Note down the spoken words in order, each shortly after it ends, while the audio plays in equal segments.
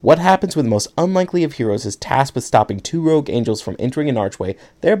What happens when the most unlikely of heroes is tasked with stopping two rogue angels from entering an archway,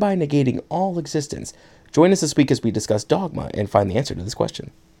 thereby negating all existence? Join us this week as we discuss Dogma and find the answer to this question.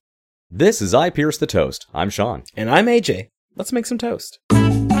 This is I Pierce the Toast. I'm Sean. And I'm AJ. Let's make some toast.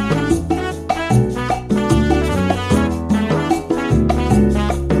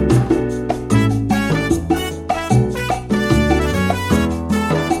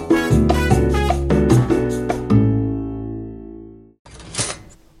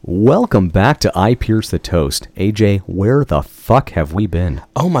 Welcome back to I Pierce the Toast. AJ, where the fuck have we been?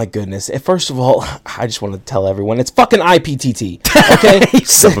 Oh my goodness. First of all, I just want to tell everyone, it's fucking IPTT, okay? You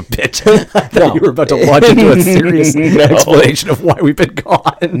son of a bitch. I thought you were about to launch into a serious explanation of why we've been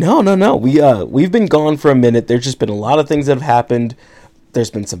gone. No. We've been gone for a minute. There's just been a lot of things that have happened. There's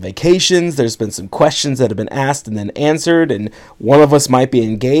been some vacations, there's been some questions that have been asked and then answered, and one of us might be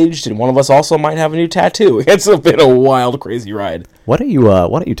engaged, and one of us also might have a new tattoo. It's been a wild, crazy ride. Why don't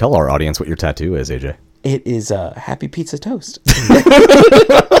you tell our audience what your tattoo is, AJ? It is Happy Pizza Toast.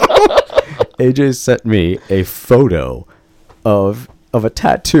 AJ sent me a photo of a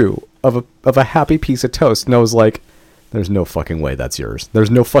tattoo of a happy piece of toast, and I was like, there's no fucking way that's yours.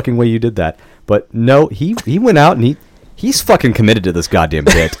 There's no fucking way you did that. But no, he went out and he's fucking committed to this goddamn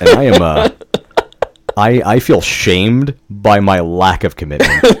bit, and I am I feel shamed by my lack of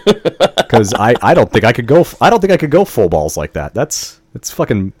commitment, because I don't think I could go full balls like that. It's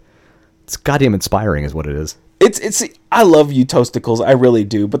goddamn inspiring is what it is. It's I love you toasticles, I really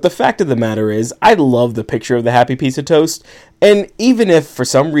do, but the fact of the matter is I love the picture of the happy piece of toast, and even if for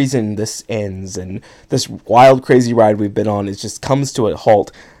some reason this ends and this wild crazy ride we've been on just comes to a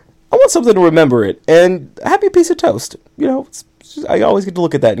halt, I want something to remember it, and a happy piece of toast. You know, I always get to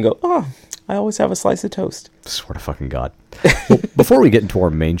look at that and go, oh, I always have a slice of toast. Swear to fucking God. Well, before we get into our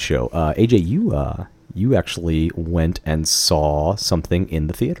main show, AJ, you actually went and saw something in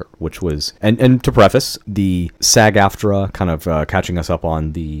the theater, which was, and to preface, the SAG-AFTRA kind of catching us up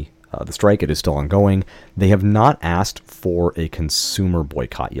on the strike. It is still ongoing. They have not asked for a consumer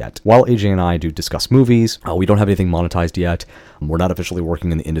boycott yet. While AJ and I do discuss movies, we don't have anything monetized yet. We're not officially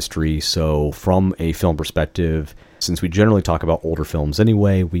working in the industry, so from a film perspective, since we generally talk about older films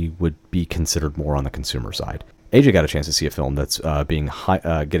anyway, we would be considered more on the consumer side. AJ got a chance to see a film that's getting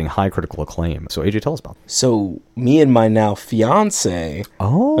high critical acclaim. So AJ, tell us about it. So me and my now fiance.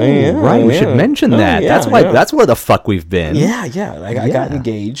 Oh, yeah, right. We should mention that. Yeah, that's where the fuck we've been. Yeah. I got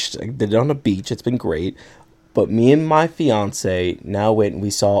engaged. I did it on a beach. It's been great. But me and my fiance now went and we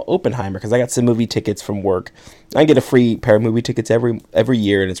saw Oppenheimer because I got some movie tickets from work. I get a free pair of movie tickets every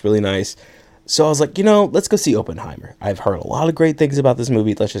year, and it's really nice. So I was like, let's go see Oppenheimer. I've heard a lot of great things about this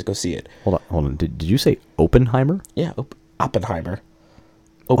movie. Let's just go see it. Hold on. Did you say Oppenheimer? Yeah, Oppenheimer.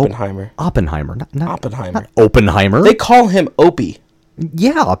 Oppenheimer. Oppenheimer. Not Oppenheimer. Not Oppenheimer. They call him Opie.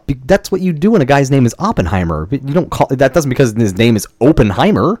 Yeah, that's what you do when a guy's name is Oppenheimer. But you don't call that doesn't because his name is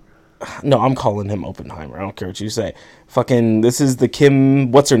Oppenheimer. No, I'm calling him Oppenheimer. I don't care what you say. Fucking, this is the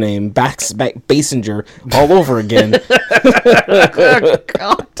Kim, what's her name? Basinger all over again.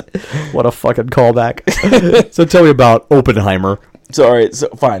 God. What a fucking callback. So tell me about Oppenheimer. So, all right, so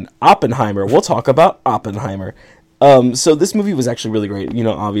fine. Oppenheimer. We'll talk about Oppenheimer. So this movie was actually really great.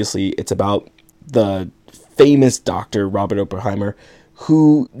 Obviously, it's about the famous doctor, Robert Oppenheimer,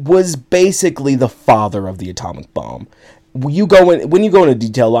 who was basically the father of the atomic bomb. When you go into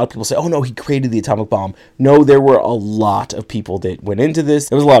detail, a lot of people say, oh no, he created the atomic bomb. No, there were a lot of people that went into this.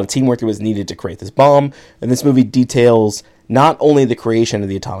 There was a lot of teamwork that was needed to create this bomb. And this movie details not only the creation of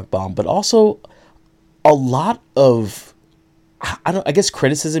the atomic bomb, but also a lot of, I guess,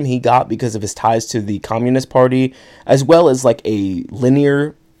 criticism he got because of his ties to the Communist Party, as well as like a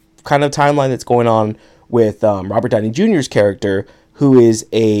linear kind of timeline that's going on with Robert Downey Jr.'s character, who is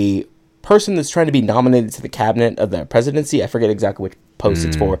a person that's trying to be nominated to the cabinet of the presidency. I forget exactly which post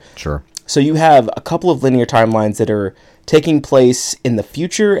it's for. Sure. So you have a couple of linear timelines that are taking place in the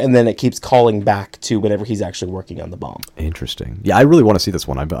future, and then it keeps calling back to whenever he's actually working on the bomb. Interesting. Yeah, I really want to see this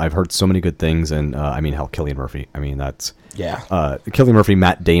one. I've heard so many good things, and hell, Cillian Murphy. That's Cillian Murphy,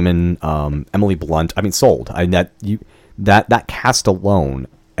 Matt Damon, Emily Blunt. Sold. That cast alone,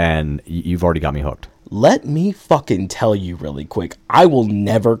 and you've already got me hooked. Let me fucking tell you really quick, I will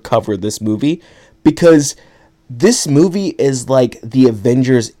never cover this movie because this movie is like the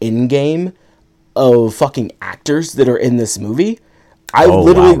Avengers Endgame of fucking actors that are in this movie. I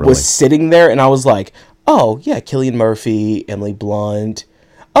literally was sitting there and I was like, oh yeah, Cillian Murphy, Emily Blunt.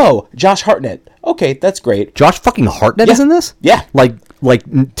 Oh, Josh Hartnett. Okay, that's great. Josh fucking Hartnett is in this? Yeah. Like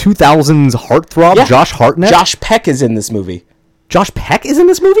 2000s heartthrob Josh Hartnett? Josh Peck is in this movie. Josh Peck is in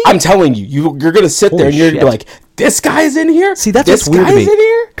this movie? I'm telling you, you're gonna sit there and you're gonna be like, this guy's in here. See, that's this what's weird to me. in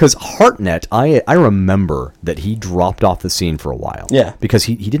here. Because Hartnett, I remember that he dropped off the scene for a while. Yeah. Because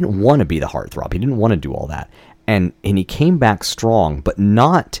he didn't want to be the heartthrob. He didn't want to do all that. And he came back strong, but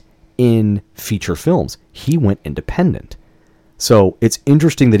not in feature films. He went independent. So it's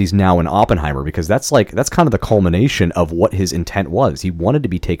interesting that he's now in Oppenheimer, because that's kind of the culmination of what his intent was. He wanted to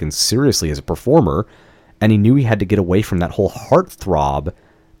be taken seriously as a performer, and he knew he had to get away from that whole heartthrob,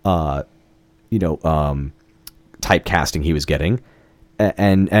 typecasting he was getting,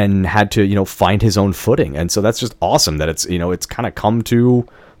 and had to, find his own footing. And so that's just awesome that it's, it's kind of come to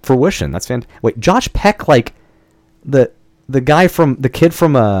fruition. That's fantastic. Wait, Josh Peck, like the guy from the kid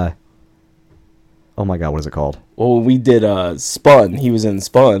from oh my God, what is it called? Well, we did Spun. He was in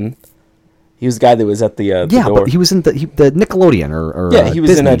Spun. He was the guy that was at the door. But he was in the Nickelodeon or he was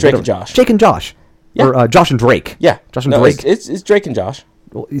Disney, in Drake and Josh. Jake and Josh. Yeah. Or Josh and Drake. Yeah. Josh and Drake. It's Drake and Josh.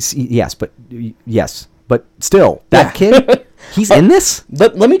 Well, yes, but still, that kid, he's in this?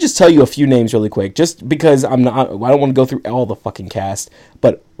 Let me just tell you a few names really quick, just because I don't want to go through all the fucking cast,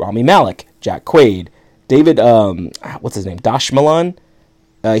 but Rami Malek, Jack Quaid, David, what's his name? Dash Milan.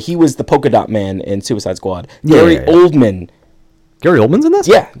 He was the polka dot man in Suicide Squad. Gary Oldman. Gary Oldman's in this?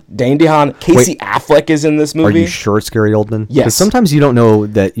 Yeah. Dane DeHaan. Casey Affleck is in this movie. Are you sure it's Gary Oldman? Yes. Because sometimes you don't know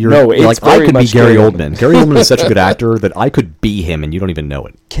that you're it's I could be Gary Gary Oldman. Gary Oldman is such a good actor that I could be him and you don't even know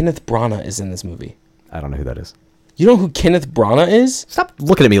it. Kenneth Branagh is in this movie. I don't know who that is. You know who Kenneth Branagh is? Stop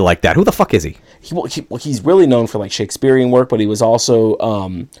looking at me like that. Who the fuck is he? He's really known for like Shakespearean work, but he was also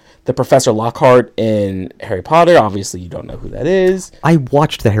the Professor Lockhart in Harry Potter. Obviously, you don't know who that is. I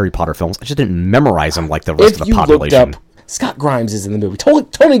watched the Harry Potter films. I just didn't memorize them like the rest of the population. Looked up, Scott Grimes is in the movie. Tony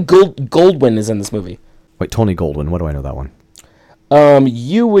Goldwyn is in this movie. Wait, Tony Goldwyn. What do I know that one?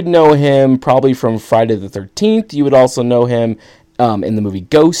 You would know him probably from Friday the 13th. You would also know him in the movie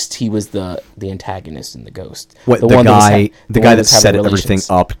Ghost. He was the antagonist in the Ghost. What, the guy that set everything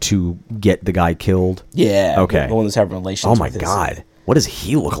up to get the guy killed? Yeah. Okay. The one that's having relations. Oh my God. What does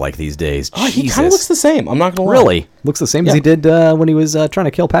he look like these days? Oh, he kind of looks the same. I'm not going to lie. Really? Looks the same as he did when he was trying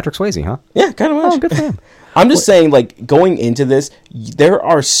to kill Patrick Swayze, huh? Yeah, kind of much. Oh, good for him. I'm just saying, like, going into this, there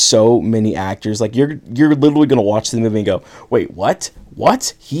are so many actors. Like, you're literally going to watch the movie and go, wait, what?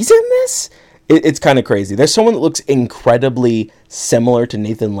 What? He's in this? It's kind of crazy. There's someone that looks incredibly similar to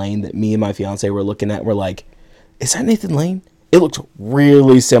Nathan Lane that me and my fiance were looking at. We're like, is that Nathan Lane? It looks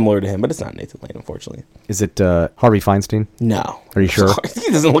really similar to him, but it's not Nathan Lane, unfortunately. Is it Harvey Feinstein? No. Are you sure?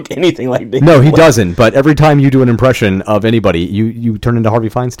 He doesn't look anything like Nathan No, he Lane. doesn't. But every time you do an impression of anybody, you turn into Harvey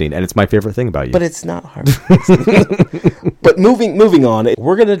Feinstein, and it's my favorite thing about you. But it's not Harvey Feinstein. But moving on,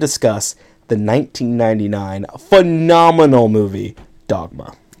 we're going to discuss the 1999 phenomenal movie,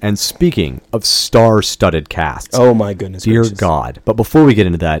 Dogma. And speaking of star-studded casts. Oh my goodness Dear gracious. God. But before we get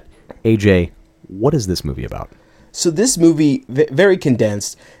into that, AJ, what is this movie about? So this movie, very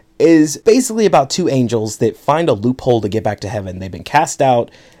condensed, is basically about two angels that find a loophole to get back to heaven. They've been cast out,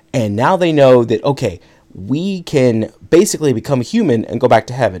 and now they know that, okay, we can basically become human and go back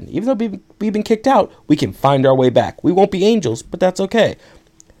to heaven. Even though we've been kicked out, we can find our way back. We won't be angels, but that's okay.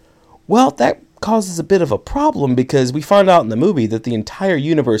 Well, that causes a bit of a problem because we find out in the movie that the entire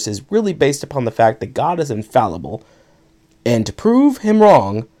universe is really based upon the fact that God is infallible, and to prove him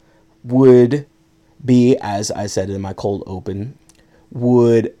wrong would be, as I said in my cold open,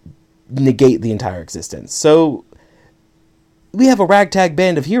 would negate the entire existence. So we have a ragtag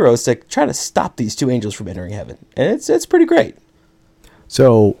band of heroes to try to stop these two angels from entering heaven, and it's pretty great.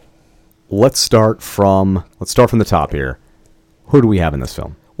 So let's start from the top here. Who do we have in this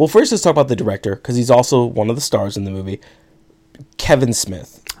film? Well, first let's talk about the director, because he's also one of the stars in the movie, Kevin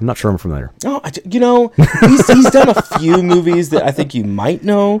Smith. I'm not sure I'm familiar. Oh, he's done a few movies that I think you might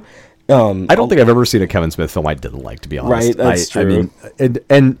know. I don't think I've ever seen a Kevin Smith film I didn't like, to be honest. Right, that's true. I mean,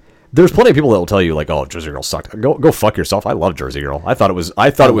 and there's plenty of people that will tell you, like, "Oh, Jersey Girl sucked." Go fuck yourself. I love Jersey Girl. I thought it was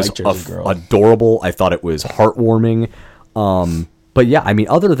adorable. I thought it was heartwarming. But yeah, I mean,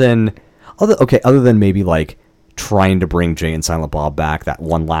 other than maybe like trying to bring Jay and Silent Bob back that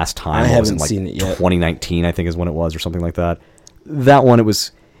one last time. I haven't seen it yet. 2019, I think, is when it was, or something like that. That one,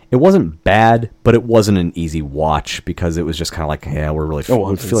 it wasn't bad, but it wasn't an easy watch because it was just kind of like, yeah, we're really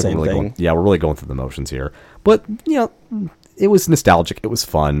going through the motions here. But it was nostalgic. It was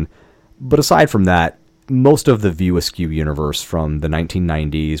fun. But aside from that, most of the View Askew universe from the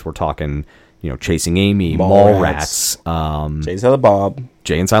 1990s, we're talking, Chasing Amy, Mallrats,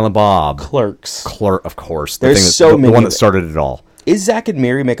 Jay and Silent Bob, Clerks, of course. There's the one that started it all. Is Zack and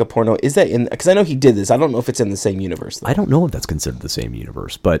Miri Make a Porno? Is that in? Because I know he did this. I don't know if it's in the same universe, though. I don't know if that's considered the same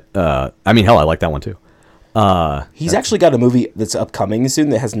universe, but I mean, hell, I like that one too. He's actually got a movie that's upcoming soon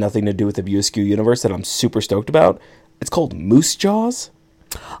that has nothing to do with the View Askew universe that I'm super stoked about. It's called Moose Jaws.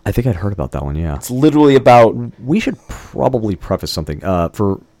 I think I'd heard about that one, yeah. It's literally about... We should probably preface something.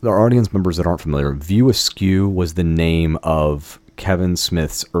 For our audience members that aren't familiar, View Askew was the name of Kevin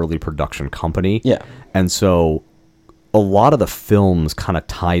Smith's early production company. Yeah. And so a lot of the films kind of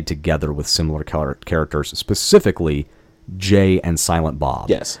tied together with similar characters, specifically Jay and Silent Bob.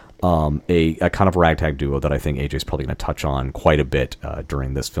 Yes. A kind of ragtag duo that I think AJ's probably going to touch on quite a bit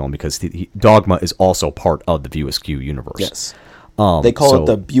during this film, because Dogma is also part of the View Askew universe. Yes. They call it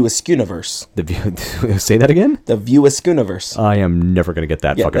the View Askewniverse. Say that again? The View Askewniverse. I am never going to get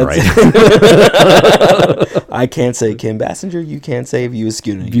that fucking right. I can't say Kim Basinger. You can't say View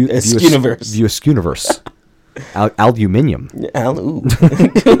Askewniverse. View Askewniverse. Aluminium.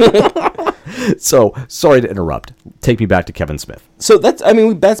 So, sorry to interrupt. Take me back to Kevin Smith. So that's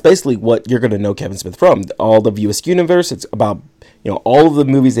basically what you're going to know Kevin Smith from. All the View Askewniverse. It's about, all of the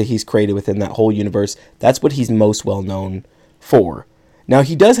movies that he's created within that whole universe. That's what he's most well known for. Now,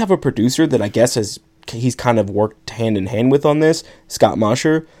 he does have a producer that I guess he's kind of worked hand in hand with on this, Scott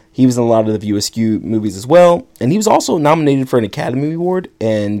Mosher. He was in a lot of the View Askew movies as well, and he was also nominated for an Academy Award,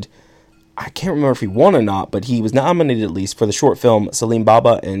 and I can't remember if he won or not, but he was nominated at least for the short film Salim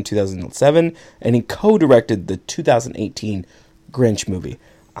Baba in 2007, and he co-directed the 2018 Grinch movie.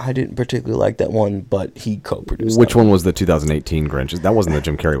 I didn't particularly like that one, but he co-produced Which one was the 2018 Grinch? That wasn't the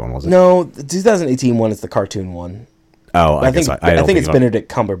Jim Carrey one, was it? No, the 2018 one is the cartoon one. Oh, I think it's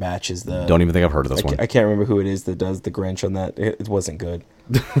Benedict Cumberbatch is the... Don't even think I've heard of this one. I can't remember who it is that does the Grinch on that. It wasn't good.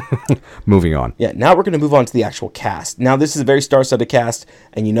 Moving on. Yeah, now we're going to move on to the actual cast. Now, this is a very star-studded cast,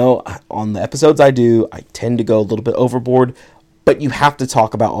 and on the episodes I tend to go a little bit overboard, but you have to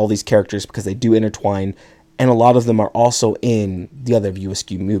talk about all these characters because they do intertwine, and a lot of them are also in the other View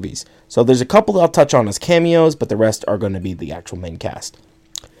Askew movies. So there's a couple that I'll touch on as cameos, but the rest are going to be the actual main cast.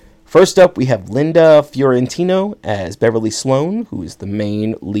 First up, we have Linda Fiorentino as Beverly Sloan, who is the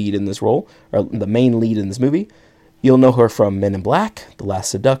main lead in this role, or the main lead in this movie. You'll know her from Men in Black, The Last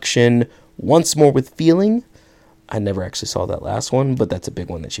Seduction, Once More with Feeling. I never actually saw that last one, but that's a big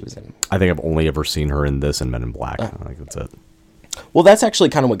one that she was in. I think I've only ever seen her in this and Men in Black. I think that's it. Well, that's actually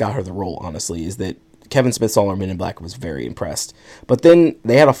kind of what got her the role, honestly, is that Kevin Smith saw her in Men in Black and was very impressed. But then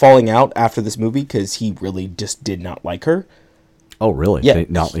they had a falling out after this movie because he really just did not like her. Oh, really? Yeah. He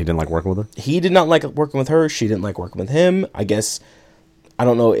didn't like working with her? He did not like working with her. She didn't like working with him. I guess, I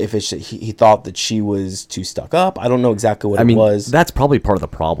don't know if he thought that she was too stuck up. I don't know exactly what it was. That's probably part of the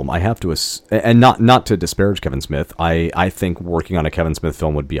problem. I have to, and not to disparage Kevin Smith. I think working on a Kevin Smith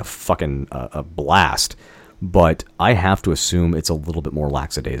film would be a fucking a blast, but I have to assume it's a little bit more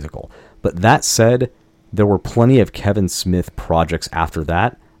lackadaisical. But that said, there were plenty of Kevin Smith projects after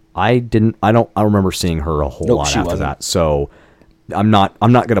that. I don't remember seeing her a whole lot after that. So I'm not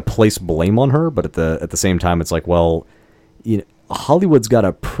going to place blame on her, but at the same time, it's like, well, Hollywood's got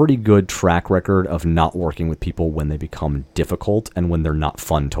a pretty good track record of not working with people when they become difficult and when they're not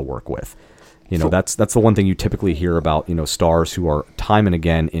fun to work with. That's the one thing you typically hear about, stars who are time and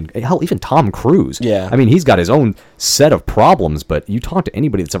again hell, even Tom Cruise. Yeah. I mean, he's got his own set of problems, but you talk to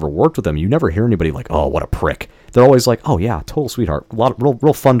anybody that's ever worked with him, you never hear anybody like, oh, what a prick. They're always like, oh yeah, total sweetheart. A lot of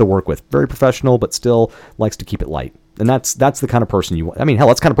real fun to work with. Very professional, but still likes to keep it light. And that's the kind of person you want. I mean, hell,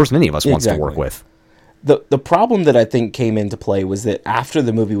 that's the kind of person any of us wants to work with. The problem that I think came into play was that after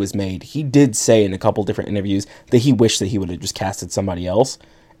the movie was made, he did say in a couple different interviews that he wished that he would have just casted somebody else.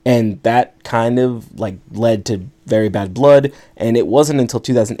 And that kind of led to very bad blood. And it wasn't until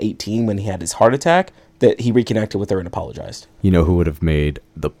 2018 when he had his heart attack that he reconnected with her and apologized. You know who would have made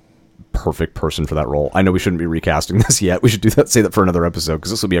the perfect person for that role? I know we shouldn't be recasting this yet. We should say that for another episode,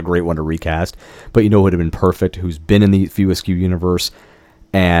 because this will be a great one to recast. But who would have been perfect, who's been in the View Askew universe,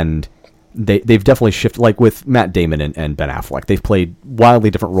 and they've definitely shifted, like with Matt Damon and Ben Affleck. They've played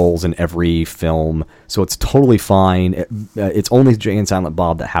wildly different roles in every film, so it's totally fine. It's only Jay and Silent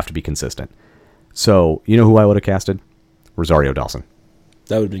Bob that have to be consistent. So, who I would have casted? Rosario Dawson.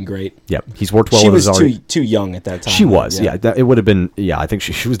 That would have been great. Yep, he's worked well. She was too young at that time. She was, yeah. It would have been, I think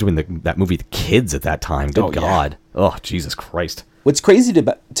she was doing that movie The Kids at that time. Good God. Yeah. Oh, Jesus Christ. What's crazy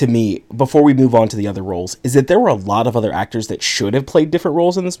to me, before we move on to the other roles, is that there were a lot of other actors that should have played different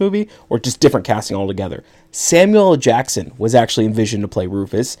roles in this movie, or just different casting altogether. Samuel L. Jackson was actually envisioned to play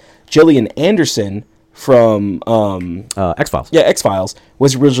Rufus. Gillian Anderson from X-Files. Yeah, X-Files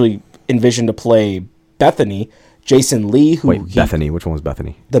was originally envisioned to play Bethany. Jason Lee, Bethany. Which one was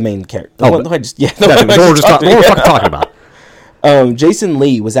Bethany? The main character. Bethany. We're fucking talking about. Jason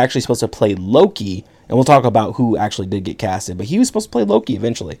Lee was actually supposed to play Loki, and we'll talk about who actually did get casted, but he was supposed to play Loki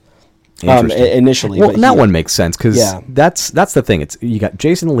eventually. Interesting. Initially. Well, but that one makes sense because Yeah. that's the thing. It's you got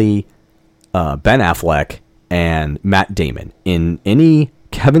Jason Lee, Ben Affleck, and Matt Damon in any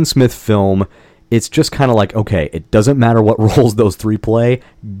Kevin Smith film. It's just kind of like, okay, it doesn't matter what roles those three play,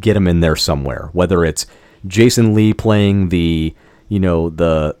 get them in there somewhere. Whether it's Jason Lee playing the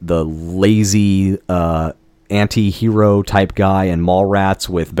lazy anti-hero type guy in Mallrats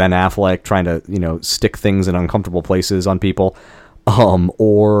with Ben Affleck trying to stick things in uncomfortable places on people,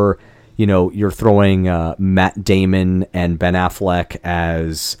 or you're throwing Matt Damon and Ben Affleck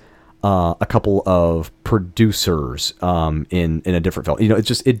as a couple of producers in a different film.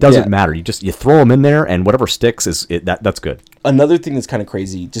 It doesn't matter. You throw them in there, and whatever sticks that's good. Another thing that's kind of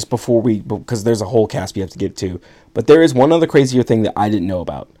crazy, just before because there's a whole cast we have to get to, but there is one other crazier thing that I didn't know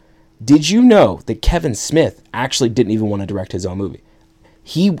about. Did you know that Kevin Smith actually didn't even want to direct his own movie?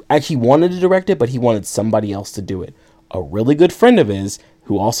 He actually wanted to direct it, but he wanted somebody else to do it. A really good friend of his,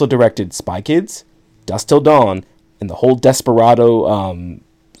 who also directed Spy Kids, Dusk Till Dawn, and the whole Desperado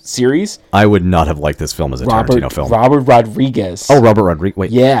series. I would not have liked this film as a Tarantino film. Robert Rodriguez. Oh, Robert Rodriguez. Wait.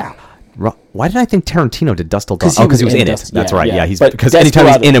 Yeah. Why did I think Tarantino did Dusk Till Dawn? Because he was in it. That's right. Yeah, But because anytime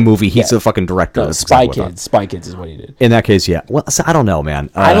he's Desperado- in a movie, he's the fucking director. No, That's Spy exactly what I thought. Kids. Spy Kids is what he did. In that case, yeah. Well, so I don't know, man.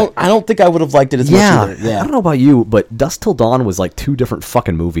 I don't think I would have liked it as much either. Yeah. I don't know about you, but Dusk Till Dawn was like two different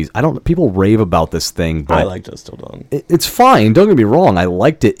fucking movies. People rave about this thing, but I like Dusk Till Dawn. It's fine. Don't get me wrong. I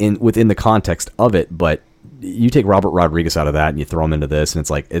liked it within the context of it, but you take Robert Rodriguez out of that and you throw him into this, and it's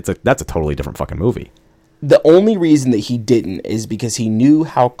like that's a totally different fucking movie. The only reason that he didn't is because he knew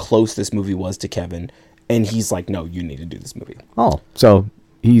how close this movie was to Kevin, and he's like, no, you need to do this movie. Oh, so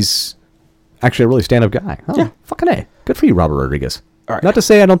he's actually a really stand-up guy. Oh, Yeah. Fucking A. Good for you, Robert Rodriguez. All right. Not to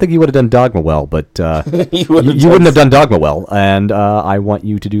say I don't think you would have done Dogma well, but you wouldn't wouldn't have done Dogma well, and I want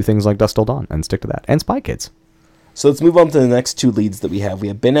you to do things like Dusk Till Dawn and stick to that. And Spy Kids. So let's move on to the next two leads that we have. We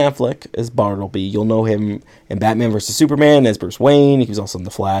have Ben Affleck as Bartleby. You'll know him in Batman vs. Superman as Bruce Wayne. He was also in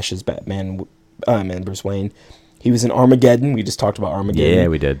The Flash as Batman and Bruce Wayne. He was in Armageddon. We just talked about Armageddon. Yeah,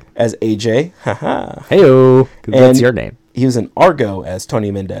 we did. As AJ. Haha. Heyo. And That's your name. He was in Argo as Tony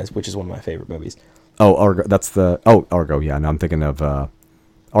Mendez, which is one of my favorite movies. Oh, Argo. That's Argo. Yeah, no, I'm thinking of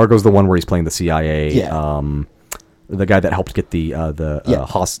Argo's the one where he's playing the CIA. Yeah. The guy that helped get the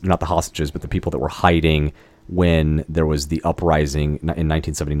not the hostages, but the people that were hiding when there was the uprising in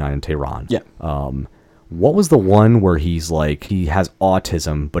 1979 in Tehran. Yeah. What was the one where he's like, he has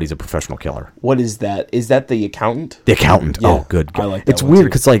autism, but he's a professional killer? What is that? Is that The Accountant? The Accountant. Yeah, Oh, good. I like that It's one, weird too.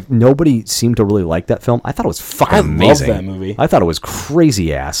 because like nobody seemed to really like that film. I thought it was fucking amazing. love that movie. I thought it was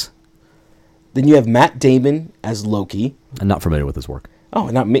crazy ass. Then you have Matt Damon as Loki. I'm not familiar with his work. Oh,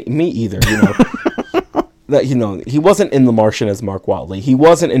 not me either. That he wasn't in The Martian as Mark Watley. He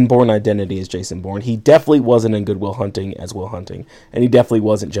wasn't in Bourne Identity as Jason Bourne. He definitely wasn't in Good Will Hunting as Will Hunting, and he definitely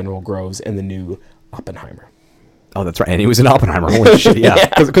wasn't General Groves in the new Oppenheimer. Oh, that's right. And he was in Oppenheimer. Holy shit. Yeah.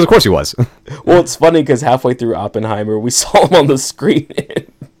 Because of course he was. Well, it's funny because halfway through Oppenheimer, we saw him on the screen.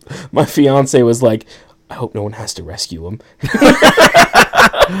 And my fiance was like, "I hope no one has to rescue him."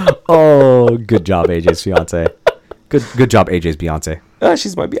 Oh, good job, AJ's fiance. Good job, AJ's Beyonce.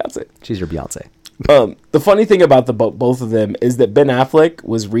 She's my Beyonce. She's your Beyonce. The funny thing about both of them is that Ben Affleck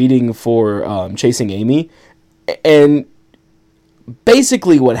was reading for Chasing Amy, and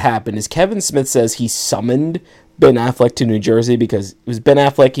basically what happened is Kevin Smith says he summoned Ben Affleck to New Jersey because it was Ben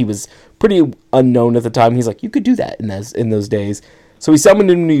Affleck. He was pretty unknown at the time. He's like, you could do that in those days. So he summoned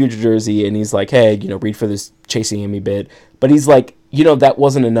him to New Jersey, and he's like, hey, read for this Chasing Amy bit. But he's like, that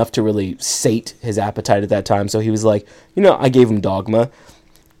wasn't enough to really sate his appetite at that time. So he was like, I gave him Dogma.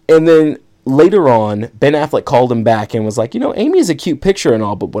 And then later on, Ben Affleck called him back and was like, Amy is a cute picture and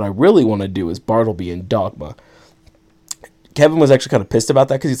all, but what I really want to do is Bartleby in Dogma. Kevin was actually kind of pissed about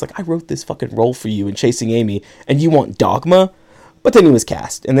that because he's like, I wrote this fucking role for you in Chasing Amy, and you want Dogma? But then he was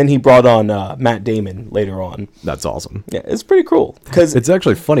cast, and then he brought on Matt Damon later on. That's awesome. Yeah, it's pretty cool. Cause It's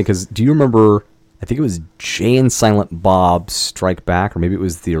actually funny because do you remember, I think it was Jay and Silent Bob Strike Back, or maybe it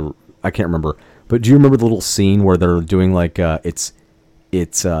was I can't remember, but do you remember the little scene where they're doing like, it's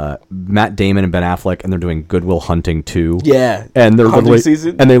Matt Damon and Ben Affleck, and they're doing Good Will Hunting 2. Yeah. And they're Hunting literally,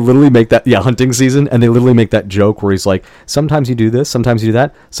 season? and they literally make that, hunting season, and they literally make that joke where he's like, sometimes you do this, sometimes you do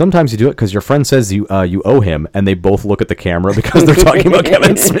that, sometimes you do it because your friend says you owe him, and they both look at the camera because they're talking about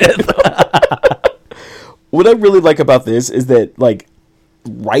Kevin Smith. What I really like about this is that, like,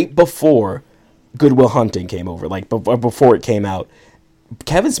 right before Good Will Hunting came over, like, before it came out,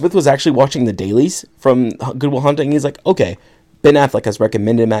 Kevin Smith was actually watching the dailies from Good Will Hunting. He's like, okay, Ben Affleck has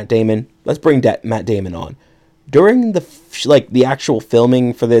recommended Matt Damon. Let's bring Matt Damon on. During the actual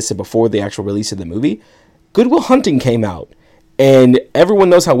filming for this and before the actual release of the movie, Good Will Hunting came out. And everyone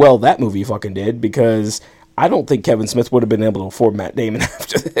knows how well that movie fucking did, because I don't think Kevin Smith would have been able to afford Matt Damon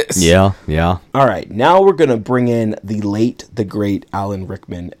after this. Yeah. All right, now we're going to bring in the late, the great Alan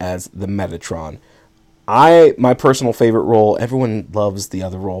Rickman as the Metatron. My personal favorite role, everyone loves the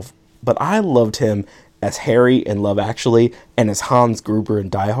other role, but I loved him as Harry in Love Actually and as Hans Gruber in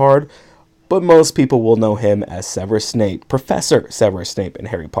Die Hard, but most people will know him as Severus Snape, Professor Severus Snape in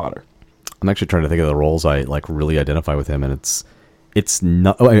Harry Potter. I'm actually trying to think of the roles I like really identify with him, and it's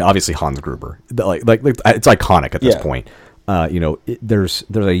not. I mean, obviously Hans Gruber, like it's iconic at this point. There's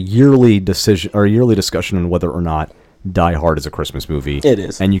a yearly decision or a yearly discussion on whether or not Die Hard is a Christmas movie. It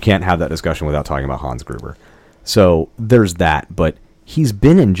is, and you can't have that discussion without talking about Hans Gruber. So there's that, but he's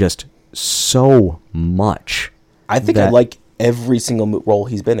been in just so much. I think I like every single role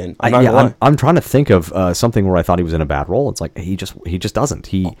he's been in. I'm trying to think of something where I thought he was in a bad role. It's like he just doesn't.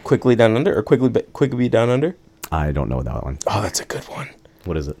 Quickly Down Under or Quickly Down Under. I don't know that one. Oh, that's a good one.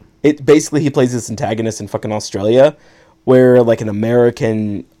 What is it? It basically, he plays this antagonist in fucking Australia, where like an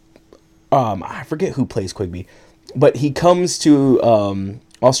American, I forget who plays Quigby, but he comes to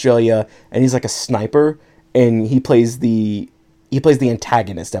Australia and he's like a sniper, and he plays the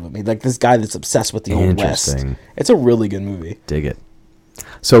antagonist of it, like this guy that's obsessed with the Old West. It's a really good movie. Dig it.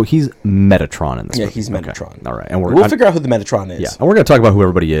 So he's Metatron in this movie. Yeah, he's Metatron. Okay. All right, and we'll figure out who the Metatron is. Yeah, and we're going to talk about who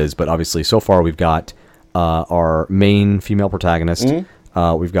everybody is, but obviously so far we've got our main female protagonist.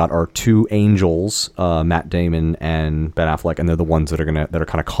 Mm-hmm. We've got our two angels, Matt Damon and Ben Affleck, and they're the ones that are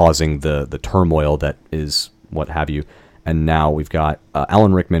kind of causing the turmoil that is what have you. And now we've got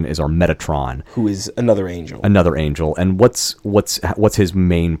Alan Rickman is our Metatron, who is another angel. And what's his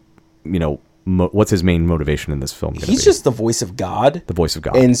main, what's his main motivation in this film? He's just the voice of God. The voice of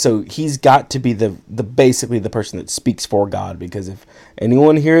God. And so he's got to be the basically the person that speaks for God, because if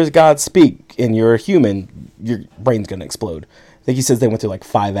anyone hears God speak and you're a human, your brain's going to explode. I think he says they went through like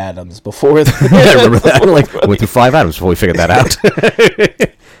 5 atoms before. I remember that. Went through 5 atoms before we figured that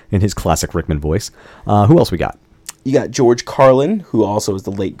out. In his classic Rickman voice. Who else we got? You got George Carlin, who also is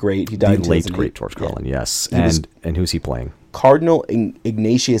the late great. He died in 2008. The late great George Carlin, yes. And who's he playing? Cardinal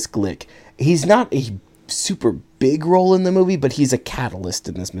Ignatius Glick. He's not a super big role in the movie, but he's a catalyst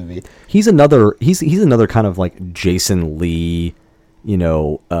in this movie. He's another kind of like Jason Lee.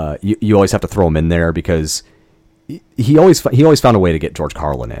 You always have to throw him in there because he always found a way to get George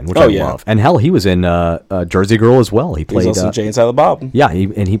Carlin in, which I love. And hell, he was in Jersey Girl as well. He played also Jay and Silent Bob. Yeah,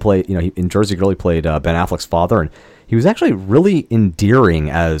 he played. In Jersey Girl, he played Ben Affleck's father, and he was actually really endearing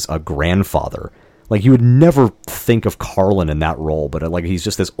as a grandfather. Like, you would never think of Carlin in that role, but like he's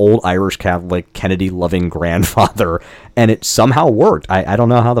just this old Irish Catholic, Kennedy-loving grandfather, and it somehow worked. I don't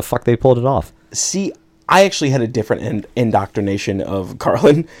know how the fuck they pulled it off. See, I actually had a different indoctrination of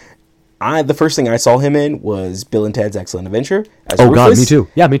Carlin. The first thing I saw him in was Bill and Ted's Excellent Adventure. God, me too.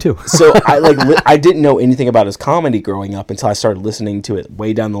 Yeah, me too. So I didn't know anything about his comedy growing up until I started listening to it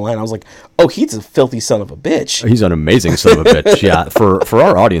way down the line. I was like, oh, he's a filthy son of a bitch. He's an amazing son of a bitch. Yeah, for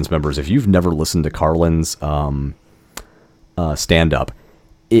our audience members, if you've never listened to Carlin's stand up,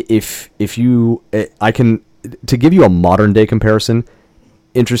 I can to give you a modern day comparison.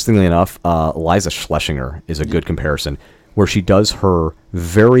 Interestingly enough, Liza Schlesinger is a good comparison, where she does her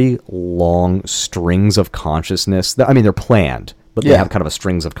very long strings of consciousness. I mean, they're planned, but they have kind of a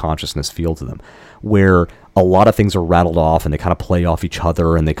strings of consciousness feel to them, where a lot of things are rattled off and they kind of play off each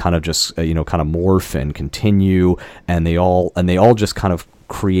other, and they kind of just kind of morph and continue, and they all just kind of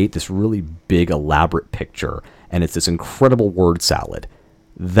create this really big elaborate picture, and it's this incredible word salad.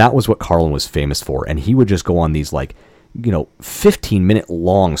 That was what Carlin was famous for, and he would just go on these 15-minute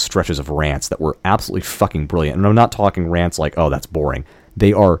long stretches of rants that were absolutely fucking brilliant. And I'm not talking rants like, oh, that's boring.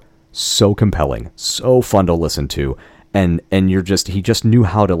 They are so compelling, so fun to listen to, and he just knew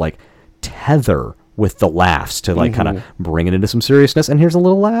how to tether with the laughs to kind of bring it into some seriousness. And here's a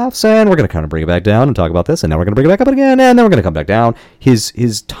little laughs, and we're gonna kind of bring it back down and talk about this, and now we're gonna bring it back up again, and then we're gonna come back down.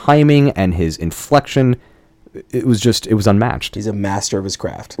 His timing and his inflection, it was unmatched. He's a master of his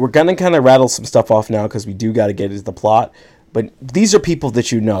craft. We're going to kind of rattle some stuff off now because we do got to get into the plot. But these are people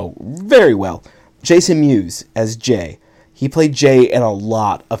that you know very well. Jason Mewes as Jay. He played Jay in a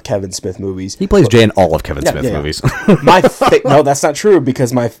lot of Kevin Smith movies. He plays Jay in all of Kevin Smith movies. No, that's not true,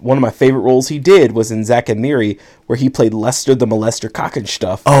 because one of my favorite roles he did was in Zack and Miri, where he played Lester the Molester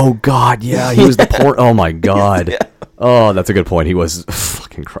Cockenstuff. Oh, God, yeah. He was the poor... Oh, my God. Yeah. Oh, that's a good point. He was...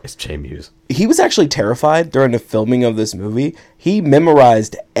 Fucking Christ, Jay Mewes. He was actually terrified during the filming of this movie. He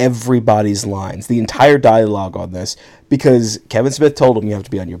memorized everybody's lines, the entire dialogue on this, because Kevin Smith told him you have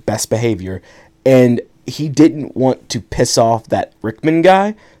to be on your best behavior. And he didn't want to piss off that Rickman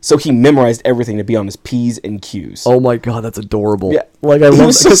guy, so he memorized everything to be on his P's and Q's. Oh my god, that's adorable. Yeah. Like, I love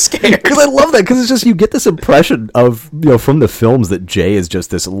was so scared. Because I love that, because it's just, you get this impression of, from the films that Jay is just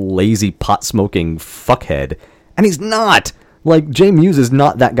this lazy, pot-smoking fuckhead, and he's not. Like, Jay Muse is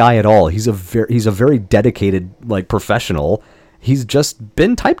not that guy at all. He's a very dedicated, like, professional. He's just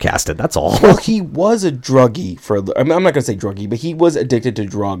been typecasted, that's all. Well, he was a druggie I'm not going to say druggie, but he was addicted to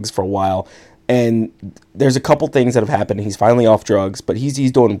drugs for a while. And there's a couple things that have happened. He's finally off drugs, but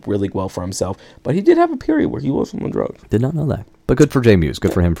he's doing really well for himself. But he did have a period where he was on drugs. Did not know that. But good for Jay Muse.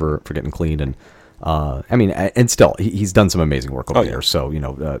 Good for him for getting clean. And, and still, he's done some amazing work over the years. So,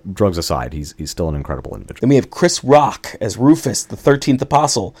 drugs aside, he's still an incredible individual. Then we have Chris Rock as Rufus, the 13th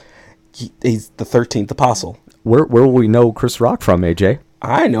Apostle. He's the 13th Apostle. Where will we know Chris Rock from, AJ?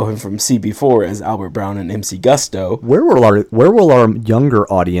 I know him from CB4 as Albert Brown and MC Gusto. Where will our younger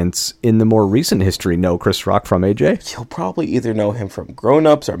audience in the more recent history know Chris Rock from, AJ? You'll probably either know him from Grown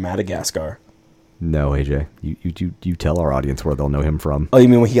Ups or Madagascar. No, AJ. You tell our audience where they'll know him from. Oh, you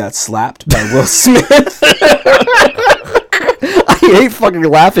mean when he got slapped by Will Smith? I hate fucking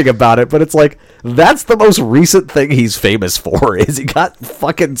laughing about it, but it's like, that's the most recent thing he's famous for, is he got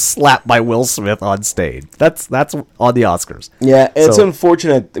fucking slapped by Will Smith on stage. That's on the Oscars. Yeah, it's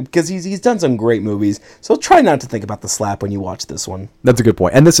unfortunate, because he's done some great movies, so try not to think about the slap when you watch this one. That's a good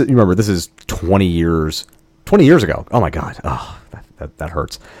point. And this is 20 years ago. Oh my god. Oh, that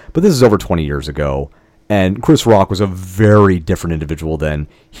hurts. But this is over 20 years ago, and Chris Rock was a very different individual then.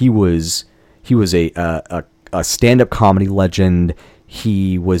 He was a stand-up comedy legend.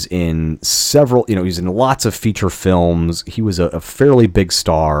 He was in several, he was in lots of feature films. He was a fairly big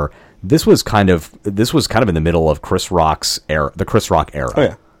star. This was kind of in the middle of Chris Rock's era, the Chris Rock era. Oh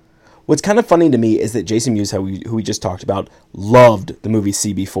yeah. What's kind of funny to me is that Jason Mewes, who we just talked about, loved the movie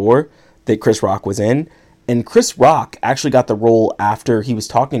CB4 that Chris Rock was in, and Chris Rock actually got the role after he was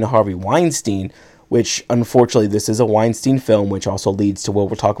talking to Harvey Weinstein, which, unfortunately, this is a Weinstein film, which also leads to what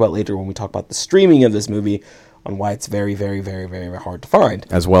we'll talk about later when we talk about the streaming of this movie, on why it's very, very, very, very hard to find.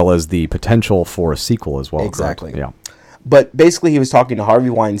 As well as the potential for a sequel as well. Exactly. Correct? Yeah. But basically, he was talking to Harvey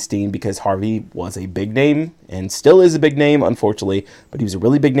Weinstein because Harvey was a big name, and still is a big name, unfortunately, but he was a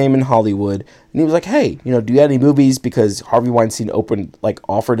really big name in Hollywood. And he was like, hey, do you have any movies? Because Harvey Weinstein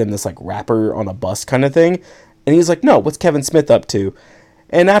offered him this, rapper on a bus kind of thing. And he was like, no, what's Kevin Smith up to?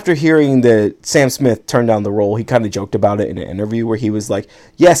 And after hearing that Sam Smith turned down the role, he kind of joked about it in an interview where he was like,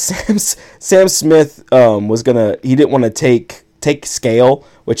 yes, Sam Smith he didn't want to take scale,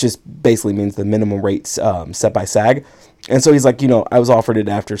 which is basically means the minimum rates set by SAG. And so he's like, I was offered it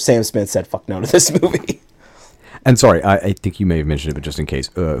after Sam Smith said fuck no to this movie. And sorry, I think you may have mentioned it, but just in case,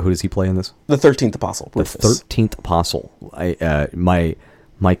 who does he play in this? The 13th Apostle, Rufus. The 13th Apostle.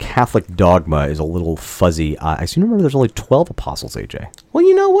 My Catholic dogma is a little fuzzy. I seem to remember there's only 12 apostles, AJ. Well,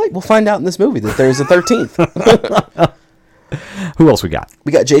 you know what? We'll find out in this movie that there's a 13th. Who else we got?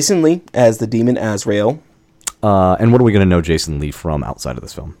 We got Jason Lee as the demon Azrael. And what are we going to know Jason Lee from outside of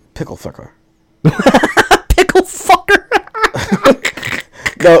this film? Pickle fucker. Pickle fucker!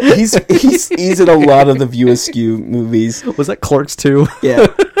 No, he's in a lot of the View Askew movies. Was that Clerks 2? Yeah.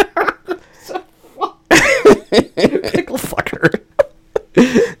 Pickle fucker.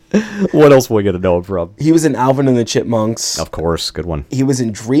 What else are we going to know him from? He was in Alvin and the Chipmunks. Of course, good one. He was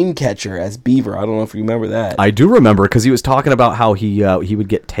in Dreamcatcher as Beaver. I don't know if you remember that. I do remember, because he was talking about how he would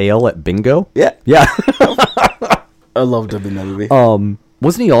get tail at bingo. Yeah. Yeah. I loved him in that movie.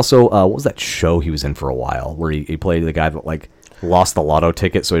 Wasn't he also, what was that show he was in for a while, where he played the guy that, lost the lotto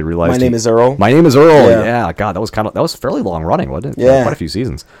ticket, so he realized... My Name is Earl. My Name is Earl, yeah. God, that was fairly long running, wasn't it? Yeah. Quite a few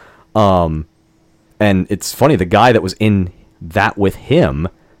seasons. And it's funny, the guy that was in that with him,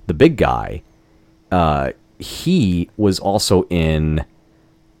 the big guy, he was also in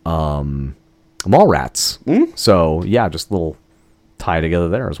Mallrats. So, yeah, just a little tie together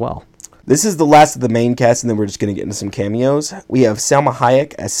there as well. This is the last of the main cast, and then we're just going to get into some cameos. We have Salma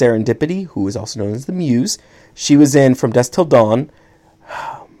Hayek as Serendipity, who is also known as the Muse. She was in From Dusk Till Dawn.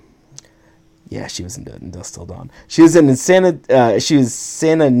 Yeah, she was in Dusk Till Dawn. She was in Santa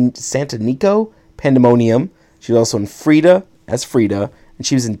Nico, Pandemonium. She was also in Frida as Frida, and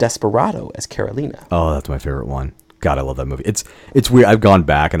she was in Desperado as Carolina. Oh, that's my favorite one. God, I love that movie. It's weird. I've gone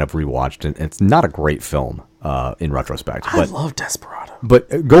back and I've rewatched it. It's not a great film in retrospect. I love Desperado.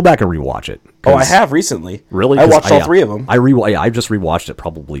 But go back and rewatch it. Oh, I have recently. Really? I watched all three of them. I just rewatched it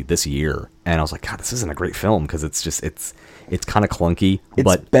probably this year, and I was like, God, this isn't a great film, because it's kind of clunky.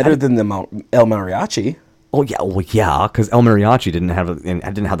 It's better than El Mariachi. Oh yeah, because El Mariachi didn't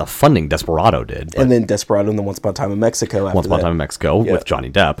have the funding Desperado did. And then Desperado and then Once Upon a Time in Mexico. Once Upon a Time in Mexico with Johnny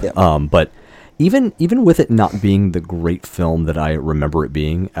Depp. Yeah. But even with it not being the great film that I remember it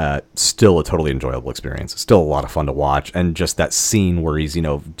being, still a totally enjoyable experience. Still a lot of fun to watch, and just that scene where he's,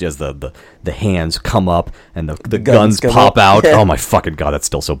 just the hands come up and the guns pop out. Oh my fucking god, that's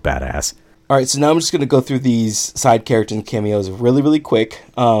still so badass. All right, so now I'm just going to go through these side characters and cameos really, really quick,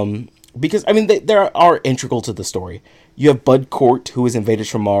 because I mean they are integral to the story. You have Bud Cort, who is Invaders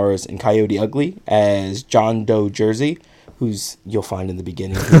from Mars, and Coyote Ugly as John Doe Jersey, who's you'll find in the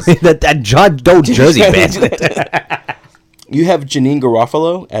beginning. that John Doe Jersey bastard. You have Janine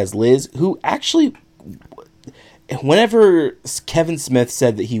Garofalo as Liz, who actually, whenever Kevin Smith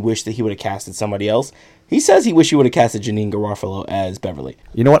said that he wished that he would have casted somebody else, he says he wished he would have casted Janine Garofalo as Beverly.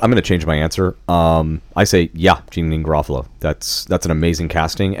 You know what? I'm going to change my answer. I say, yeah, Janine Garofalo. That's an amazing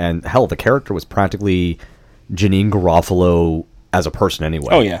casting, and hell, the character was practically Janine Garofalo as a person anyway.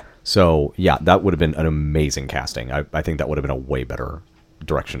 Oh, yeah. So, yeah, that would have been an amazing casting. I think that would have been a way better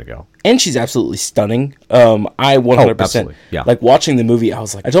direction to go. And she's absolutely stunning. I 100%. Yeah. Like, watching the movie, I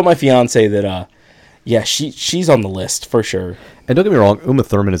was like, I told my fiance that, yeah, she's on the list for sure. And don't get me wrong, Uma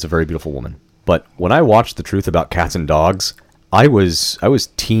Thurman is a very beautiful woman. But when I watched The Truth About Cats and Dogs, I was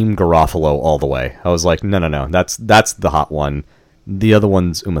Team Garofalo all the way. I was like, no, that's the hot one. The other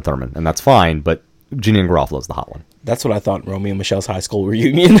one's Uma Thurman, and that's fine, but Janine Garofalo's the hot one. That's what I thought in Romeo and Michelle's high school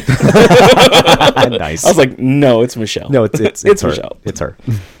reunion. Nice. I was like, no, it's Michelle. No, it's it's her. Michelle. It's her.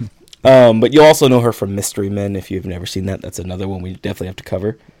 But you also know her from Mystery Men. If you've never seen that, that's another one we definitely have to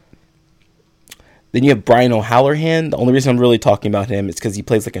cover. Then you have Brian O'Halloran. The only reason I'm really talking about him is because he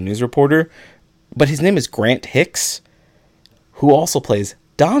plays like a news reporter. But his name is Grant Hicks, who also plays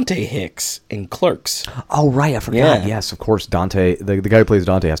Dante Hicks in Clerks. Oh, right. I forgot. Yeah. Yes, of course. Dante, the guy who plays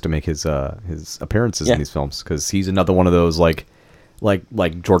Dante has to make his appearances in these films because he's another one of those like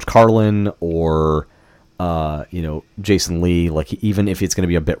George Carlin or Jason Lee. Like, even if it's going to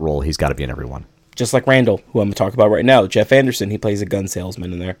be a bit role, he's got to be in every one. Just like Randall, who I'm going to talk about right now. Jeff Anderson, he plays a gun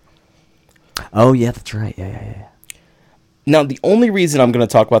salesman in there. Oh, yeah, that's right. Yeah. Now, the only reason I'm going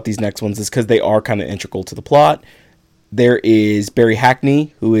to talk about these next ones is because they are kind of integral to the plot. There is Barry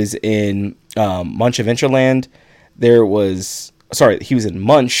Hackney, who is in Munch Adventureland. He was in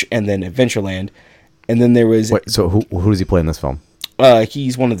Munch and then Adventureland. And then there was... Wait, so who does he play in this film?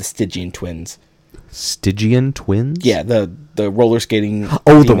 He's one of the Stygian twins. Stygian twins? Yeah, the roller skating...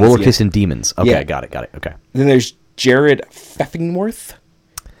 Oh, the roller kissing demons. Okay, yeah. Got it. Okay. Then there's Jared Feffingworth,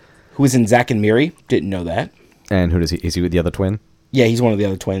 who is in Zack and Miri. Didn't know that. And who does he? Is he with the other twin? Yeah, he's one of the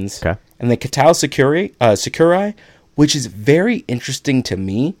other twins. Okay. And then Katao Sakurai, which is very interesting to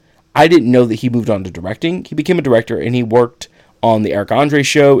me. I didn't know that he moved on to directing. He became a director, and he worked on the Eric Andre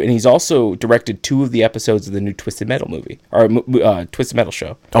show, and he's also directed 2 of the episodes of the new Twisted Metal movie, or Twisted Metal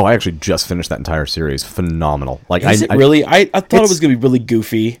show. Oh, I actually just finished that entire series. Phenomenal. Like, is it really? I thought it was going to be really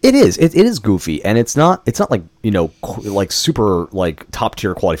goofy. It is. It is goofy, and it's not like, like super like top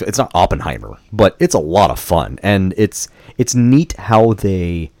tier quality. It's not Oppenheimer, but it's a lot of fun, and it's neat how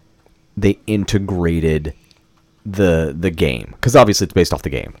they integrated the game, because obviously it's based off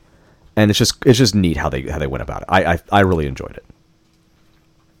the game. And it's just neat how they went about it. I really enjoyed it.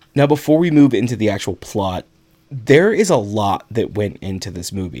 Now, before we move into the actual plot, there is a lot that went into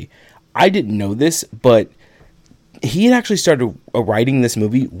this movie. I didn't know this, but he had actually started writing this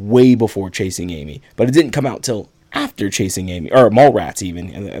movie way before Chasing Amy. But it didn't come out till after Chasing Amy, or Mallrats even.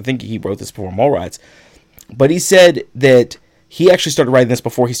 And I think he wrote this before Mallrats. But he said that he actually started writing this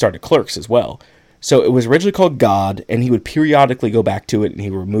before he started Clerks as well. So it was originally called God, and he would periodically go back to it, and he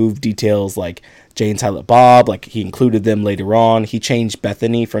would remove details like Jay and Silent Bob, like he included them later on. He changed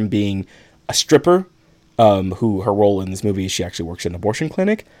Bethany from being a stripper, who her role in this movie is she actually works in an abortion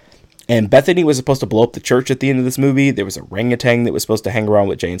clinic. And Bethany was supposed to blow up the church at the end of this movie. There was a orangutan that was supposed to hang around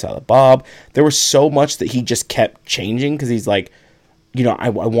with Jay and Silent Bob. There was so much that he just kept changing because he's like, I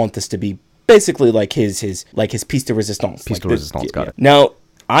want this to be basically like his piece de resistance. Piece de resistance, got it. Now,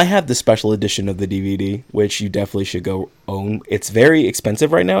 I have the special edition of the DVD, which you definitely should go own. It's very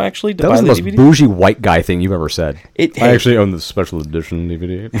expensive right now, actually, to buy the DVD. That was the most bougie white guy thing you've ever said. I actually own the special edition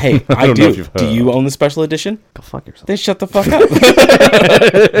DVD. Hey, I do. Do you own the special edition? Go fuck yourself. Then shut the fuck up.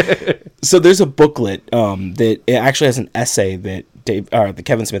 So there's a booklet that it actually has an essay that that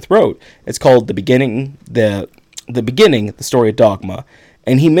Kevin Smith wrote. It's called The Beginning, the Story of Dogma.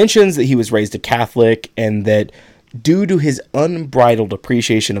 And he mentions that he was raised a Catholic and that due to his unbridled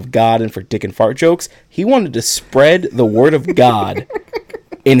appreciation of God and for dick and fart jokes, he wanted to spread the word of God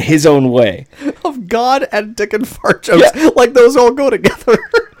in his own way. Of God and dick and fart jokes? Yeah. Like those all go together.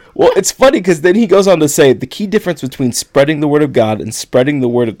 Well, it's funny because then he goes on to say, the key difference between spreading the word of God and spreading the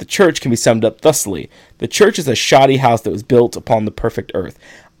word of the church can be summed up thusly. The church is a shoddy house that was built upon the perfect earth.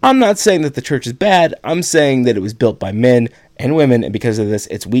 I'm not saying that the church is bad. I'm saying that it was built by men and women, and because of this,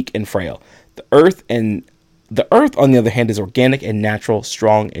 it's weak and frail. The earth, on the other hand, is organic and natural,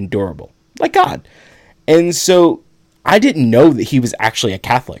 strong and durable, like God. And so I didn't know that he was actually a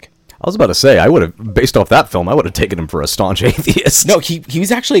Catholic. I was about to say, I would have, based off that film, I would have taken him for a staunch atheist. No, he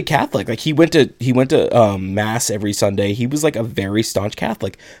was actually a Catholic. Like he went to mass every Sunday. He was like a very staunch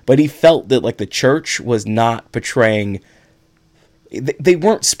Catholic, but he felt that like the church was not portraying. They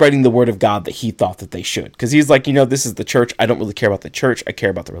weren't spreading the word of God that he thought that they should. Because he's like, this is the church. I don't really care about the church. I care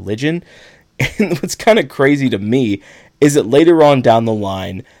about the religion. And what's kind of crazy to me is that later on down the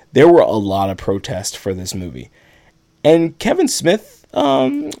line, there were a lot of protests for this movie. And Kevin Smith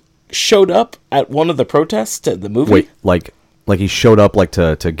showed up at one of the protests to the movie. Wait, like he showed up like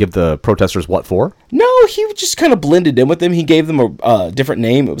to give the protesters what for? No, he just kind of blended in with them. He gave them a different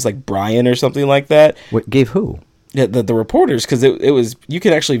name. It was like Brian or something like that. Wait, gave who? Yeah, the reporters, because it was, you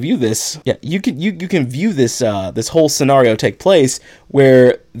can actually view this. Yeah, you can view this this whole scenario take place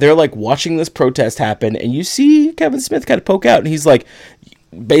where they're like watching this protest happen, and you see Kevin Smith kind of poke out, and he's like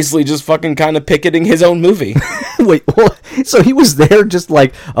basically just fucking kind of picketing his own movie. Wait, what? So he was there just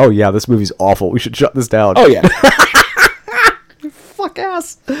like, oh yeah, this movie's awful. We should shut this down. Oh yeah. Fuck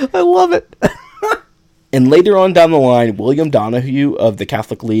ass. I love it. And later on down the line, William Donahue of the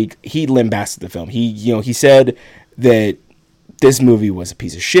Catholic League, he lambasted the film. He said that this movie was a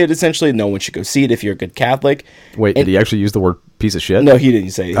piece of shit, essentially. No one should go see it if you're a good Catholic. Wait, did he actually use the word piece of shit? No, he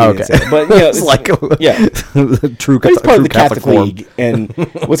didn't say it. Okay. But, it's like, yeah. True, but he's part of the Catholic League. And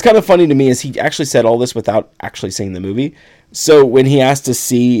what's kind of funny to me is he actually said all this without actually seeing the movie. So when he asked to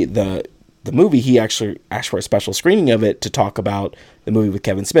see the movie, he actually asked for a special screening of it to talk about the movie with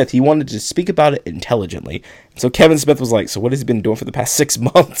Kevin Smith. He wanted to speak about it intelligently. So Kevin Smith was like, so what has he been doing for the past 6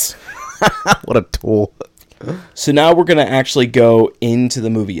 months? What a tool. So now we're going to actually go into the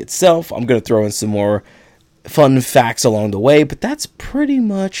movie itself. I'm going to throw in some more fun facts along the way, but that's pretty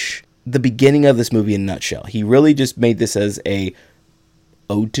much the beginning of this movie in a nutshell. He really just made this as a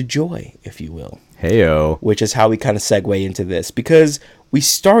ode to joy, if you will. Heyo. Which is how we kind of segue into this, because we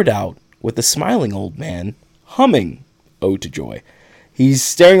start out with a smiling old man humming Ode to Joy. He's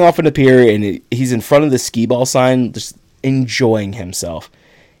staring off into the pier, and he's in front of the skee ball sign, just enjoying himself.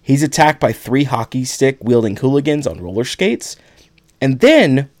 He's attacked by 3 hockey stick wielding hooligans on roller skates. And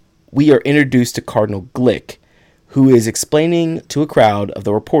then we are introduced to Cardinal Glick, who is explaining to a crowd of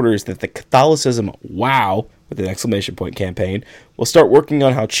the reporters that the Catholicism Wow, with an exclamation point campaign, will start working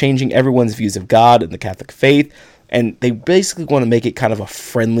on how changing everyone's views of God and the Catholic faith. And they basically want to make it kind of a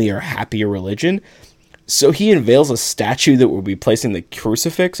friendlier, happier religion. So he unveils a statue that will be placing the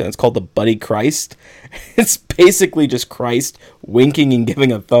crucifix, and it's called the Buddy Christ. It's basically just Christ winking and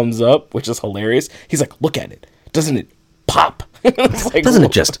giving a thumbs up, which is hilarious. He's like, look at it. Doesn't it pop? Like, doesn't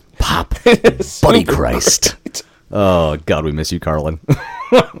it just pop? Buddy Christ. Right. Oh, God, we miss you, Carlin.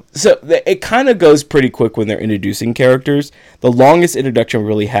 So it kind of goes pretty quick when they're introducing characters. The longest introduction we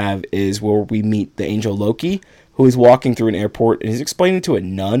really have is where we meet the angel Loki, who is walking through an airport, and he's explaining to a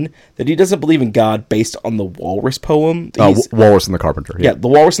nun that he doesn't believe in God based on the Walrus poem. Walrus and the Carpenter. Yeah, the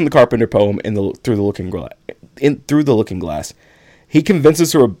Walrus and the Carpenter poem through the Looking Glass. He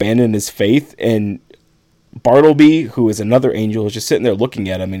convinces her to abandon his faith, and Bartleby, who is another angel, is just sitting there looking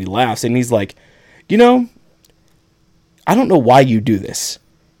at him, and he laughs, and he's like, I don't know why you do this.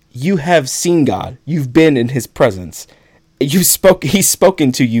 You have seen God. You've been in his presence. He's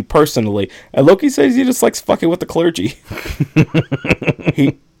spoken to you personally. And Loki says he just likes fucking with the clergy.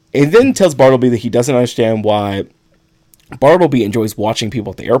 He then tells Bartleby that he doesn't understand why Bartleby enjoys watching people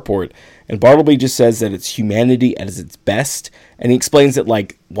at the airport. And Bartleby just says that it's humanity at its best. And he explains that,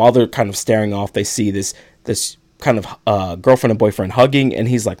 like, while they're kind of staring off, they see this kind of girlfriend and boyfriend hugging. And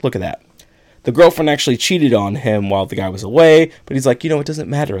he's like, look at that. The girlfriend actually cheated on him while the guy was away. But he's like, it doesn't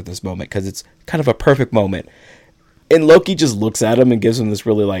matter at this moment because it's kind of a perfect moment. And Loki just looks at him and gives him this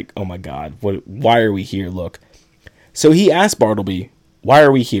really like, oh my God, why are we here look? So he asks Bartleby, why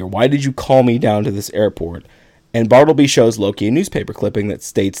are we here? Why did you call me down to this airport? And Bartleby shows Loki a newspaper clipping that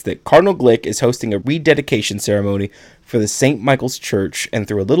states that Cardinal Glick is hosting a rededication ceremony for the St. Michael's Church, and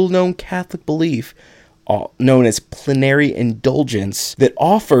through a little-known Catholic belief known as plenary indulgence that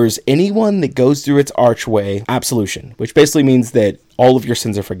offers anyone that goes through its archway absolution, which basically means that all of your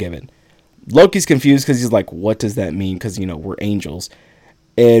sins are forgiven. Loki's confused because he's like, what does that mean? Because, we're angels.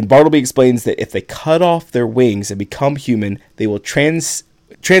 And Bartleby explains that if they cut off their wings and become human, they will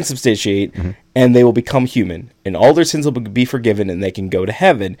transubstantiate, and they will become human. And all their sins will be forgiven, and they can go to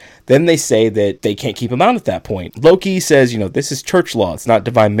heaven. Then they say that they can't keep them out at that point. Loki says, this is church law. It's not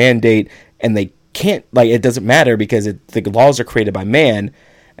divine mandate, and they can't, it doesn't matter because the laws are created by man.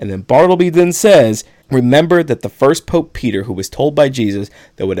 And then Bartleby then says, remember that the first Pope Peter, who was told by Jesus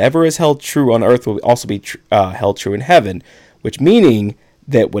that whatever is held true on earth will also be held true in heaven, which meaning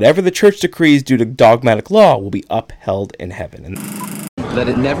that whatever the church decrees due to dogmatic law will be upheld in heaven. And let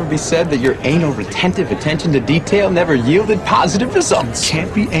it never be said that your anal retentive attention to detail never yielded positive results.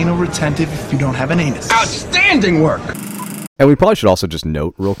 Can't be anal retentive if you don't have an anus. Outstanding work! And we probably should also just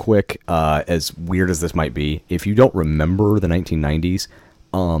note real quick, as weird as this might be, if you don't remember the 1990s,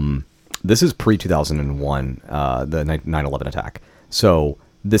 this is pre-2001, the 9/11 attack. So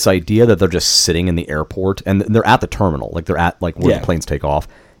this idea that they're just sitting in the airport, and they're at the terminal, like they're at like where the planes take off,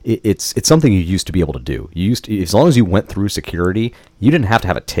 it's something you used to be able to do. You used to, as long as you went through security, you didn't have to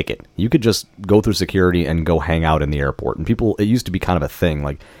have a ticket. You could just go through security and go hang out in the airport. And people, it used to be kind of a thing.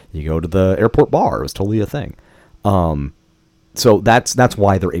 Like you go to the airport bar, it was totally a thing. So that's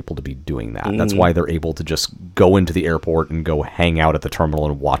why they're able to be doing that. That's why they're able to just go into the airport and go hang out at the terminal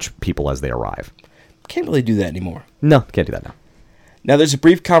and watch people as they arrive. can't really do that anymore. No, can't do that now. Now, there's a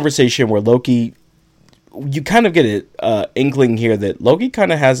brief conversation where Loki, you kind of get an inkling here that Loki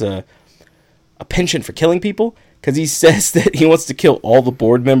kind of has a penchant for killing people, because he says that he wants to kill all the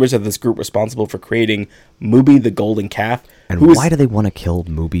board members of this group responsible for creating Mubi the Golden Calf. And why do they want to kill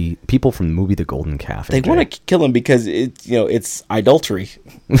people from Mubi the Golden Calf? They want to kill him because it's idolatry.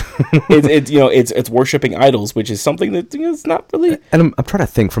 it's worshiping idols, which is something that it's not really. And I'm trying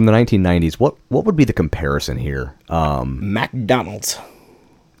to think from the 1990s. What would be the comparison here? McDonald's.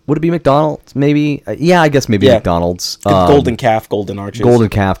 Would it be McDonald's? Maybe. Yeah, I guess maybe McDonald's. Golden Calf, Golden Arches. Golden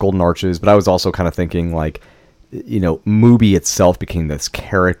Calf, Golden Arches. But I was also kind of thinking like, Mubi itself became this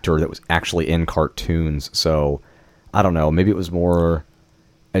character that was actually in cartoons. So I don't know. Maybe it was more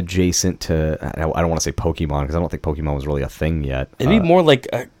adjacent to. I don't want to say Pokemon because I don't think Pokemon was really a thing yet. It'd be more like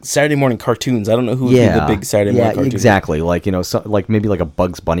Saturday morning cartoons. I don't know who would be the big Saturday morning cartoon. Exactly. Like like maybe like a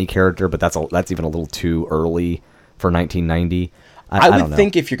Bugs Bunny character, but that's even a little too early for 1990. I would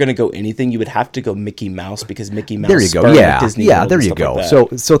think if you're going to go anything, you would have to go Mickey Mouse because Mickey Mouse. There you go. Disney yeah. World There and you stuff go. Like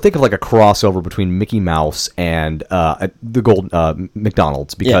that. So think of like a crossover between Mickey Mouse and the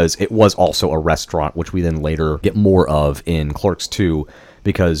McDonald's, because it was also a restaurant, which we then later get more of in Clerks 2,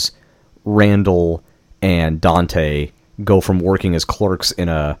 because Randall and Dante go from working as clerks in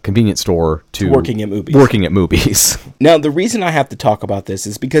a convenience store to working at movies. Now, the reason I have to talk about this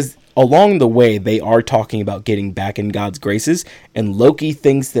is because along the way, they are talking about getting back in God's graces, and Loki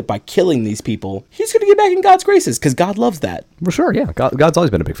thinks that by killing these people, he's going to get back in God's graces, because God loves that. For sure, yeah. God's always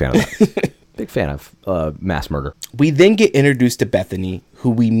been a big fan of that. Big fan of mass murder. We then get introduced to Bethany,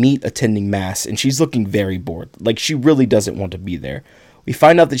 who we meet attending Mass, and she's looking very bored. Like, she really doesn't want to be there. We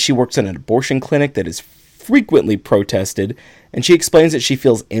find out that she works in an abortion clinic that is frequently protested, and she explains that she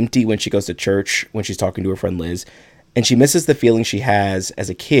feels empty when she goes to church when she's talking to her friend Liz, and she misses the feeling she has as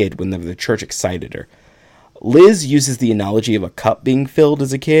a kid whenever the church excited her. Liz uses the analogy of a cup being filled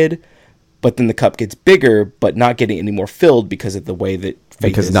as a kid, but then the cup gets bigger, but not getting any more filled because of the way that faith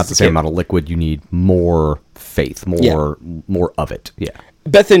because it's not the same amount of liquid. You need more faith, more of it. Yeah.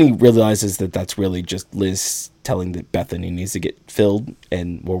 Bethany realizes that that's really just Liz telling that Bethany needs to get filled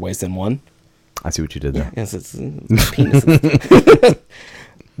in more ways than one. I see what you did there. Yes, it's penis.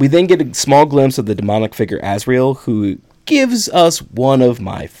 We then get a small glimpse of the demonic figure Azrael, who gives us one of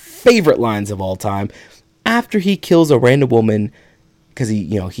my favorite lines of all time. After he kills a random woman, because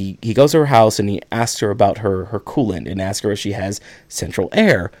he goes to her house and he asks her about her coolant and asks her if she has central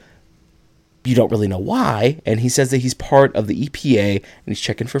air. You don't really know why, and he says that he's part of the EPA and he's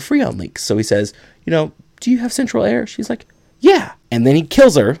checking for freon leaks. So he says, do you have central air? She's like, yeah. And then he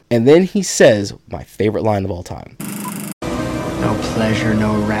kills her, and then he says my favorite line of all time. No pleasure,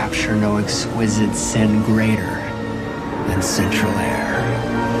 no rapture, no exquisite sin greater than central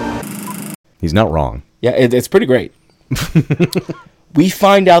air. He's not wrong. Yeah, it's pretty great. We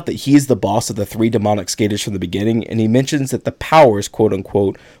find out that he is the boss of the 3 demonic skaters from the beginning, and he mentions that the powers,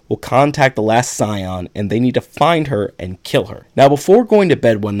 quote-unquote, will contact the last scion, and they need to find her and kill her. Now, before going to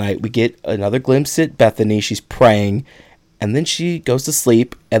bed one night, we get another glimpse at Bethany. She's praying, and then she goes to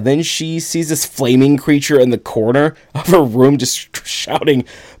sleep, and then she sees this flaming creature in the corner of her room just shouting,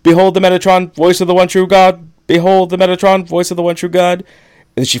 "Behold the Metatron, voice of the one true God! Behold the Metatron, voice of the one true God!"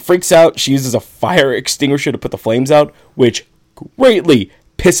 And she freaks out. She uses a fire extinguisher to put the flames out, which greatly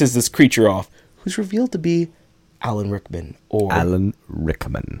pisses this creature off, who's revealed to be Alan Rickman, or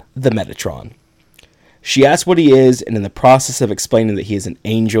the Metatron. She asks what he is, and in the process of explaining that he is an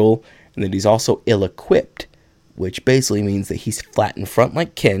angel, and that he's also ill-equipped, which basically means that he's flat in front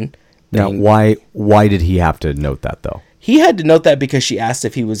like Ken. Now, why did he have to note that, though? He had to note that because she asked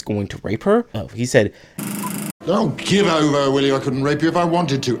if he was going to rape her. Oh, he said, Don't give over, will you? I couldn't rape you if I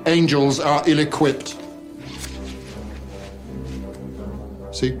wanted to. Angels are ill-equipped.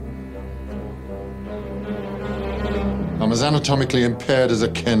 See? I'm as anatomically impaired as a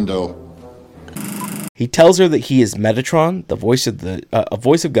Ken doll. He tells her that he is Metatron, the voice of a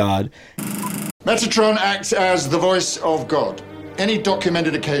voice of God. Metatron acts as the voice of God. Any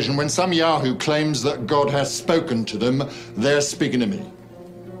documented occasion when some Yahoo claims that God has spoken to them, they're speaking to me.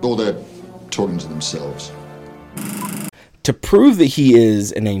 Or they're talking to themselves. To prove that he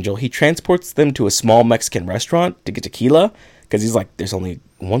is an angel, he transports them to a small Mexican restaurant to get tequila, because he's like, there's only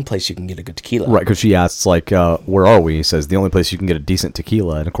one place you can get a good tequila. Right, because she asks, like, where are we? He says, the only place you can get a decent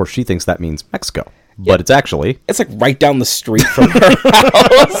tequila. And, of course, she thinks that means Mexico. But it's actually... It's like right down the street from her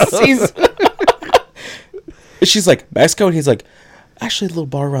house. She's like, Mexico? And he's like, actually a little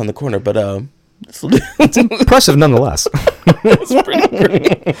bar around the corner, but it's impressive nonetheless. It's pretty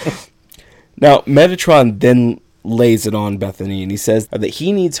great. Now, Metatron then lays it on Bethany, and he says that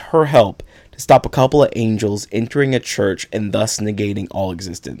he needs her help to stop a couple of angels entering a church and thus negating all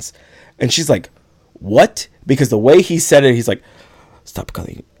existence. And she's like, what? Because the way he said it, he's like, stop a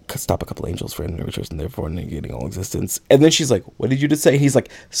couple of angels from entering a church and therefore negating all existence. And then she's like, what did you just say? He's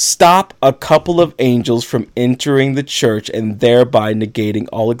like, stop a couple of angels from entering the church and thereby negating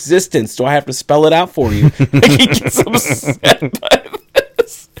all existence. Do I have to spell it out for you? He gets upset by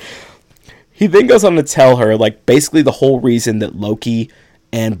this. He then goes on to tell her, like, basically the whole reason that Loki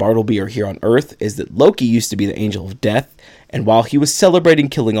and Bartleby are here on Earth is that Loki used to be the angel of death, and while he was celebrating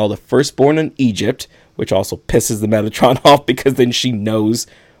killing all the firstborn in Egypt, which also pisses the Metatron off because then she knows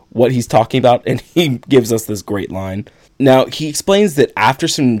what he's talking about, and he gives us this great line. Now, he explains that after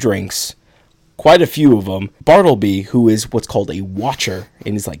some drinks, quite a few of them, Bartleby, who is what's called a watcher,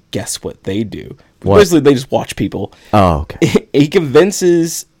 and he's like, guess what they do? What? Basically, they just watch people. Oh, okay. He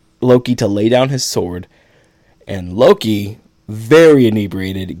convinces Loki to lay down his sword, and Loki, very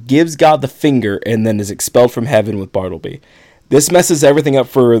inebriated, gives God the finger and then is expelled from heaven with Bartleby. This messes everything up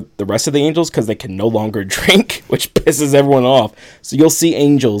for the rest of the angels because they can no longer drink, which pisses everyone off. So you'll see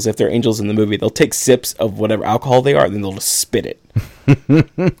angels, if they're angels in the movie, they'll take sips of whatever alcohol they are and then they'll just spit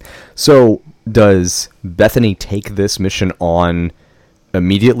it. So does Bethany take this mission on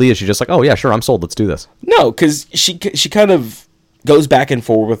immediately? Is she just like, oh yeah, sure, I'm sold, let's do this? No, because she kind of goes back and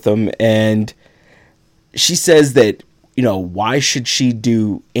forth with them, and she says that, you know, why should she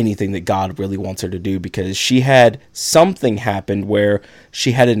do anything that God really wants her to do? Because she had something happen where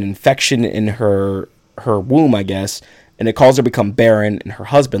she had an infection in her womb, I guess, and it caused her to become barren, and her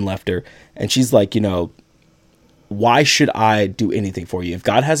husband left her. And she's like, you know, why should I do anything for you? If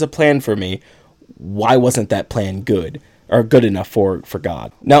God has a plan for me, why wasn't that plan good? Or good enough for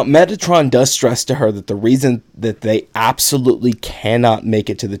God. Now, Metatron does stress to her that the reason that they absolutely cannot make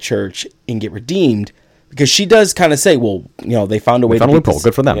it to the church and get redeemed, because she does kind of say, well, you know, they found a way to do this.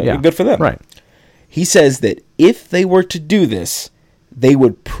 Good for them. Yeah, good for them. Right. He says that if they were to do this, they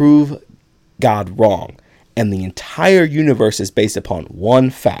would prove God wrong. And the entire universe is based upon one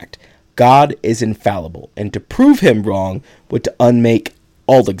fact. God is infallible. And to prove him wrong would to unmake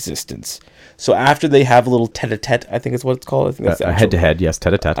all existence. So after they have a little tete-a-tete, I think is what it's called. I think that's head-to-head, yes,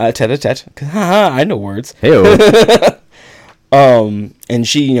 tete-a-tete. Tete-a-tete. Haha, I know words. Hey-o. And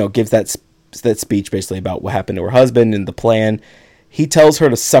she, you know, gives that speech basically about what happened to her husband and the plan. He tells her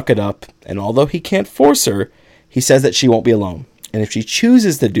to suck it up, and although he can't force her, he says that she won't be alone. And if she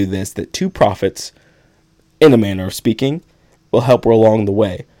chooses to do this, that two prophets, in a manner of speaking, will help her along the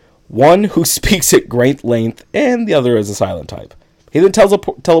way. One who speaks at great length, and the other is a silent type. He then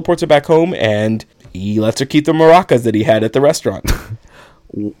teleports her back home, and he lets her keep the maracas that he had at the restaurant.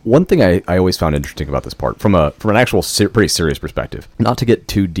 One thing I always found interesting about this part, from an actual pretty serious perspective, not to get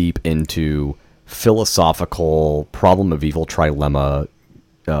too deep into philosophical problem of evil trilemma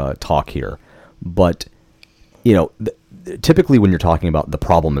talk here, but, you know, typically when you're talking about the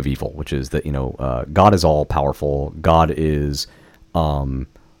problem of evil, which is that, you know, God is all powerful, God is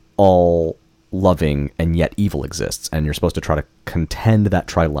all loving, and yet evil exists, and you're supposed to try to contend that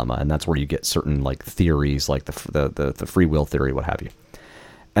trilemma, and that's where you get certain like theories, like the free will theory, what have you.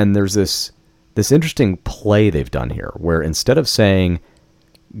 And there's this interesting play they've done here, where instead of saying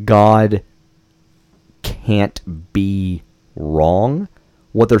God can't be wrong,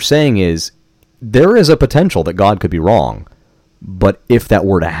 what they're saying is there is a potential that God could be wrong, but if that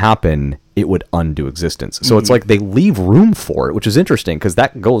were to happen, it would undo existence. So it's like they leave room for it, which is interesting because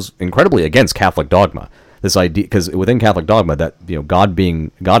that goes incredibly against Catholic dogma. This idea, because within Catholic dogma, that, you know, God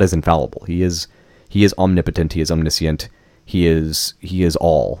is infallible. He is omnipotent. He is omniscient. He is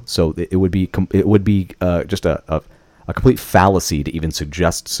all. So it would be just a complete fallacy to even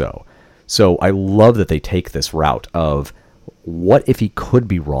suggest so. So I love that they take this route of what if he could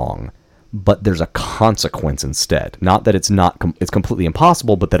be wrong, but there's a consequence instead. Not that it's it's completely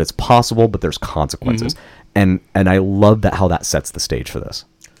impossible, but that it's possible, but there's consequences. And I love that how that sets the stage for this.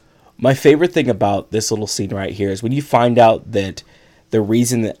 My favorite thing about this little scene right here is when you find out that the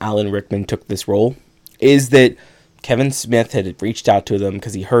reason that Alan Rickman took this role is that Kevin Smith had reached out to them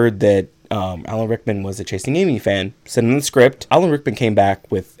because he heard that Alan Rickman was a Chasing Amy fan, sent him the script. Alan Rickman came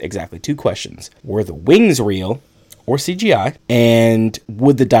back with exactly 2 questions. Were the wings real or CGI? And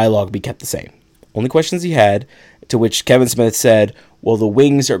would the dialogue be kept the same? Only questions he had, to which Kevin Smith said, well, the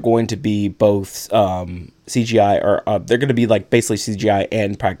wings are going to be both CGI, or they're going to be like basically CGI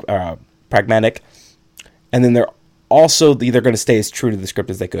and pragmatic. And then they're also either going to stay as true to the script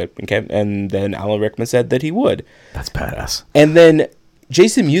as they could. Okay? And then Alan Rickman said that he would. That's badass. And then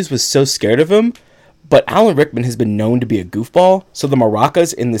Jason Mewes was so scared of him, but Alan Rickman has been known to be a goofball. So the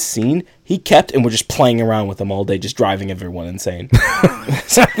maracas in the scene, he kept and were just playing around with them all day, just driving everyone insane.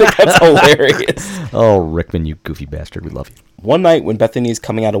 So I think that's hilarious. Oh, Rickman, you goofy bastard. We love you. One night when Bethany is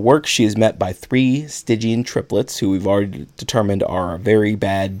coming out of work, she is met by 3 Stygian triplets who we've already determined are very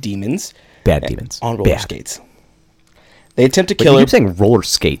bad demons. Bad demons. On roller skates. They attempt to kill her. You keep saying roller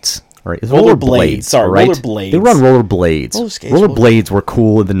skates. Right. It's roller blades. Sorry, right? roller blades. They were on roller blades. Roller skates, roller blades were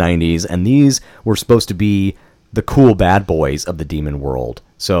cool in the 90s, and these were supposed to be the cool bad boys of the demon world.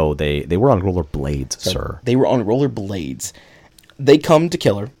 So they were on roller blades, sir. They were on roller blades. They come to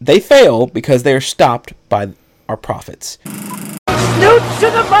kill her. They fail because they are stopped by our prophets. Snoot to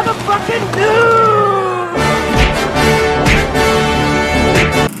the motherfucking news!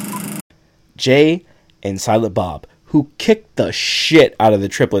 Jay and Silent Bob, who kicked the shit out of the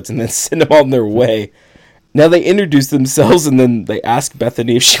triplets and then sent them on their way. Now they introduce themselves and then they ask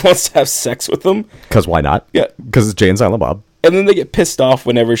Bethany if she wants to have sex with them. Because why not? Yeah. Because it's Jay and Silent Bob. And then they get pissed off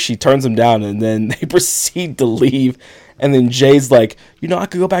whenever she turns them down, and then they proceed to leave. And then Jay's like, I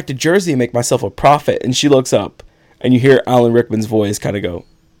could go back to Jersey and make myself a prophet. And she looks up and you hear Alan Rickman's voice kind of go,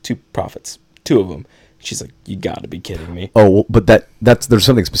 2 prophets, 2 of them. She's like, you gotta be kidding me. Oh, but there's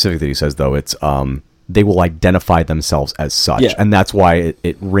something specific that he says, though. It's, they will identify themselves as such. Yeah. And that's why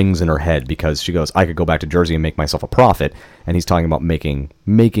it rings in her head, because she goes, I could go back to Jersey and make myself a prophet. And he's talking about making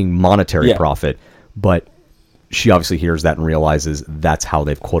monetary profit. But she obviously hears that and realizes that's how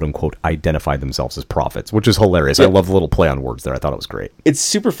they've quote unquote identified themselves as prophets, which is hilarious. Yeah. I love the little play on words there. I thought it was great. It's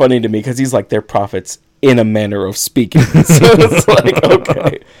super funny to me because he's like, they're prophets in a manner of speaking. So it's like,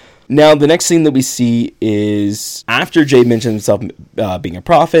 okay. Now, the next scene that we see is after Jay mentions himself being a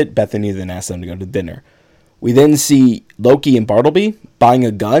prophet, Bethany then asks them to go to dinner. We then see Loki and Bartleby buying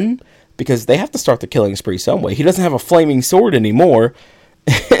a gun because they have to start the killing spree some way. He doesn't have a flaming sword anymore.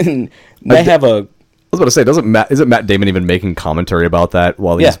 And they have a... I was about to say, isn't Matt Damon even making commentary about that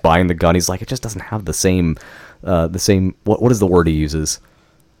while he's buying the gun? He's like, it just doesn't have the same, what is the word he uses?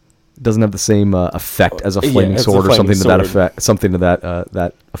 It doesn't have the same effect as a flaming sword or something to that effect. Something to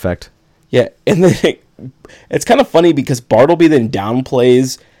that effect. Yeah, and then it's kind of funny because Bartleby then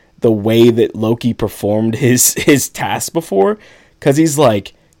downplays the way that Loki performed his task before, because he's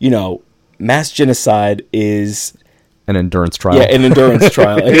like, mass genocide is an endurance trial. Yeah, an endurance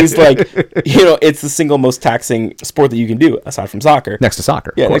trial. And he's like, it's the single most taxing sport that you can do aside from soccer. Next to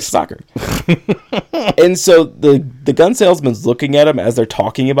soccer. Yeah, next to soccer. And so the gun salesman's looking at him as they're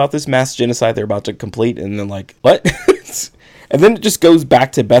talking about this mass genocide they're about to complete, and then like, what? And then it just goes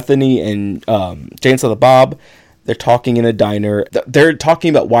back to Bethany and Jay and Silent Bob. They're talking in a diner. They're talking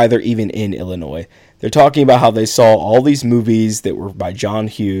about why they're even in Illinois. They're talking about how they saw all these movies that were by John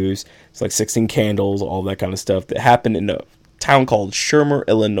Hughes. It's like 16 Candles, all that kind of stuff that happened in a town called Shermer,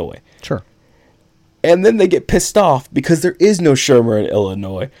 Illinois. Sure. And then they get pissed off because there is no Shermer in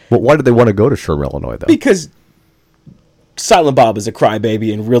Illinois. Well, why did they want to go to Shermer, Illinois, though? Because Silent Bob is a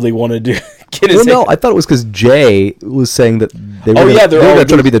crybaby and really wanted to get his... No, I thought it was because Jay was saying that they were trying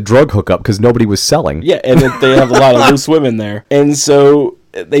to be the drug hookup because nobody was selling. Yeah, and they have a lot of loose women there. And so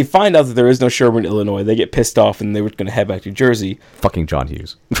they find out that there is no Sherman, Illinois. They get pissed off and they were going to head back to Jersey. Fucking John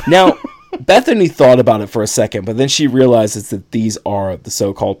Hughes. Now, Bethany thought about it for a second, but then she realizes that these are the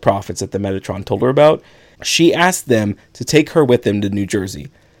so-called prophets that the Metatron told her about. She asked them to take her with them to New Jersey.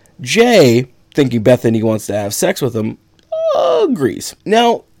 Jay, thinking Bethany wants to have sex with him, agrees.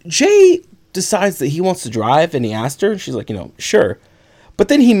 Now, Jay decides that he wants to drive, and he asked her. She's like, sure. But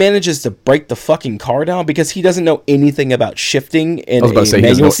then he manages to break the fucking car down because he doesn't know anything about shifting in a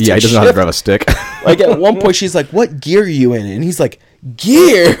manual stick. He doesn't know how to drive a stick. Like at one point, she's like, "What gear are you in?" And he's like,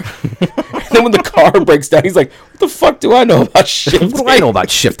 "Gear." And then when the car breaks down, he's like, "What the fuck do I know about shifting?" What do I know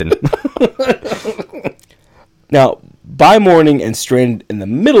about shifting? Now, By morning and stranded in the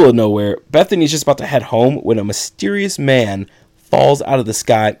middle of nowhere, Bethany's just about to head home when a mysterious man falls out of the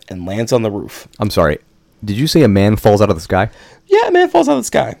sky and lands on the roof. I'm sorry. Did you say a man falls out of the sky? Yeah, a man falls out of the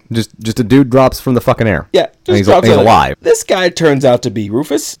sky. Just a dude drops from the fucking air. Yeah, and he's drops out. alive. This guy turns out to be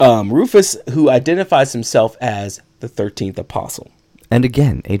Rufus. Rufus, who identifies himself as the 13th apostle. And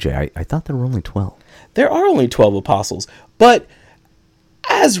again, AJ, I thought there were only 12. There are only 12 apostles, but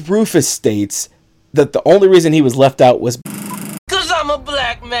as Rufus states, that the only reason he was left out was because I'm a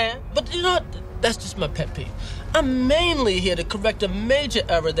black man. But you know what? That's just my pet peeve. I'm mainly here to correct a major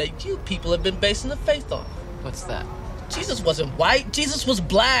error that you people have been basing the faith on. What's that? Jesus wasn't white. Jesus was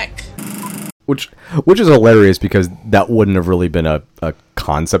black. Which is hilarious because that wouldn't have really been a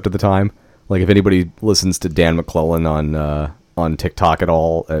concept at the time. Like if anybody listens to Dan McClellan on TikTok at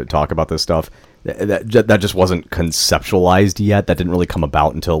all talk about this stuff, that just wasn't conceptualized yet. That didn't really come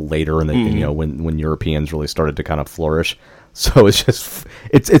about until later, when Europeans really started to kind of flourish. So it's just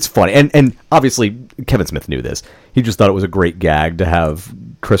it's funny, and obviously Kevin Smith knew this. He just thought it was a great gag to have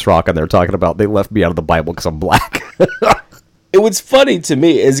Chris Rock on there talking about they left me out of the Bible because I'm black. It was funny to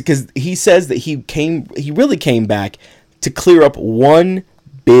me is because he says that he really came back to clear up one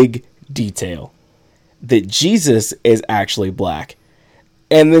big detail, that Jesus is actually black.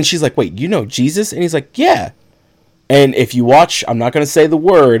 And then she's like, wait, you know Jesus? And he's like, yeah. And if you watch, I'm not going to say the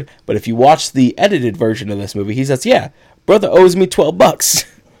word, but if you watch the edited version of this movie, he says, yeah, brother owes me $12.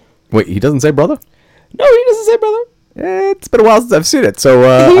 Wait, he doesn't say brother? No, he doesn't say brother. It's been a while since I've seen it, so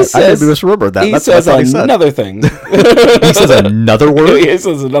I maybe misremembered that. He says another thing. He says another word? He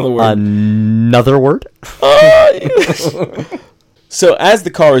says another word. Another word? So as the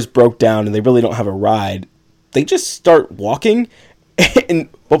car is broke down and they really don't have a ride, they just start walking.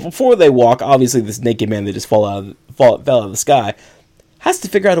 But before they walk, obviously this naked man that just fell out of the sky has to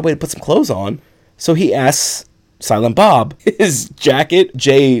figure out a way to put some clothes on. So he asks Silent Bob his jacket.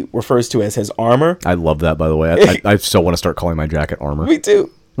 Jay refers to as his armor. I love that, by the way. I still want to start calling my jacket armor. Me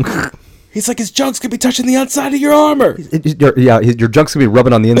too. He's like, his junk's gonna be touching the outside of your armor. Your junk's gonna be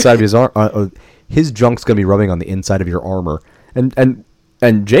rubbing on the inside of his armor. His junk's gonna be rubbing on the inside of your armor. And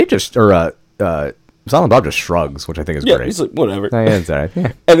Jay just Silent Bob just shrugs, which I think is great. He's like, whatever. Yeah.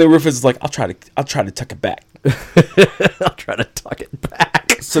 And then Rufus is like, I'll try to tuck it back. I'll try to tuck it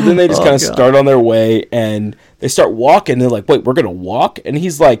back. So then they just kind of start on their way, and they start walking. And they're like, wait, we're gonna walk? And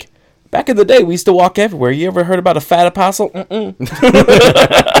he's like, back in the day, we used to walk everywhere. You ever heard about a fat apostle?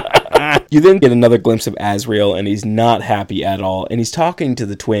 You then get another glimpse of Azrael, and he's not happy at all. And he's talking to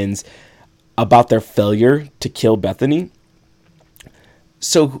the twins about their failure to kill Bethany.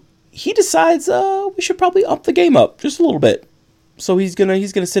 So he decides we should probably up the game up just a little bit. So he's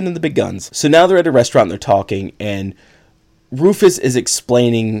gonna send in the big guns. So now they're at a restaurant and they're talking, and Rufus is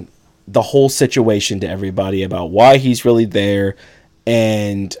explaining the whole situation to everybody about why he's really there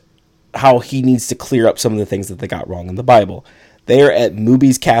and how he needs to clear up some of the things that they got wrong in the Bible. They are at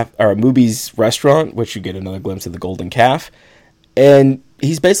Mooby's restaurant, which you get another glimpse of the golden calf, and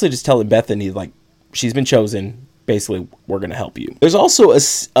he's basically just telling Bethany, like, she's been chosen. Basically, we're going to help you. There's also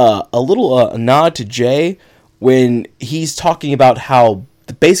a little nod to Jay when he's talking about how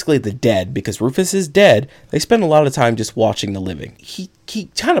basically the dead, because Rufus is dead, they spend a lot of time just watching the living. He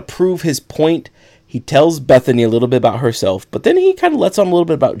kind of prove his point. He tells Bethany a little bit about herself, but then he kind of lets on a little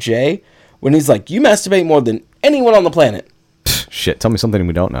bit about Jay when he's like, you masturbate more than anyone on the planet. Shit, tell me something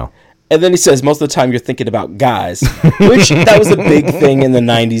we don't know. And then he says, most of the time you're thinking about guys, which that was a big thing in the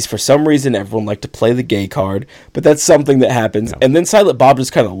 90s. For some reason, everyone liked to play the gay card, but that's something that happens. No. And then Silent Bob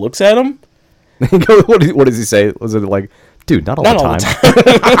just kind of looks at him. What does he say? Was it like, dude, not all the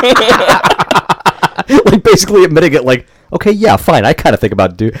time. Like basically admitting it, like, okay, yeah, fine, I kind of think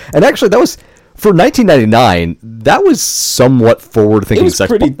about dude. And actually, that was, for 1999, that was somewhat forward-thinking. It was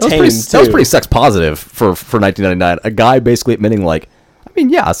pretty tame, that was pretty sex positive for 1999. A guy basically admitting, like, I mean,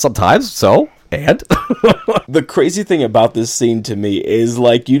 yeah, sometimes, so, and? The crazy thing about this scene to me is,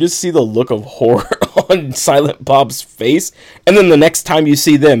 like, you just see the look of horror on Silent Bob's face, and then the next time you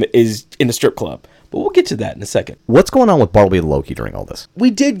see them is in a strip club. But we'll get to that in a second. What's going on with Bartleby and Loki during all this?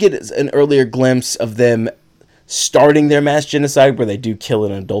 We did get an earlier glimpse of them starting their mass genocide where they do kill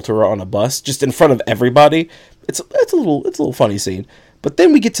an adulterer on a bus, just in front of everybody. It's a little funny scene. But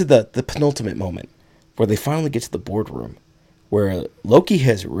then we get to the penultimate moment, where they finally get to the boardroom, where Loki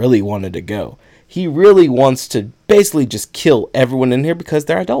has really wanted to go. He really wants to basically just kill everyone in here because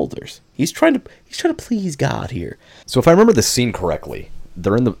they're idolaters. He's trying to please God here. So if I remember the scene correctly,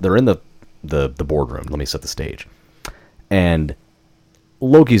 they're in the boardroom. Let me set the stage. And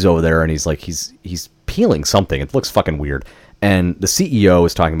Loki's over there, and he's peeling something. It looks fucking weird. And the CEO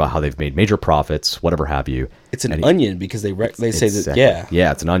is talking about how they've made major profits, whatever have you. It's an onion because they say that, yeah.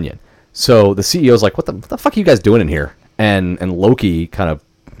 Yeah, it's an onion. So the CEO's like, what the fuck are you guys doing in here? And Loki kind of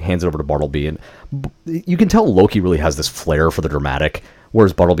hands it over to Bartleby. And you can tell Loki really has this flair for the dramatic,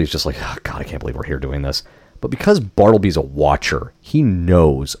 whereas Bartleby's just like, oh, God, I can't believe we're here doing this. But because Bartleby's a watcher, he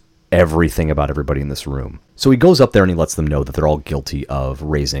knows everything about everybody in this room. So he goes up there and he lets them know that they're all guilty of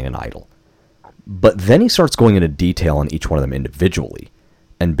raising an idol. But then he starts going into detail on each one of them individually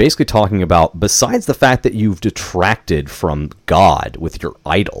and basically talking about, besides the fact that you've detracted from God with your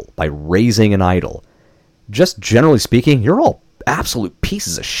idol by raising an idol, just generally speaking, you're all absolute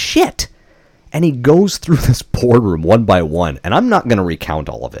pieces of shit. And he goes through this boardroom one by one, and I'm not going to recount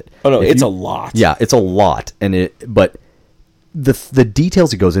all of it. Oh, no, it's a lot. Yeah, it's a lot. But the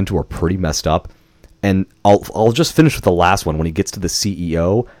details he goes into are pretty messed up. And I'll just finish with the last one. When he gets to the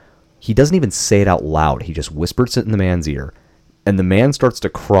CEO, he doesn't even say it out loud. He just whispers it in the man's ear. And the man starts to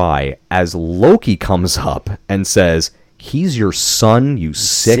cry as Loki comes up and says, he's your son, you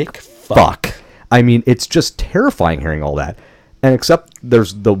sick fuck. I mean, it's just terrifying hearing all that. And except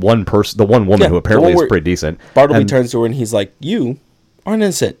there's the one woman who apparently is pretty decent. Bartleby turns to her and he's like, you aren't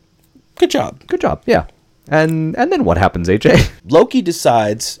innocent. Good job. Good job, yeah. And then what happens, AJ? Loki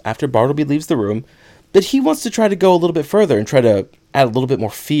decides, after Bartleby leaves the room, that he wants to try to go a little bit further and try to add a little bit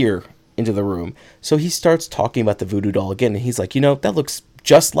more fear into the room. So he starts talking about the voodoo doll again, and he's like, that looks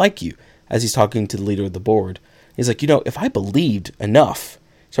just like you, as he's talking to the leader of the board. He's like, if I believed enough,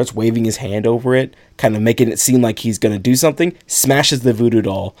 starts waving his hand over it, kind of making it seem like he's going to do something, smashes the voodoo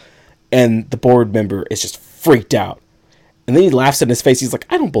doll, and the board member is just freaked out. And then he laughs in his face. He's like,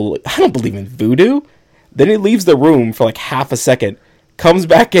 I don't believe in voodoo. Then he leaves the room for like half a second, comes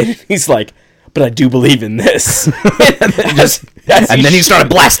back in, and he's like, but I do believe in this. And then he started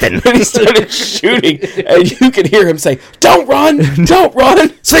blasting. And he started shooting. And you can hear him say, don't run! Don't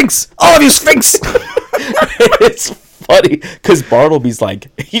run! Sphinx! All of you, Sphinx! It's funny, because Bartleby's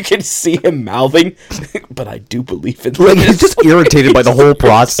like, you can see him mouthing, but I do believe in this. He's just irritated by the whole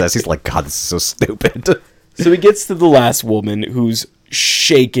process. He's like, God, this is so stupid. So he gets to the last woman who's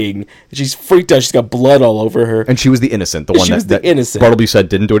shaking. She's freaked out. She's got blood all over her. And she was the innocent. The one that innocent. Bartleby said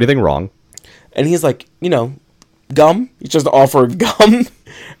didn't do anything wrong. And he's like, gum? He's just offering gum.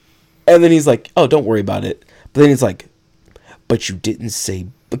 And then he's like, oh, don't worry about it. But then he's like, but you didn't say...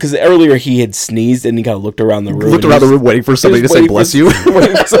 Because earlier he had sneezed and he kind of looked around the room. Looked around the room waiting for somebody to say bless you.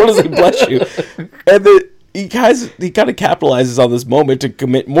 Waiting for someone to say bless you. And then he kind of capitalizes on this moment to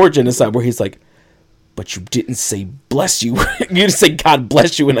commit more genocide where he's like, but you didn't say bless you. You didn't say God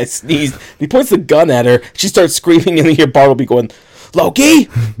bless you when I sneezed. And he points the gun at her. She starts screaming and you hear Bartleby going, Loki!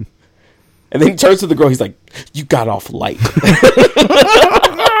 And then he turns to the girl. He's like, you got off light.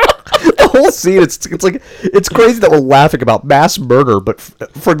 The whole scene, it's crazy that we're laughing about mass murder, but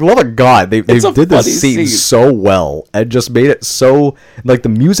for the love of God, they did this scene so well and just made it so, like, the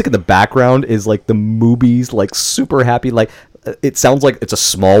music in the background is like the movies, like, super happy, like, it sounds like it's a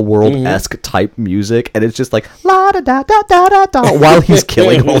Small World-esque type music, and it's just like, la-da-da-da-da-da-da, while he's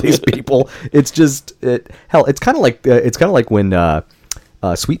killing all these people. It's just, it's kind of like when,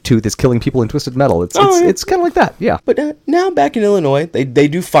 Sweet Tooth is killing people in Twisted Metal. It's kind of like that, yeah. But now back in Illinois, they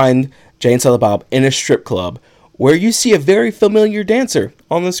do find Jay and Silent Bob in a strip club where you see a very familiar dancer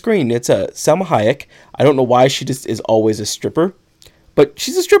on the screen. It's Salma Hayek. I don't know why she just is always a stripper, but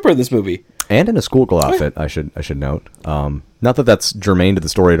she's a stripper in this movie. And in a schoolgirl outfit, I should note. Not that that's germane to the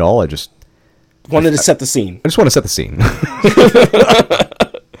story at all. I just wanted to set the scene. I just want to set the scene.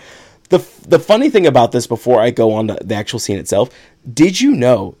 The funny thing about this, before I go on to the actual scene itself, did you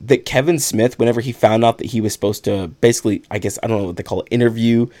know that Kevin Smith, whenever he found out that he was supposed to basically, I guess, I don't know what they call it,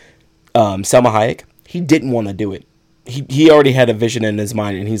 interview Salma Hayek, he didn't want to do it. He already had a vision in his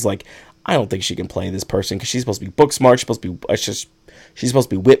mind, and he's like, I don't think she can play this person because she's supposed to be book smart. She's supposed to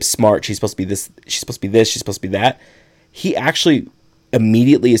be whip smart. She's supposed to be this. She's supposed to be this. She's supposed to be that. He actually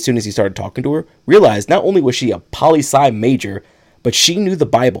immediately, as soon as he started talking to her, realized not only was she a poli-sci major, but she knew the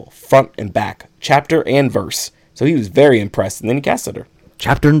Bible front and back, chapter and verse. So he was very impressed, and then he casted her.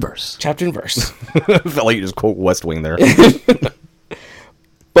 Chapter and verse. Chapter and verse. Felt like you just quote West Wing there.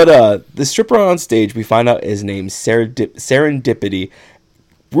 But the stripper on stage, we find out is named Serendipity.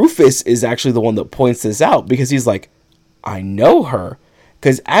 Rufus is actually the one that points this out because he's like, I know her.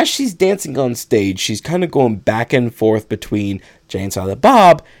 Because as she's dancing on stage, she's kind of going back and forth between Jay and Silent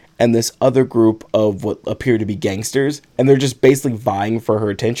Bob and this other group of what appear to be gangsters, and they're just basically vying for her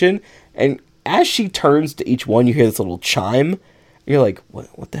attention. And as she turns to each one, you hear this little chime. You're like,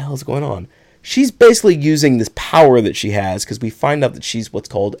 what the hell is going on? She's basically using this power that she has, because we find out that she's what's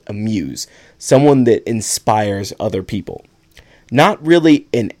called a muse, someone that inspires other people. not really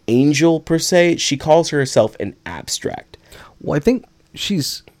an angel per se. She calls herself an abstract. Well, I think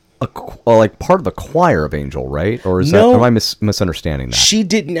she's like part of the choir of angel, right? Or is No. that, am I misunderstanding that? She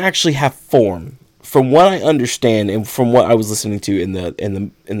didn't actually have form. From what I understand, and from what I was listening to in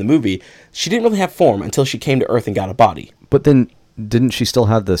the movie, she didn't really have form until she came to Earth and got a body. But then, didn't she still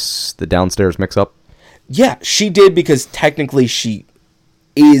have the downstairs mix-up? Yeah, she did, because technically she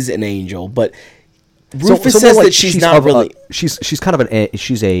is an angel, but Rufus says like that she's not really. She's kind of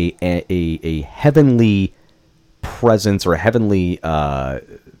she's a heavenly presence, or a heavenly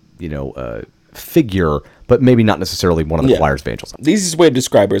figure, but maybe not necessarily one of the choirs of angels. The easiest way to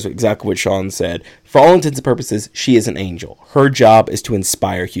describe her is exactly what Sean said. For all intents and purposes, she is an angel. Her job is to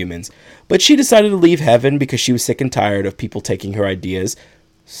inspire humans. But she decided to leave heaven because she was sick and tired of people taking her ideas,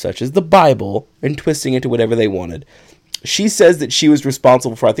 such as the Bible, and twisting it to whatever they wanted. She says that she was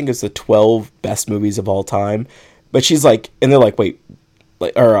responsible for, I think it's the 12 best movies of all time. But she's like, and they're like, wait,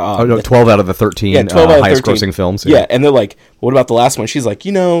 12 out of the 13 highest grossing films. Yeah, and they're like, what about the last one? She's like,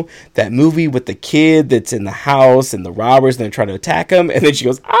 that movie with the kid that's in the house and the robbers and they're trying to attack him. And then she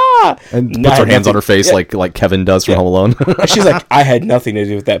goes, and puts her hands on her face like Kevin does from Home Alone. She's like, I had nothing to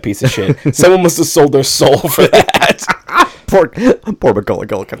do with that piece of shit. Someone must have sold their soul for that. Poor Macaulay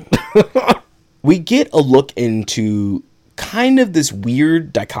Culkin. We get a look into kind of this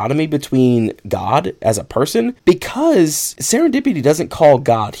weird dichotomy between God as a person, because Serendipity doesn't call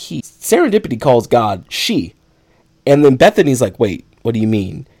God he. Serendipity calls God she. And then Bethany's like, wait, what do you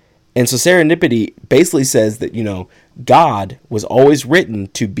mean? And so Serendipity basically says that, God was always written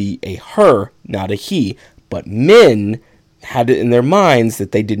to be a her, not a he. But men had it in their minds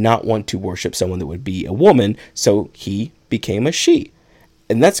that they did not want to worship someone that would be a woman, so he became a she.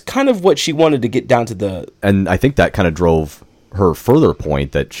 And that's kind of what she wanted to get down to the... And I think that kind of drove her further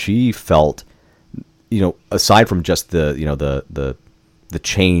point that she felt, aside from just the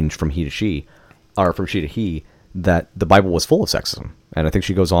change from he to she, or from she to he, that the Bible was full of sexism. And I think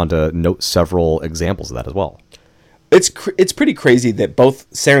she goes on to note several examples of that as well. It's pretty crazy that both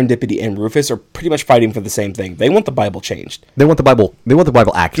Serendipity and Rufus are pretty much fighting for the same thing. They want the Bible changed. They want the Bible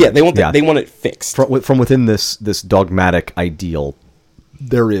accurate. Yeah, they want it fixed. From within this dogmatic ideal,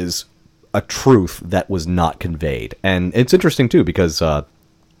 there is a truth that was not conveyed. And it's interesting too, because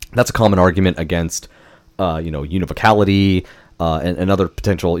that's a common argument against univocality and other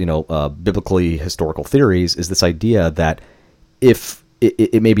potential biblically historical theories, is this idea that if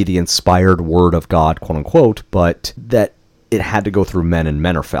it may be the inspired word of God, quote unquote, but that it had to go through men, and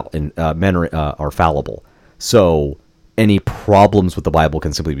men are fallible. So any problems with the Bible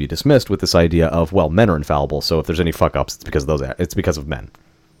can simply be dismissed with this idea of, well, men are infallible, so if there's any fuck ups, it's because of men.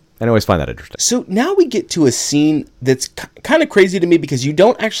 And I always find that interesting. So now we get to a scene that's kind of crazy to me, because you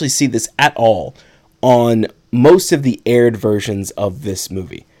don't actually see this at all on most of the aired versions of this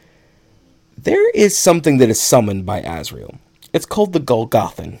movie. There is something that is summoned by Azrael. It's called the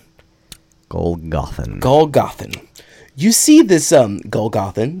Golgothan. Golgothan. You see this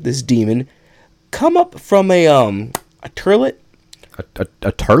Golgothan, this demon, come up from a turlet. A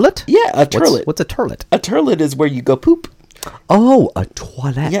turlet? Yeah, a turlet. What's a turlet? A turlet is where you go poop. Oh, a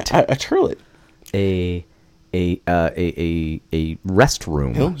toilet. Yeah, a turlet. A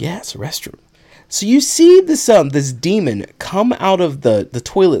restroom. Oh, yes, a restroom. So you see this this demon come out of the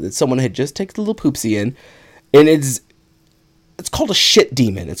toilet that someone had just taken a little poopsie in, and it's called a shit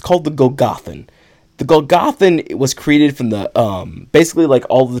demon. It's called the Golgothan. The Golgothan was created from the basically like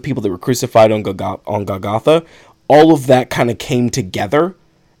all of the people that were crucified on Golgotha. All of that kind of came together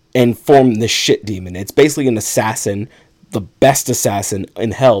and formed the shit demon. It's basically an assassin, the best assassin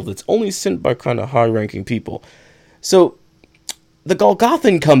in hell that's only sent by kind of high-ranking people. So the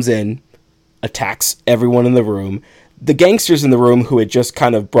Golgothan comes in, attacks everyone in the room. The gangsters in the room who had just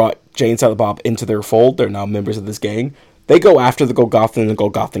kind of brought Jane Silent Bob into their fold, they're now members of this gang, they go after the Golgothan, and the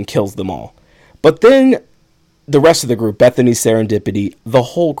Golgothan kills them all. But then the rest of the group, Bethany, Serendipity, the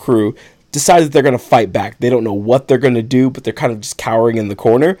whole crew, decide that they're going to fight back. They don't know what they're going to do, but they're kind of just cowering in the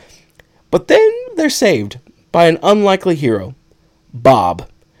corner. But then they're saved by an unlikely hero, Bob,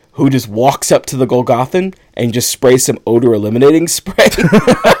 who just walks up to the Golgothan and just sprays some odor eliminating spray.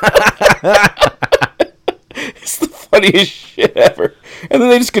 It's the funniest shit ever. And then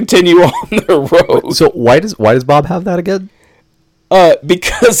they just continue on their road. So why does Bob have that again?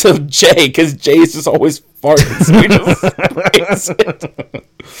 Because of Jay, because Jay's just always farting, so he just sprays it.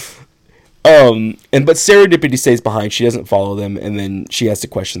 But Serendipity stays behind. She doesn't follow them, and then she has to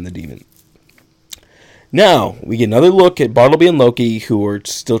question the demon. Now, we get another look at Bartleby and Loki, who are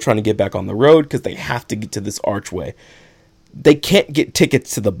still trying to get back on the road because they have to get to this archway. They can't get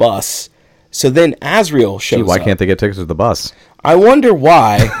tickets to the bus, so then Azrael shows up. Why can't they get tickets to the bus? I wonder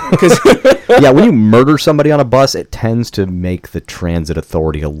why. Because Yeah, when you murder somebody on a bus, it tends to make the transit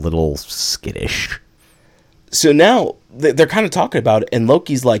authority a little skittish. So now they're kind of talking about it, and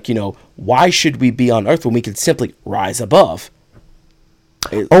Loki's like, why should we be on Earth when we can simply rise above?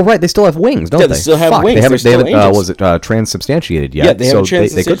 Oh, right, they still have wings, don't they? They still have wings. They haven't was it transubstantiated yet? Yeah, they haven't so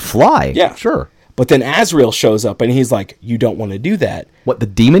they could fly. Yeah. Sure. But then Azrael shows up, and he's like, you don't want to do that. What, the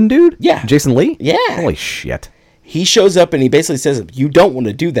demon dude? Yeah. Jason Lee? Yeah. Holy shit. He shows up, and he basically says, you don't want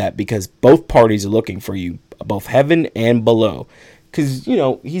to do that because both parties are looking for you, both heaven and below. Because,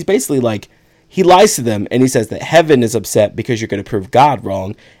 he's basically like, he lies to them, and he says that heaven is upset because you're going to prove God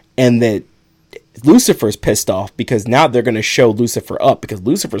wrong, and that Lucifer's pissed off because now they're going to show Lucifer up because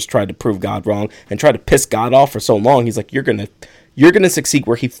Lucifer's tried to prove God wrong and tried to piss God off for so long. He's like, you're going to succeed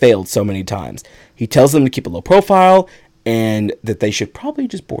where he failed so many times. He tells them to keep a low profile and that they should probably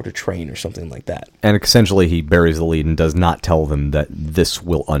just board a train or something like that. And essentially he buries the lead and does not tell them that this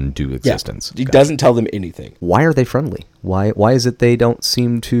will undo existence. Yeah, he doesn't tell them anything. Why are they friendly? Why is it they don't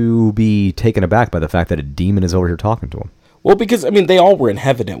seem to be taken aback by the fact that a demon is over here talking to them? Well, because, they all were in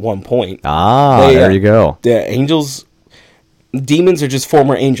heaven at one point. There you go. The angels, demons are just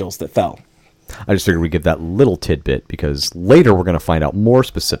former angels that fell. I just figured we'd give that little tidbit because later we're going to find out more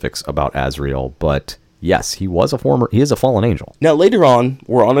specifics about Azrael, but yes, he is a fallen angel. Now, later on,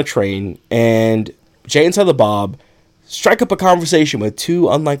 we're on a train, and Jay and Silent Bob strike up a conversation with two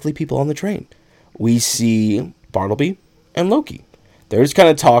unlikely people on the train. We see Bartleby and Loki. They're just kind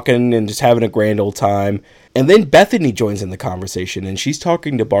of talking and just having a grand old time. And then Bethany joins in the conversation, and she's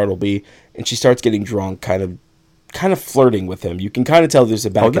talking to Bartleby, and she starts getting drunk, kind of flirting with him. You can kind of tell there's a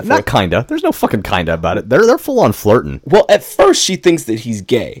back and forth. Not kinda. There's no fucking kinda about it. They're full on flirting. Well, at first she thinks that he's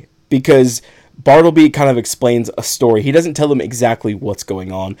gay because Bartleby kind of explains a story. He doesn't tell them exactly what's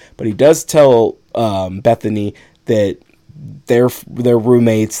going on, but he does tell Bethany that they're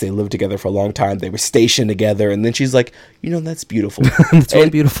roommates. They lived together for a long time. They were stationed together. And then she's like, that's beautiful. That's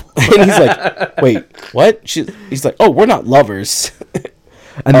really beautiful. And he's like, wait, what? He's like, oh, we're not lovers.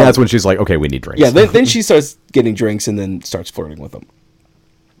 And that's when she's like, okay, we need drinks. Yeah, then she starts getting drinks and then starts flirting with them.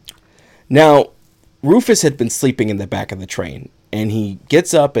 Now, Rufus had been sleeping in the back of the train. And he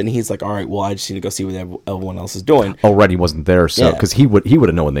gets up and he's like, all right, well, I just need to go see what everyone else is doing. Oh, right, he wasn't there, so Yeah. because he would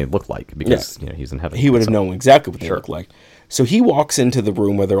have known what they looked like because he's in heaven. He would have known exactly what they looked like. So he walks into the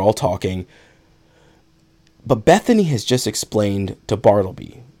room where they're all talking. But Bethany has just explained to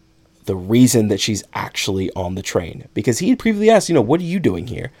Bartleby the reason that she's actually on the train. Because he had previously asked, what are you doing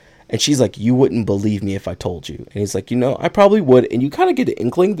here? And she's like, you wouldn't believe me if I told you. And he's like, I probably would. And you kind of get an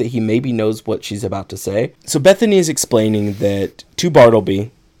inkling that he maybe knows what she's about to say. So Bethany is explaining that to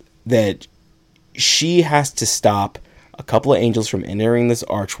Bartleby that she has to stop a couple of angels from entering this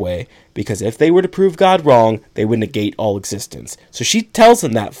archway because if they were to prove God wrong, they would negate all existence. So she tells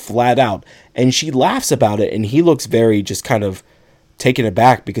him that flat out. And she laughs about it. And he looks very just kind of taken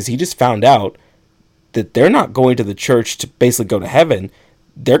aback because he just found out that they're not going to the church to basically go to heaven.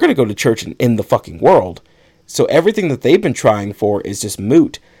 They're going to go to church and end the fucking world. So everything that they've been trying for is just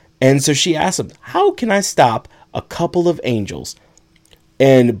moot. And so she asks him, how can I stop a couple of angels?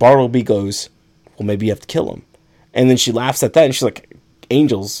 And Bartleby goes, well, maybe you have to kill them. And then she laughs at that and she's like,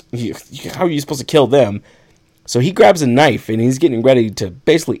 angels? How are you supposed to kill them? So he grabs a knife and he's getting ready to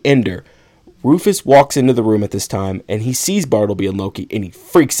basically end her. Rufus walks into the room at this time and he sees Bartleby and Loki and he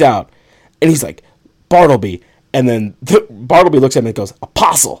freaks out. And he's like, Bartleby. And then Bartleby looks at him and goes,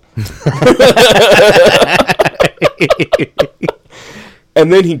 apostle.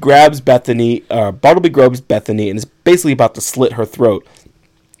 And then he grabs Bethany, Bartleby grabs Bethany and is basically about to slit her throat.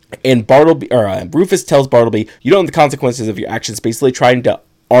 And Rufus tells Bartleby, you don't know the consequences of your actions, basically trying to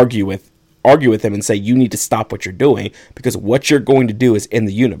argue with him and say, you need to stop what you're doing because what you're going to do is in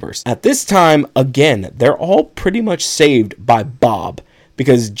the universe. At this time, again, they're all pretty much saved by Bob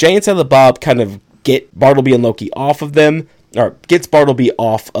because Jay and Silent Bob kind of get Bartleby and Loki off of them, or gets Bartleby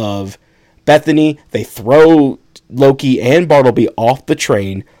off of Bethany. They throw Loki and Bartleby off the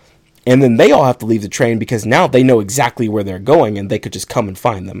train, and then they all have to leave the train because now they know exactly where they're going and they could just come and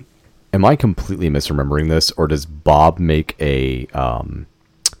find them. Am I completely misremembering this, or does Bob make a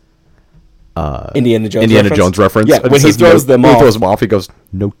Indiana Jones reference? Yeah, when he throws them off, he goes,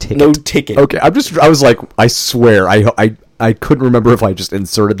 no ticket. No ticket. Okay, I was like, I swear, I couldn't remember if I just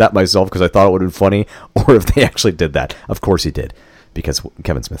inserted that myself because I thought it would have been funny, or if they actually did that. Of course he did, because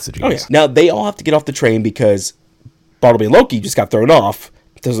Kevin Smith's a genius. Oh, yeah. Now, they all have to get off the train because Bartleby and Loki just got thrown off,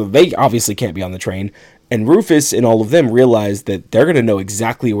 so they obviously can't be on the train. And Rufus and all of them realize that they're going to know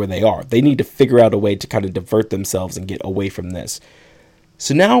exactly where they are. They need to figure out a way to kind of divert themselves and get away from this.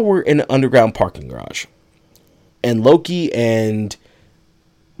 So now we're in an underground parking garage. And Loki and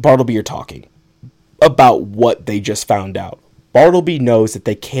Bartleby are talking about what they just found out. Bartleby knows that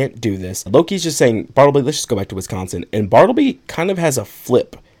they can't do this. Loki's just saying, Bartleby, let's just go back to Wisconsin. And Bartleby kind of has a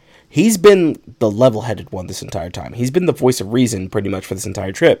flip. He's been the level-headed one this entire time. He's been the voice of reason pretty much for this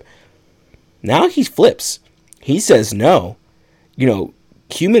entire trip. Now he flips. He says, no. You know,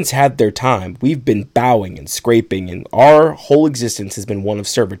 humans had their time. We've been bowing and scraping, and our whole existence has been one of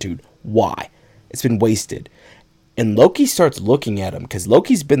servitude. Why? It's been wasted. And Loki starts looking at him, because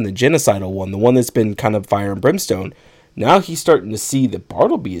Loki's been the genocidal one, the one that's been kind of fire and brimstone. Now he's starting to see that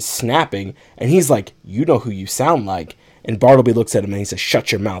Bartleby is snapping, and he's like, you know who you sound like. And Bartleby looks at him and he says,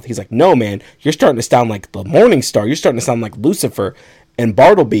 shut your mouth. He's like, no, man, you're starting to sound like the Morning Star. You're starting to sound like Lucifer. And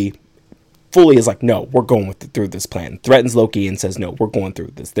Bartleby fully is like, no, we're going through this plan. Threatens Loki and says, no, we're going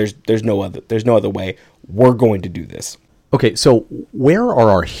through this. There's no other way. We're going to do this. Okay, so where are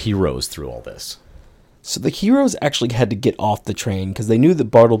our heroes through all this? So the heroes actually had to get off the train because they knew that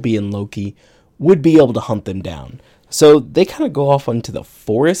Bartleby and Loki would be able to hunt them down. So they kind of go off into the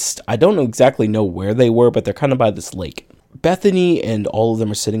forest. I don't exactly know where they were, but they're kind of by this lake. Bethany and all of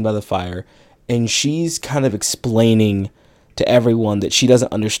them are sitting by the fire, and she's kind of explaining to everyone that she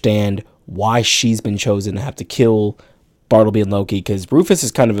doesn't understand why she's been chosen to have to kill Bartleby and Loki, because Rufus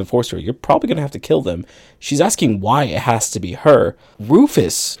is kind of enforced her. You're probably going to have to kill them. She's asking why it has to be her.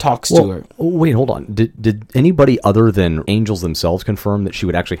 Rufus talks to her. Wait, hold on. Did anybody other than angels themselves confirm that she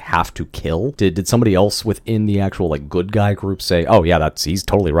would actually have to kill? Did somebody else within the actual like good guy group say, oh yeah, he's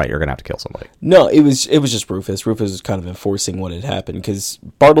totally right, you're going to have to kill somebody? No, it was just Rufus. Rufus was kind of enforcing what had happened because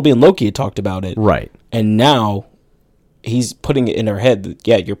Bartleby and Loki had talked about it. Right. And now he's putting it in her head that,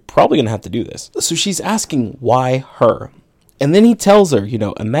 yeah, you're probably going to have to do this. So she's asking why her. And then he tells her,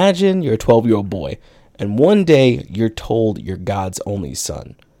 imagine you're a 12-year-old boy, and one day you're told you're God's only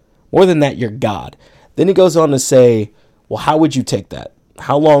son. More than that, you're God. Then he goes on to say, well, how would you take that?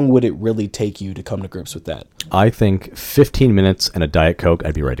 How long would it really take you to come to grips with that? I think 15 minutes and a Diet Coke,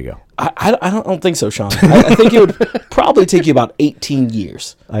 I'd be ready to go. I don't think so, Sean. I think it would probably take you about 18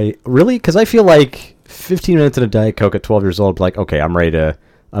 years. Really? Because I feel like 15 minutes and a Diet Coke at 12 years old, like, okay, I'm ready to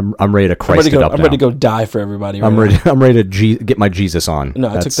Christ it up now. I'm ready to go die for everybody. Right I'm ready to get my Jesus on. No,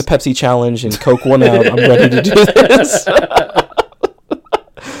 I took the Pepsi challenge and Coke won out. I'm ready to do this.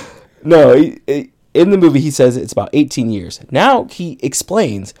 No, in the movie he says it's about 18 years. Now he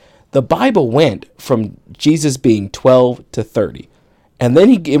explains the Bible went from Jesus being 12 to 30. And then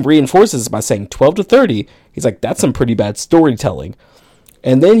he reinforces by saying 12 to 30. He's like, that's some pretty bad storytelling.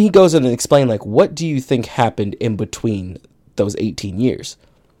 And then he goes in and explains, like, what do you think happened in between those 18 years?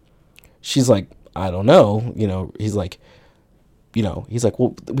 She's like, I don't know. He's like,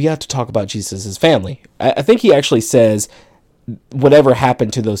 well, we have to talk about Jesus' family. I think he actually says whatever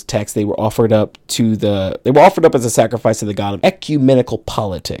happened to those texts, they were offered up as a sacrifice to the god of ecumenical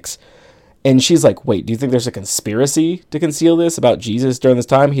politics. And she's like, wait, do you think there's a conspiracy to conceal this about Jesus during this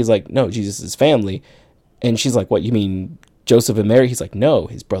time? He's like, no, Jesus' family. And she's like, what, you mean Joseph and Mary? He's like, no,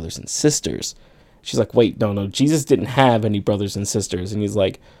 his brothers and sisters. She's like, wait, no, Jesus didn't have any brothers and sisters. And he's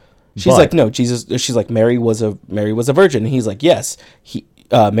like, like, no, Jesus. She's like, Mary was a virgin. And he's like, yes,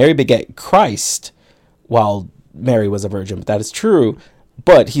 Mary begat Christ while Mary was a virgin. But that is true.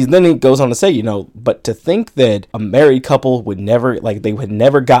 But then he goes on to say, but to think that a married couple would never, like, they had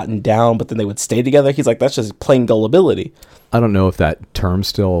never gotten down, but then they would stay together. He's like, that's just plain gullibility. I don't know if that term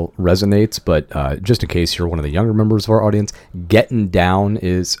still resonates, but just in case you're one of the younger members of our audience, getting down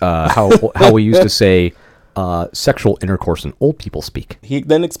is how we used to say sexual intercourse in old people speak. He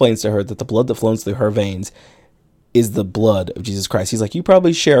then explains to her that the blood that flows through her veins is the blood of Jesus Christ. He's like, you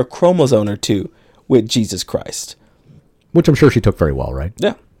probably share a chromosome or two with Jesus Christ. Which I'm sure she took very well, right?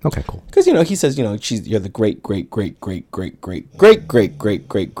 Yeah. Okay, cool. Because, he says, you're the great, great, great, great, great, great, great, great, great,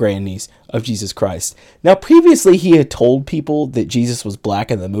 great grandniece of Jesus Christ. Now, previously, he had told people that Jesus was black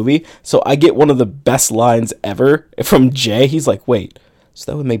in the movie. So I get one of the best lines ever from Jay. He's like, wait,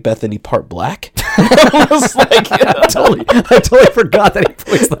 so that would make Bethany part black? I was like, I totally forgot that he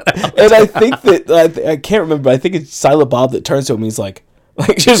points that out. And I think that, I can't remember, but I think it's Silent Bob that turns to him and he's like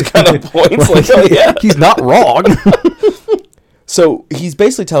just kind of points like, oh yeah. He's not wrong. So he's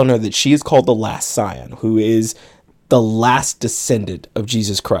basically telling her that she is called the last scion, who is the last descendant of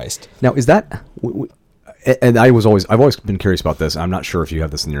Jesus Christ. Now, is that... And I've always been curious about this. I'm not sure if you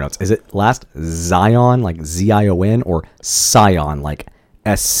have this in your notes. Is it last Zion, like Z-I-O-N, or Scion, like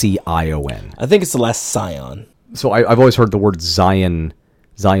S-C-I-O-N? I think it's the last scion. So I've always heard the word Zion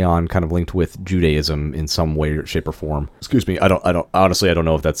kind of linked with Judaism in some way, shape, or form. Excuse me. I don't honestly, I don't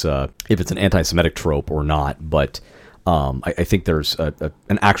know if that's if it's an anti-Semitic trope or not, but I think there's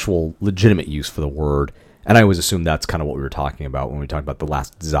an actual legitimate use for the word, And I always assume that's kind of what we were talking about when we talked about the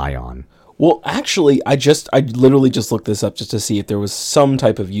last Zion. Well, actually, I literally just looked this up just to see if there was some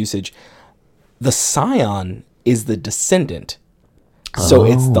type of usage. The scion is the descendant. So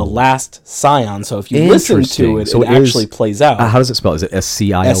it's the last scion. So if you listen to it, so it actually plays out. How does it spell? Is it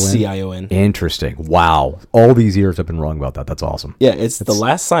S-C-I-O-N? S-C-I-O-N. Interesting. Wow. All these years I've been wrong about that. That's awesome. Yeah, it's the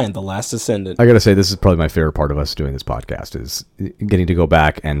last scion, the last descendant. I got to say, this is probably my favorite part of us doing this podcast, is getting to go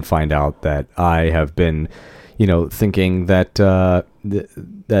back and find out that I have been, thinking that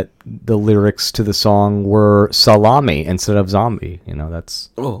that the lyrics to the song were salami instead of zombie.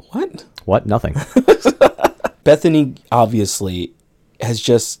 That's... Oh, what? What? Nothing. Bethany, obviously, has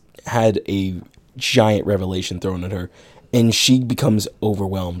just had a giant revelation thrown at her, and she becomes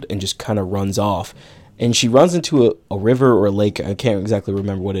overwhelmed and just kind of runs off, and she runs into a river or a lake. I can't exactly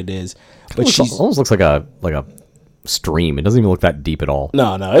remember what it is, but she almost looks like a stream. It doesn't even look that deep at all.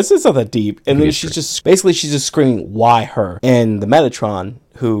 No, it's not that deep. And then she's just screaming, "Why her?" And the Metatron,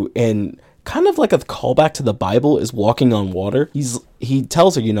 who in kind of like a callback to the Bible, is walking on water. He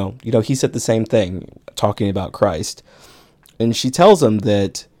tells her, he said the same thing, talking about Christ. And she tells him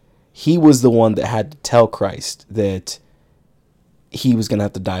that he was the one that had to tell Christ that he was going to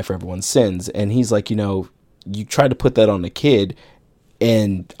have to die for everyone's sins. And he's like, you try to put that on a kid,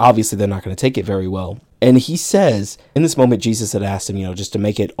 and obviously they're not going to take it very well. And he says, in this moment, Jesus had asked him, just to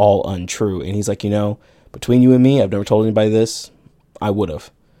make it all untrue. And he's like, between you and me, I've never told anybody this. I would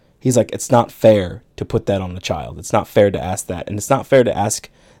have. He's like, it's not fair to put that on a child. It's not fair to ask that. And it's not fair to ask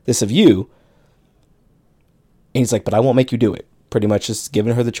this of you. And he's like, but I won't make you do it. Pretty much just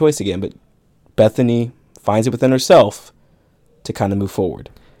giving her the choice again. But Bethany finds it within herself to kind of move forward.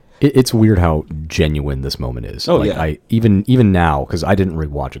 It's weird how genuine this moment is. Oh, yeah. I even now, because I didn't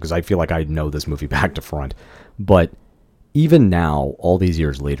rewatch it, because I feel like I know this movie back to front. But even now, all these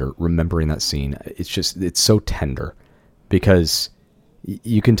years later, remembering that scene, it's so tender. Because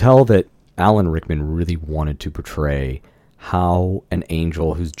you can tell that Alan Rickman really wanted to portray how an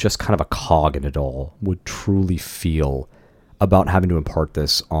angel who's just kind of a cog in it all would truly feel about having to impart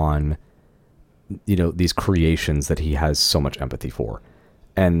this on, these creations that he has so much empathy for.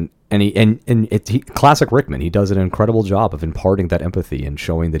 And classic Rickman, he does an incredible job of imparting that empathy and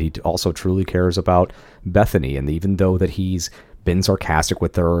showing that he also truly cares about Bethany. And even though that he's been sarcastic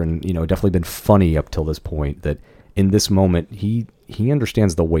with her and, definitely been funny up till this point, that in this moment, he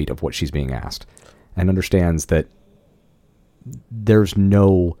understands the weight of what she's being asked and understands that there's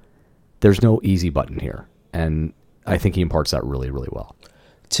no easy button here. And I think he imparts that really, really well.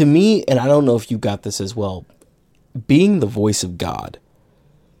 To me, and I don't know if you got this as well, being the voice of God,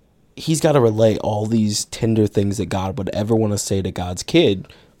 he's got to relay all these tender things that God would ever want to say to God's kid,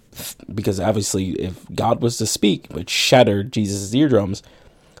 because obviously if God was to speak, it would shatter Jesus' eardrums.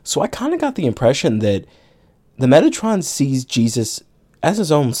 So I kind of got the impression that the Metatron sees Jesus as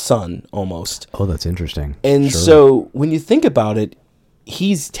his own son, almost. Oh, that's interesting. And sure. So when you think about it,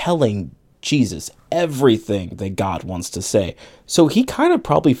 he's telling Jesus everything that God wants to say. So he kind of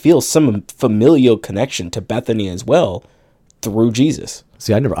probably feels some familial connection to Bethany as well through Jesus.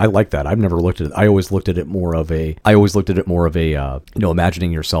 See, I like that. I've never looked at it. I always looked at it more of a,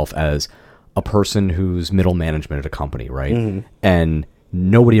 imagining yourself as a person who's middle management at a company, right? Mm-hmm. And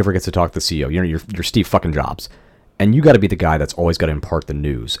nobody ever gets to talk to the CEO. You're Steve fucking Jobs. And you got to be the guy that's always got to impart the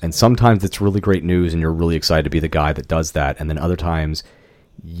news. And sometimes it's really great news and you're really excited to be the guy that does that. And then other times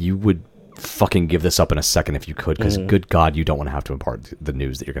you would fucking give this up in a second if you could, because good God, you don't want to have to impart the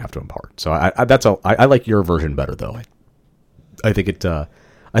news that you're going to have to impart. So I like your version better, though. I think it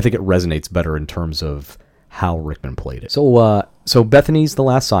resonates better in terms of how Rickman played it. So Bethany's the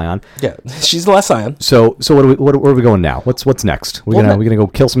last scion. Yeah, she's the last scion. So where are we going now? What's next? We gonna go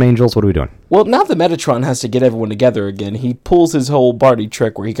kill some angels? What are we doing? Well, now the Metatron has to get everyone together again. He pulls his whole Barty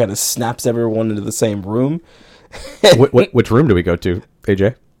trick where he kind of snaps everyone into the same room. Which room do we go to,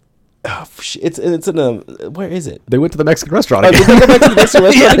 AJ? Oh, it's in a, where is it? They went to the Mexican restaurant. Did they go back to the Mexican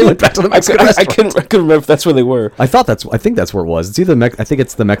restaurant? Yeah, they went back to the Mexican restaurant. I couldn't remember if that's where they were. I think that's where it was. It's either I think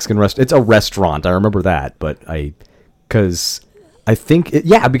it's the Mexican restaurant. It's a restaurant. I remember that, but because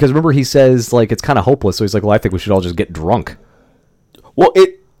remember he says like it's kind of hopeless, so he's like, well, I think we should all just get drunk. Well,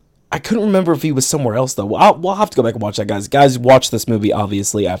 I couldn't remember if he was somewhere else though. We'll have to go back and watch that, guys. Guys, watch this movie.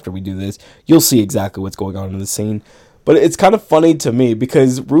 Obviously, after we do this, you'll see exactly what's going on in the scene. But it's kind of funny to me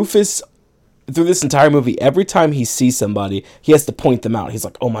because Rufus, through this entire movie, every time he sees somebody, he has to point them out. He's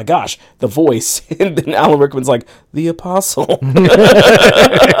like, oh my gosh, the voice. And then Alan Rickman's like, the apostle.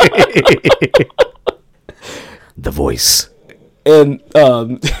 The voice. And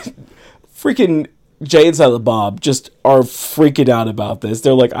freaking Jay and Silent Bob just are freaking out about this.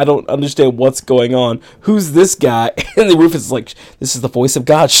 They're like, I don't understand what's going on. Who's this guy? And the Rufus is like, this is the voice of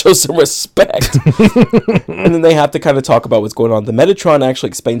God. Show some respect. And then they have to kind of talk about what's going on. The Metatron actually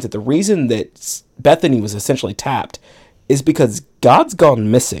explains that the reason that Bethany was essentially tapped is because God's gone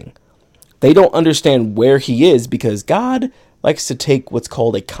missing. They don't understand where he is because God likes to take what's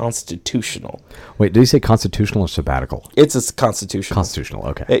called a constitutional. Wait, did he say constitutional or sabbatical? It's a constitutional. Constitutional,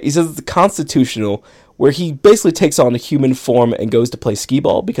 okay. He says it's a constitutional, where he basically takes on a human form and goes to play skee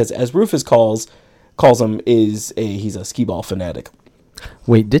ball because, as Rufus calls him, he's a skee ball fanatic.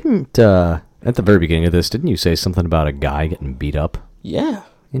 Wait, didn't at the very beginning of this, didn't you say something about a guy getting beat up? Yeah.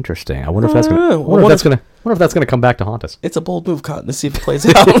 Interesting. I wonder if that's gonna. Wonder if that's gonna come back to haunt us. It's a bold move, Cotton. Let's see if it plays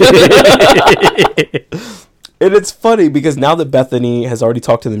out. And it's funny because now that Bethany has already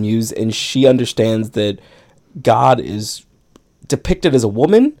talked to the Muse and she understands that God is depicted as a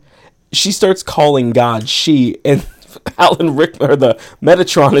woman, she starts calling God she, and Alan Rickman, or the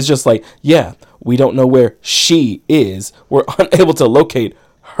Metatron, is just like, yeah, we don't know where she is. We're unable to locate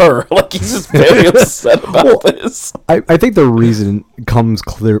her. Like, he's just very upset about this. I think the reason becomes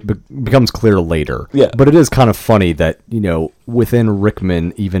clear later. Yeah. But it is kind of funny that, within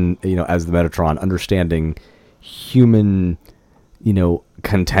Rickman, even, as the Metatron, understanding human,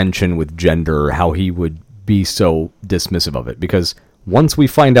 contention with gender, how he would be so dismissive of it. Because once we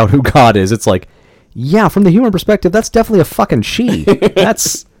find out who God is, it's like, yeah, from the human perspective, that's definitely a fucking she.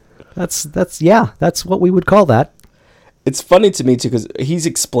 That's what we would call that. It's funny to me too because he's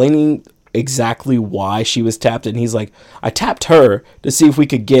explaining exactly why she was tapped, and he's like, I tapped her to see if we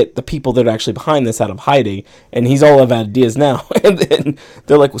could get the people that are actually behind this out of hiding, and he's all out of ideas now. And then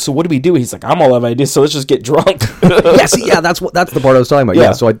they're like, so what do we do? He's like, I'm all out of ideas, so let's just get drunk. That's the part I was talking about.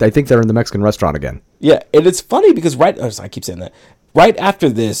 Yeah, so I think they're in the Mexican restaurant again. Yeah, and it's funny because I keep saying that. Right after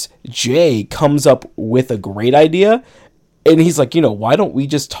this, Jay comes up with a great idea. And he's like, why don't we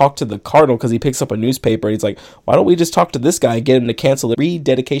just talk to the Cardinal? Because he picks up a newspaper. And he's like, why don't we just talk to this guy and get him to cancel the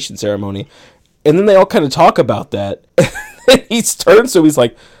rededication ceremony? And then they all kind of talk about that. And he turns to him, he's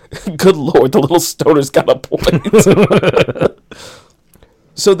like, good Lord, the little stoner's got a point.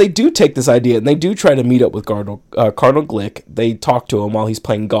 So they do take this idea, and they do try to meet up with Cardinal Glick. They talk to him while he's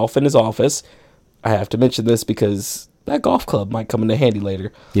playing golf in his office. I have to mention this because that golf club might come into handy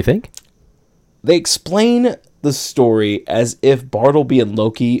later. You think? They explain the story as if Bartleby and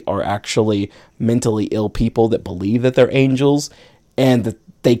Loki are actually mentally ill people that believe that they're angels and that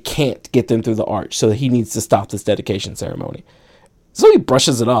they can't get them through the arch, so he needs to stop this dedication ceremony. So he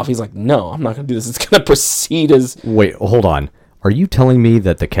brushes it off. He's like, no, I'm not going to do this. It's going to proceed as... Wait, hold on. Are you telling me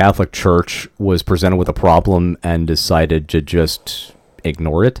that the Catholic Church was presented with a problem and decided to just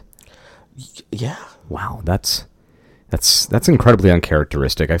ignore it? Yeah. Wow, that's incredibly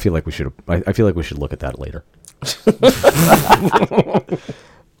uncharacteristic. I feel like we should look at that later.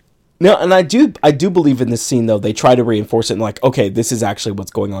 No, and I do believe in this scene though. They try to reinforce it and like, okay, this is actually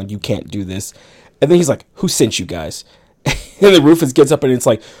what's going on. You can't do this. And then he's like, who sent you guys? And then Rufus gets up and it's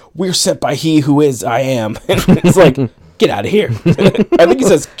like, we're sent by he who is I am. And it's like, get out of here. I think he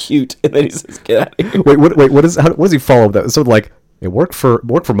says cute, and then he says, get out of here. Wait, what does he follow that? So like, it worked for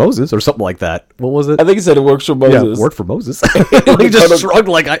Moses or something like that. What was it? I think he said it works for Moses. Yeah, it worked for Moses. He just shrugged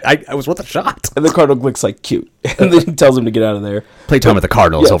like I was worth a shot. And the Cardinal Glick's like cute, and then he tells him to get out of there. Playtime with the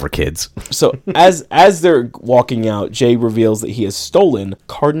Cardinals over kids. So as they're walking out, Jay reveals that he has stolen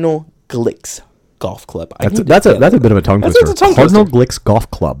Cardinal Glick's golf club. That's a bit of a tongue twister. Cardinal Glick's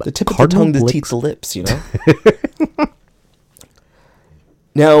golf club. The tip of the tongue, the teeth, the lips.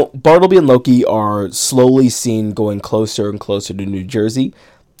 Now, Bartleby and Loki are slowly seen going closer and closer to New Jersey,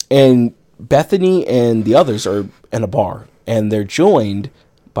 and Bethany and the others are in a bar, and they're joined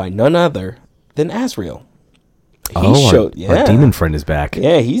by none other than Azrael. Our demon friend is back.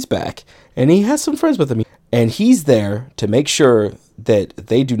 Yeah, he's back, and he has some friends with him, and he's there to make sure that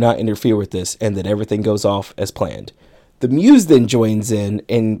they do not interfere with this and that everything goes off as planned. The Muse then joins in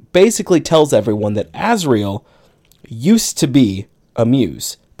and basically tells everyone that Azrael used to be a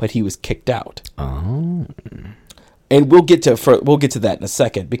Muse, but he was kicked out. Oh. And we'll get to that in a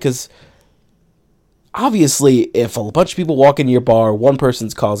second, because obviously if a bunch of people walk into your bar, one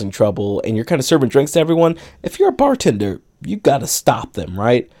person's causing trouble, and you're kind of serving drinks to everyone, if you're a bartender, you got to stop them,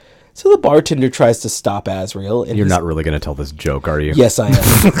 right? So the bartender tries to stop Azrael. And you're not really going to tell this joke, are you? Yes, I am.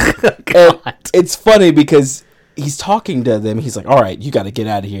 And it's funny because he's talking to them. He's like, all right, you got to get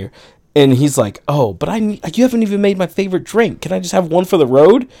out of here. And he's like, oh, but you haven't even made my favorite drink. Can I just have one for the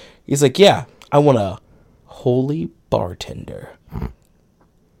road? He's like, yeah, I want a holy bartender.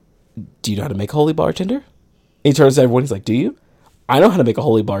 Do you know how to make a holy bartender? And he turns to everyone. He's like, do you? I know how to make a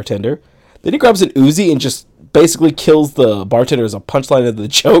holy bartender. Then he grabs an Uzi and just basically kills the bartender as a punchline of the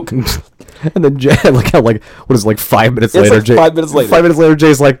joke. And then Jay, what is it, like 5 minutes later? Like 5 minutes later. 5 minutes later,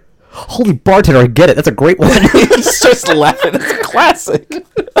 Jay's like, "Holy bartender, I get it. That's a great one." He starts laughing. It's a classic.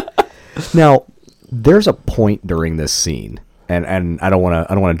 Now, there's a point during this scene, and I don't want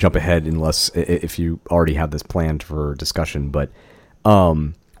to jump ahead unless if you already have this planned for discussion, but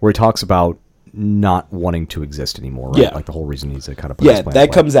where he talks about not wanting to exist anymore, right? Yeah. Like the whole reason he's a kind of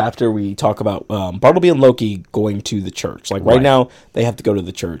that comes after we talk about Bartleby and Loki going to the church. Like right now, they have to go to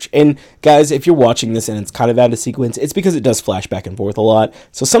the church. And guys, if you're watching this and it's kind of out of sequence, it's because it does flash back and forth a lot.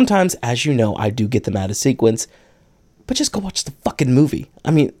 So sometimes, as you know, I do get them out of sequence. But just go watch the fucking movie.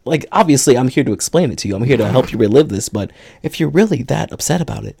 I mean, like, obviously, I'm here to explain it to you. I'm here to help you relive this. But if you're really that upset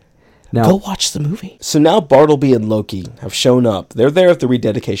about it, go watch the movie. So now Bartleby and Loki have shown up. They're there at the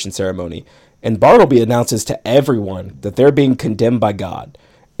rededication ceremony. And Bartleby announces to everyone that they're being condemned by God.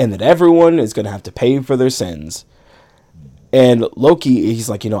 And that everyone is going to have to pay for their sins. And Loki, he's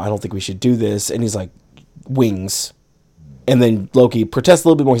like, I don't think we should do this. And he's like, wings. And then Loki protests a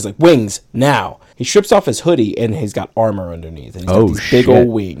little bit more. He's like, wings, now. He strips off his hoodie, and he's got armor underneath. And he's got these big old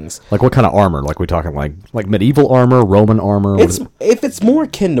wings. Like what kind of armor? Like we talking like medieval armor, Roman armor? If it's more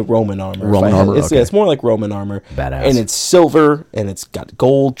akin to Roman armor. It's more like Roman armor. Badass. And it's silver, and it's got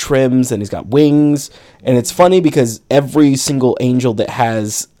gold trims, and he's got wings. And it's funny because every single angel that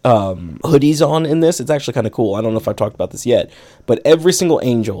has hoodies on in this, it's actually kind of cool. I don't know if I've talked about this yet, but every single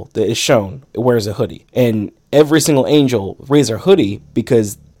angel that is shown wears a hoodie. And every single angel wears a hoodie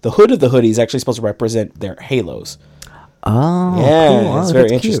because the hood of the hoodie is actually supposed to represent their halos. Oh, yeah, cool. it's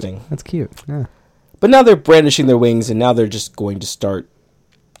very interesting. Cute. That's cute. Yeah. But now they're brandishing their wings, and now they're just going to start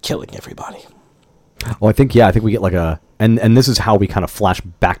killing everybody. Well, I think we get like and this is how we kind of flash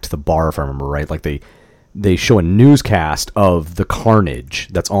back to the bar, if I remember right. Like they show a newscast of the carnage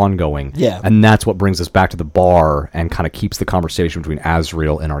that's ongoing. Yeah. And that's what brings us back to the bar and kind of keeps the conversation between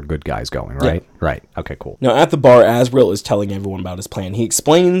Azrael and our good guys going, right? Yeah. Right. Okay, cool. Now, at the bar, Azrael is telling everyone about his plan. He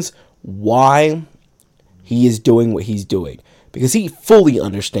explains why he is doing what he's doing. Because he fully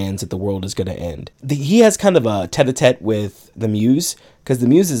understands that the world is going to end. He has kind of a tete-a-tete with the Muse, because the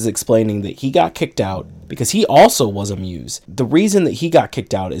Muse is explaining that he got kicked out because he also was a Muse. The reason that he got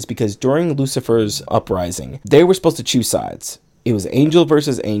kicked out is because during Lucifer's uprising, they were supposed to choose sides. It was angel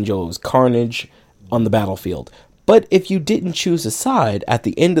versus angel. It was carnage on the battlefield. But if you didn't choose a side, at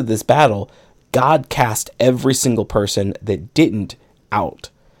the end of this battle, God cast every single person that didn't out.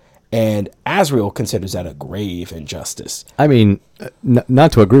 And Azrael considers that a grave injustice. I mean,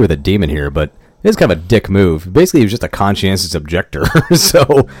 not to agree with a demon here, but it's kind of a dick move. Basically, he was just a conscientious objector.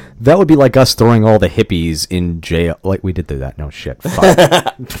 So that would be like us throwing all the hippies in jail. Like we did do that. No shit. Fuck.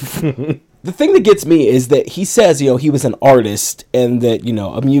 The thing that gets me is that he says, he was an artist and that,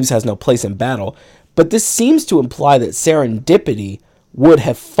 a muse has no place in battle. But this seems to imply that serendipity would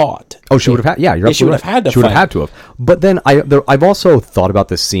have fought. Oh, she would have had. Yeah, you're absolutely right. She would have had to. She would have had to have. But then I've also thought about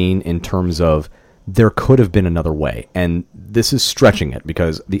this scene in terms of there could have been another way, and this is stretching it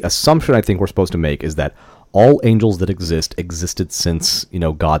because the assumption I think we're supposed to make is that all angels that existed since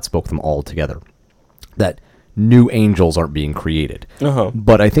God spoke them all together. That new angels aren't being created. Uh-huh.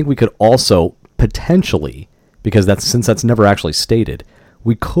 But I think we could also potentially, because since that's never actually stated,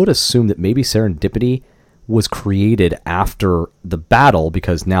 we could assume that maybe serendipity was created after the battle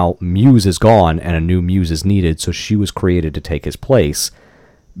because now Muse is gone and a new Muse is needed, so she was created to take his place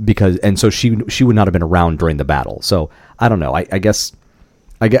so she would not have been around during the battle. So I don't know. I guess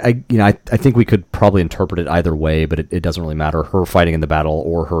I think we could probably interpret it either way, but it doesn't really matter. Her fighting in the battle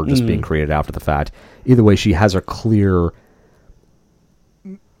or her just being created after the fact. Either way, she has a clear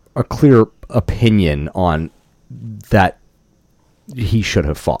opinion on that he should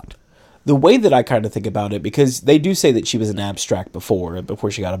have fought. The way that I kind of think about it, because they do say that she was an abstract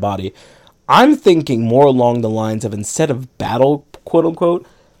before she got a body, I'm thinking more along the lines of instead of battle, quote unquote,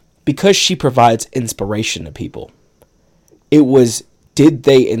 because she provides inspiration to people. It was, did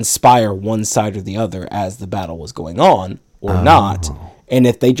they inspire one side or the other as the battle was going on or not? And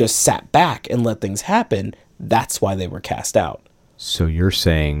if they just sat back and let things happen, that's why they were cast out. So you're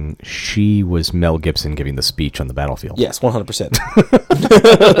saying she was Mel Gibson giving the speech on the battlefield? Yes, 100%.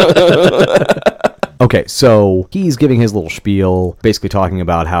 Okay, so he's giving his little spiel, basically talking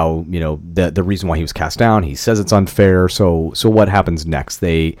about how, the reason why he was cast down. He says it's unfair. So what happens next?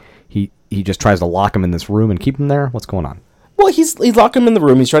 He just tries to lock him in this room and keep him there? What's going on? Well, he's locking him in the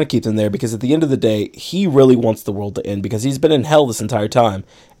room. He's trying to keep them there because at the end of the day, he really wants the world to end because he's been in hell this entire time,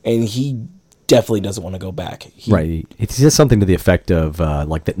 and he definitely doesn't want to go back. Right. He says something to the effect of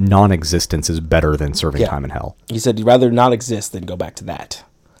that non-existence is better than serving time in hell. He said he'd rather not exist than go back to that.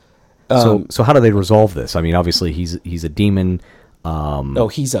 So how do they resolve this? I mean, obviously he's a demon. No,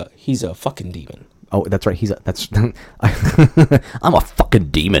 he's a fucking demon. Oh, that's right. I'm a fucking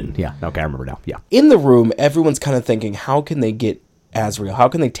demon. Yeah. Okay, I remember now. Yeah. In the room, everyone's kind of thinking, how can they get Azrael? How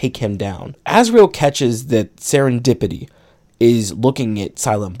can they take him down? Azrael catches that Serendipity is looking at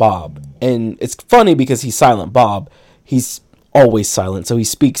Silent Bob. And it's funny because he's Silent Bob. He's always silent, so he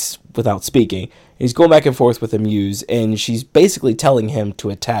speaks without speaking. And he's going back and forth with Amuse, and she's basically telling him to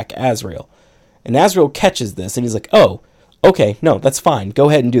attack Azrael. And Azrael catches this, and he's like, oh, okay, no, that's fine. Go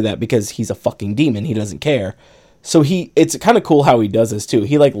ahead and do that because he's a fucking demon. He doesn't care. So it's kind of cool how he does this too.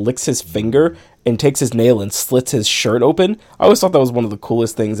 He like licks his finger and takes his nail and slits his shirt open. I always thought that was one of the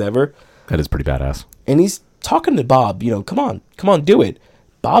coolest things ever. That is pretty badass. And he's talking to Bob, come on, do it.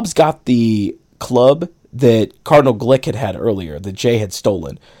 Bob's got the club that Cardinal Glick had earlier, that Jay had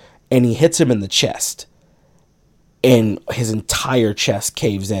stolen, and he hits him in the chest. And his entire chest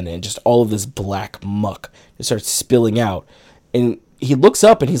caves in, and just all of this black muck just starts spilling out. And he looks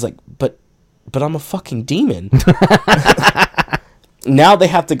up, and he's like, but I'm a fucking demon. Now they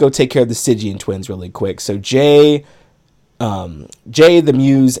have to go take care of the Stygian twins really quick. So Jay, the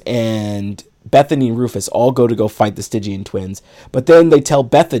Muse, and Bethany and Rufus all go fight the Stygian twins. But then they tell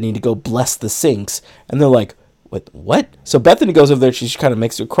Bethany to go bless the sinks. And they're like, what? So Bethany goes over there. She kind of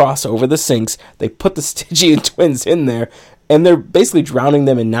makes a cross over the sinks. They put the Stygian twins in there. And they're basically drowning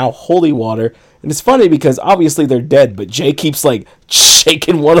them in now holy water. And it's funny because obviously they're dead. But Jay keeps like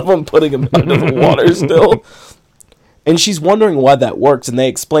shaking one of them, putting him under the water still. And she's wondering why that works, and they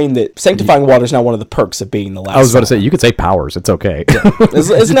explain that sanctifying water is now one of the perks of being the last. I was about to say, you could say powers. It's okay. Yeah.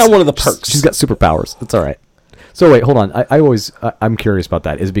 It's now one of the perks. She's got superpowers. That's all right. So wait, hold on. I'm curious about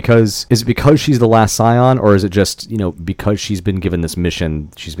that. Is it because she's the last Scion, or is it just because she's been given this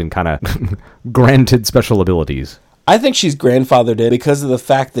mission, she's been kind of granted special abilities? I think she's grandfathered in because of the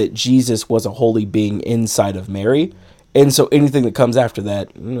fact that Jesus was a holy being inside of Mary, and so anything that comes after that,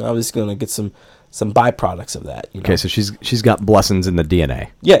 I was going to get some byproducts of that. Okay, so she's got blessings in the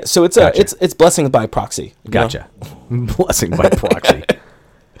DNA. Yeah, so it's gotcha. It's blessings by proxy. Gotcha. Blessing by proxy.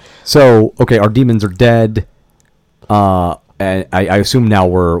 So okay, our demons are dead, and I assume now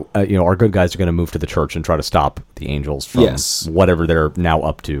we're our good guys are going to move to the church and try to stop the angels from whatever they're now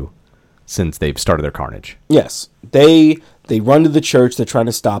up to, since they've started their carnage. Yes, they run to the church. They're trying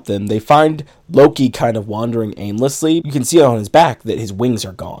to stop them. They find Loki kind of wandering aimlessly. You can see on his back that his wings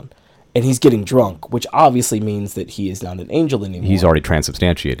are gone. And he's getting drunk, which obviously means that he is not an angel anymore. He's already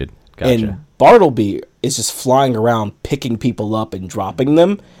transubstantiated. Gotcha. And Bartleby is just flying around, picking people up and dropping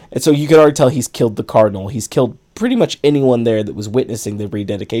them. And so you can already tell he's killed the cardinal. He's killed pretty much anyone there that was witnessing the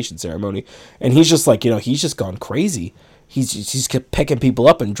rededication ceremony. And he's just like, he's just gone crazy. He's kept picking people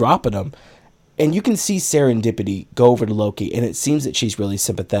up and dropping them. And you can see Serendipity go over to Loki, and it seems that she's really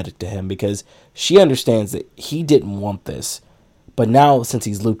sympathetic to him because she understands that he didn't want this. But now, since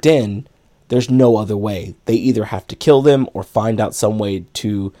he's looped in, there's no other way. They either have to kill them or find out some way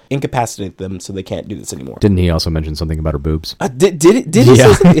to incapacitate them so they can't do this anymore. Didn't he also mention something about her boobs? Did he?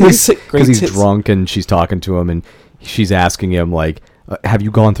 Yeah. Because he's drunk and she's talking to him and she's asking him, like, have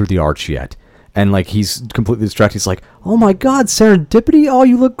you gone through the arch yet? And, like, he's completely distracted. He's like, oh, my God, Serendipity? Oh,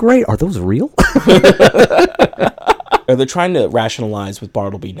 you look great. Are those real? They're trying to rationalize with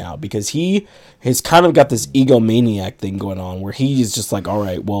Bartleby now because he has kind of got this egomaniac thing going on where he is just like, all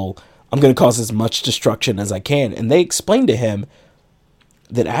right, well, I'm going to cause as much destruction as I can. And they explain to him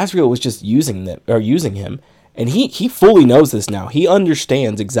that Azrael was just using him. And he fully knows this now. He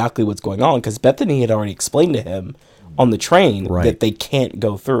understands exactly what's going on because Bethany had already explained to him on the train that they can't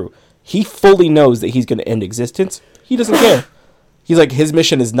go through. He fully knows that he's going to end existence. He doesn't care. He's like, his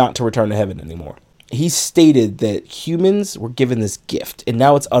mission is not to return to heaven anymore. He stated that humans were given this gift, and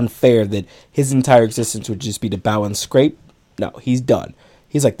now it's unfair that his entire existence would just be to bow and scrape. No, he's done.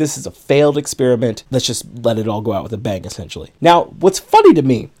 He's like, this is a failed experiment. Let's just let it all go out with a bang, essentially. Now, what's funny to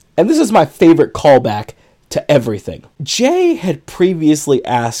me, and this is my favorite callback to everything, Jay had previously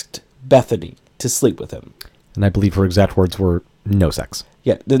asked Bethany to sleep with him. And I believe her exact words were, no sex.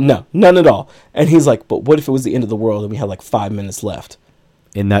 Yeah, no, none at all. And he's like, but what if it was the end of the world and we had like 5 minutes left?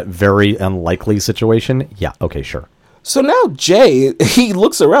 In that very unlikely situation, yeah, okay, sure. So now Jay, he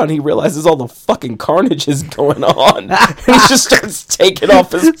looks around, he realizes all the fucking carnage is going on. And he just starts taking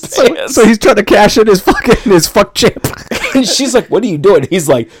off his pants. So he's trying to cash in his fuck chip. And she's like, what are you doing? He's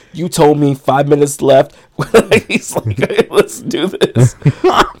like, you told me 5 minutes left. He's like, hey, let's do this.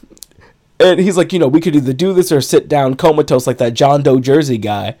 And he's like, we could either do this or sit down comatose like that John Doe Jersey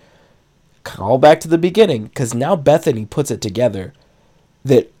guy. Call back to the beginning, because now Bethany puts it together.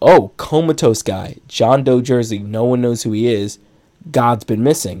 That, comatose guy, John Doe Jersey, no one knows who he is, God's been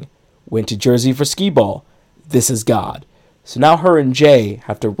missing. went to Jersey for skee ball. This is God. So now her and Jay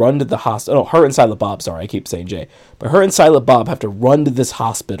have to run to the hospital. Oh, her and Silent Bob, sorry, I keep saying Jay. But her and Silent Bob have to run to this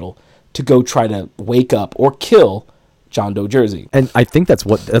hospital to go try to wake up or kill John Doe Jersey. And I think that's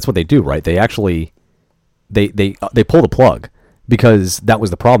what they do, right? They actually they pull the plug, because that was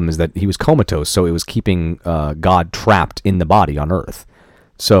the problem, is that he was comatose, so it was keeping God trapped in the body on Earth.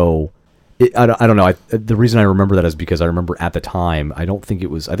 So I don't know. The reason I remember that is because I remember at the time, I think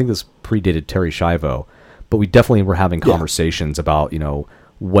this predated Terry Schiavo, but we definitely were having conversations about,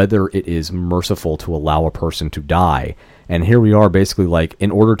 whether it is merciful to allow a person to die. And here we are basically like,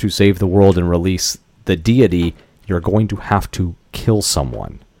 in order to save the world and release the deity, you're going to have to kill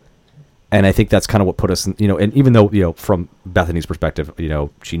someone. And I think that's kind of what put us in, and even though, from Bethany's perspective,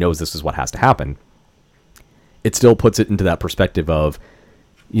 she knows this is what has to happen, it still puts it into that perspective of,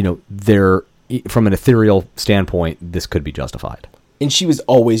 there, from an ethereal standpoint, this could be justified. And she was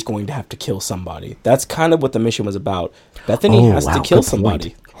always going to have to kill somebody. That's kind of what the mission was about. Bethany has to kill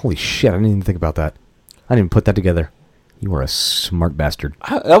somebody. Holy shit, I didn't even think about that. I didn't even put that together. You are a smart bastard.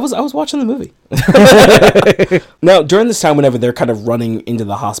 I was watching the movie. Now, during this time, whenever they're kind of running into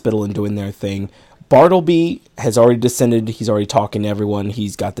the hospital and doing their thing, Bartleby has already descended. He's already talking to everyone.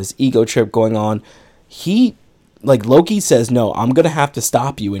 He's got this ego trip going on. Loki says, no, I'm going to have to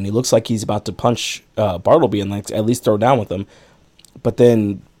stop you. And he looks like he's about to punch Bartleby and at least throw down with him. But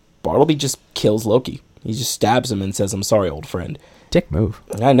then Bartleby just kills Loki. He just stabs him and says, I'm sorry, old friend. Dick move.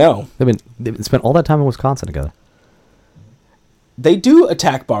 I know. They've spent all that time in Wisconsin together. They do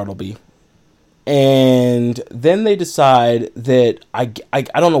attack Bartleby. And then they decide that, I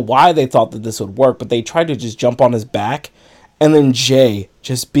don't know why they thought that this would work, but they tried to just jump on his back. And then Jay,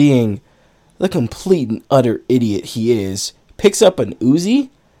 just being the complete and utter idiot he is, picks up an Uzi.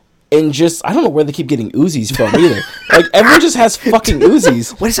 And just, I don't know where they keep getting Uzis from either. Everyone just has fucking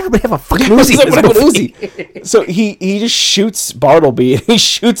Uzis. Why does everybody have a fucking Uzi? So he just shoots Bartleby, and he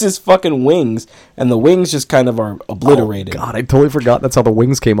shoots his fucking wings, and the wings just kind of are obliterated. Oh, God, I totally forgot that's how the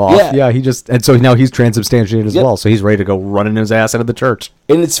wings came off. Yeah, and so now he's transubstantiated as well, so he's ready to go running his ass into the church.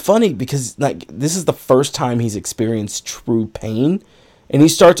 And it's funny, because this is the first time he's experienced true pain, and he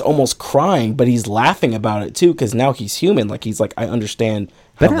starts almost crying, but he's laughing about it too, because now he's human. He's like, I understand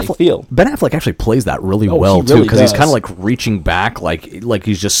how they feel. Ben Affleck actually plays that really well too, because he's kind of reaching back, like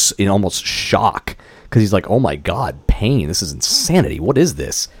he's just in almost shock, because he's like, oh my God, pain, this is insanity, what is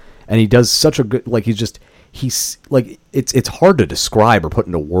this? And he does such a good, it's hard to describe or put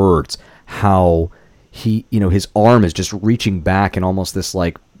into words how he, his arm is just reaching back and almost this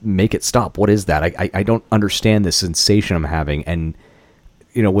make it stop, what is that? I don't understand this sensation I'm having. And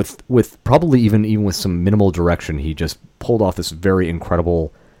with probably even with some minimal direction, he just pulled off this very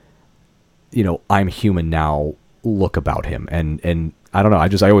incredible, I'm human now look about him. And I don't know,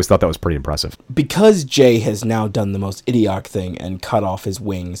 I always thought that was pretty impressive. Because Jay has now done the most idiotic thing and cut off his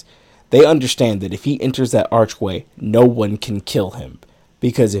wings, they understand that if he enters that archway, no one can kill him.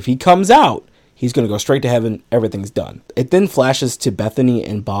 Because if he comes out, he's going to go straight to heaven, everything's done. It then flashes to Bethany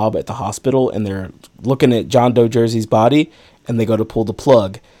and Bob at the hospital, and they're looking at John Doe Jersey's body, and they go to pull the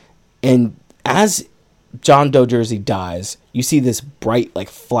plug. And as John Doe Jersey dies, you see this bright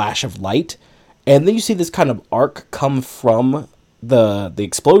flash of light, and then you see this kind of arc come from the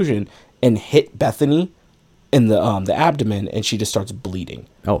explosion and hit Bethany in the abdomen, and she just starts bleeding.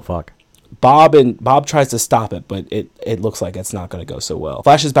 Oh fuck. Bob tries to stop it, but it looks like it's not going to go so well.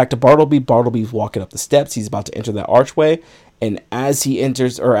 Flashes back to Bartleby. Bartleby's walking up the steps. He's about to enter that archway, and as he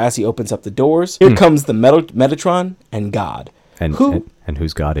opens up the doors, here comes the Metatron and God. And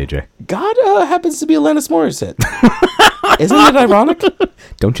who's God, AJ? God happens to be Alanis Morissette. Isn't it ironic?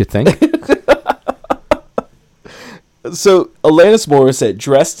 Don't you think? So Alanis Morissette,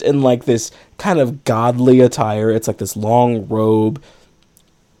 dressed in this kind of godly attire, it's this long robe,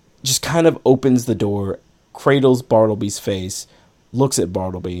 just kind of opens the door, cradles Bartleby's face, looks at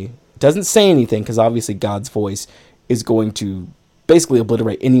Bartleby, doesn't say anything, because obviously God's voice is going to basically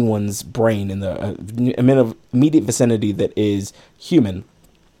obliterate anyone's brain in the immediate vicinity that is human.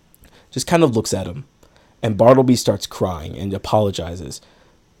 Just kind of looks at him, and Bartleby starts crying and apologizes.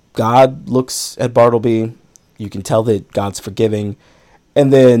 God looks at Bartleby. You can tell that God's forgiving.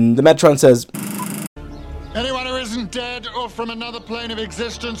 And then the Metatron says, anyone who isn't dead or from another plane of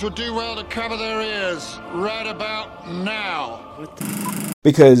existence would do well to cover their ears right about now.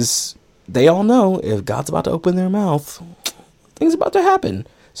 Because they all know if God's about to open their mouth, things about to happen.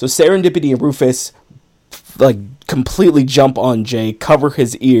 So Serendipity and Rufus completely jump on Jay, cover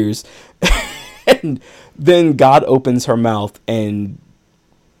his ears, and then God opens her mouth and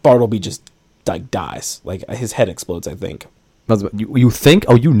Bartleby just dies. His head explodes, I think. You think?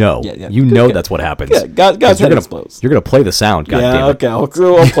 Oh, you know. Yeah. You know that's what happens. Yeah, God's head explodes. You're going to play the sound, goddammit. Yeah, okay, I'll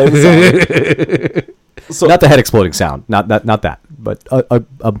play the sound. So, not the head exploding sound. Not that. But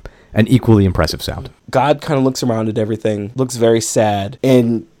an equally impressive sound. God kind of looks around at everything, looks very sad,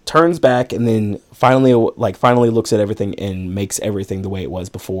 and turns back, and then finally looks at everything and makes everything the way it was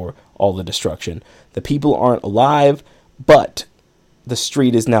before all the destruction. The people aren't alive, but the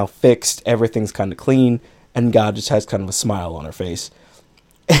street is now fixed. Everything's kind of clean, and God just has kind of a smile on her face.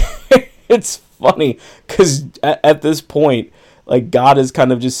 It's funny because at this point, like, God is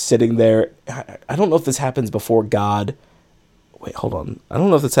kind of just sitting there. I don't know if this happens before God. Wait, hold on. I don't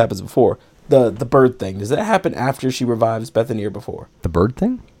know if this happens before. The bird thing. Does that happen after she revives Bethany or before? The bird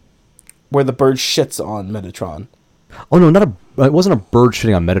thing? Where the bird shits on Metatron. Oh, no, it wasn't a bird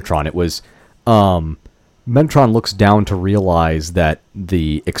shitting on Metatron. It was, Metatron looks down to realize that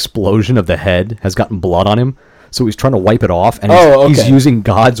the explosion of the head has gotten blood on him. So he's trying to wipe it off, and he's using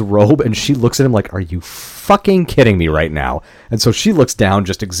God's robe, and she looks at him like, are you fucking kidding me right now? And so she looks down,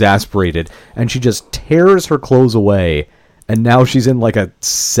 just exasperated, and she just tears her clothes away, and now she's in like a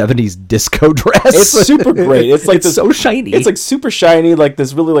 70s disco dress. It's super great. It's like it's so shiny. It's like super shiny, like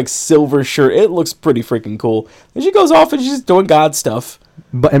this really like silver shirt. It looks pretty freaking cool. And she goes off and she's doing God stuff.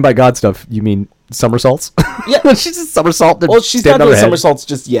 And by God stuff, you mean somersaults? Yeah. She's a somersault. Well, she's not doing somersaults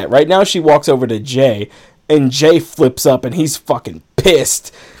just yet. Right now she walks over to Jay, and Jay flips up and he's fucking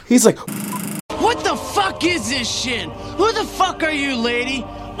pissed. He's like, What the fuck is this shit? Who the fuck are you, lady?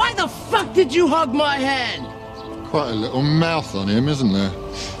 Why the fuck did you hug my hand? Quite a little mouth on him, isn't there?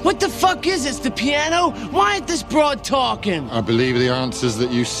 What the fuck is this, the piano? Why ain't this broad talking? I believe the answers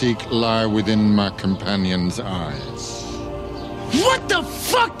that you seek lie within my companion's eyes. What the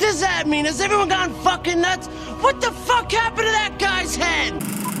fuck does that mean? Has everyone gone fucking nuts? What the fuck happened to that guy's head?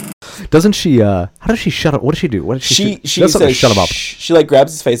 Doesn't she, how does she shut up? What does she do? What does she does something to says, shut him up. she like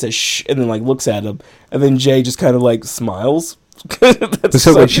grabs his face, says shh, and then like looks at him, and then Jay just kind of like smiles.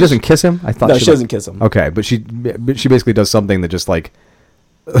 So wait, she doesn't kiss him? I thought no, she doesn't kiss him. Okay, but she basically does something that just like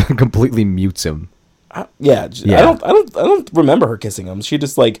completely mutes him. Yeah. I don't remember her kissing him. She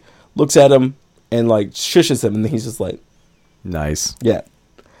just like looks at him and like shushes him, and then he's just like, nice. Yeah.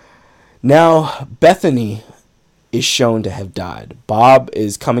 Now Bethany is shown to have died. Bob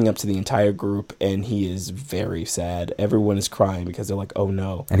is coming up to the entire group, and he is very sad. Everyone is crying because they're like, "Oh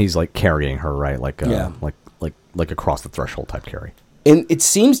no!" And he's like carrying her, right? Like, like across the threshold type carry. And it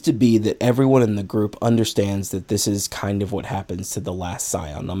seems to be that everyone in the group understands that this is kind of what happens to the last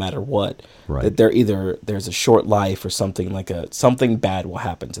scion, no matter what. Right. That there's a short life or something something bad will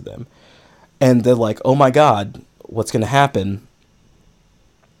happen to them, and they're like, "Oh my God, what's going to happen?"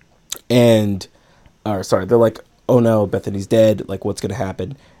 They're like, "Oh no, Bethany's dead. Like, what's going to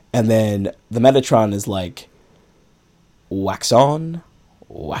happen?" And then the Metatron is like, "Wax on,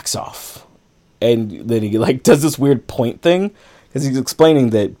 wax off," and then he like does this weird point thing. Because he's explaining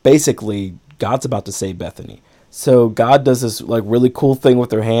that basically God's about to save Bethany. So God does this like really cool thing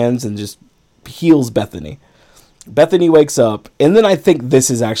with her hands and just heals Bethany. Bethany wakes up, and then I think this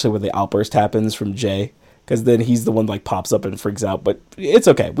is actually where the outburst happens from Jay, because then he's the one like pops up and freaks out. But it's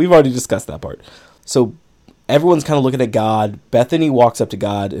okay. We've already discussed that part. So everyone's kind of looking at God. Bethany walks up to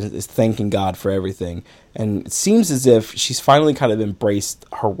God and is thanking God for everything. And it seems as if she's finally kind of embraced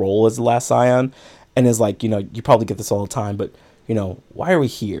her role as the last scion, and is like, you probably get this all the time, but why are we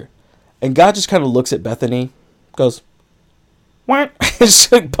here? And God just kind of looks at Bethany, goes, what? Just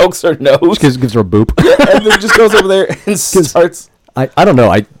like pokes her nose. Gives her a boop. And then just goes over there and starts. I don't know.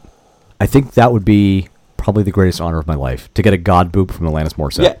 I think that would be probably the greatest honor of my life, to get a God boop from Alanis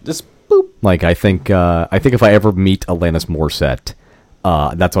Morissette. Yeah, just boop. Like, I think if I ever meet Alanis Morissette,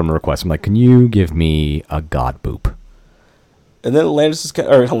 that's what I'm going to request. I'm like, can you give me a God boop? And then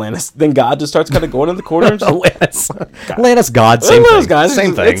then God just starts kind of going in the corner. And just, Alanis, God, same thing. God,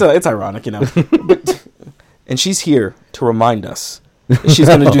 same thing. It's ironic, and she's here to remind us that she's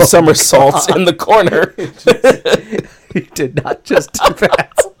going to do somersaults in the corner. He did not just do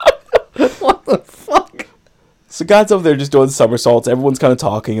that. What the fuck? So God's over there just doing somersaults. Everyone's kind of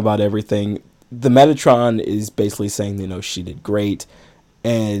talking about everything. The Metatron is basically saying, she did great.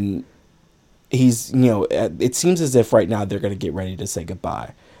 And he's, it seems as if right now they're going to get ready to say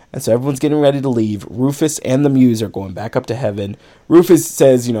goodbye. And so everyone's getting ready to leave. Rufus and the Muse are going back up to heaven. Rufus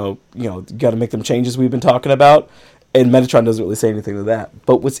says, you got to make them changes we've been talking about. And Metatron doesn't really say anything to that.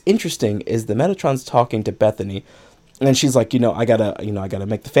 But what's interesting is the Metatron's talking to Bethany. And she's like, I gotta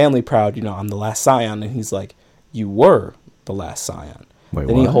make the family proud. I'm the last scion. And he's like, you were the last scion. Wait,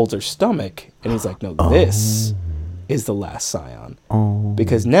 then what? he holds her stomach. And he's like, no, this is the last scion. Oh.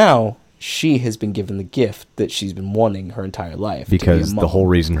 Because now she has been given the gift that she's been wanting her entire life. Because the whole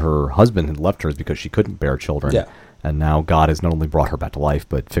reason her husband had left her is because she couldn't bear children. Yeah. And now God has not only brought her back to life,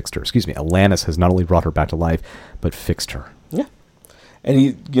 but fixed her. Excuse me, Alanis has not only brought her back to life, but fixed her. Yeah.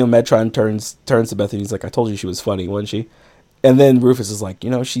 And Metron turns to Bethany. He's like, I told you she was funny, wasn't she? And then Rufus is like,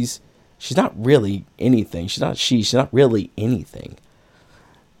 she's not really anything. She's not really anything.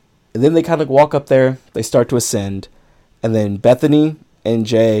 And then they kind of walk up there. They start to ascend. And then Bethany and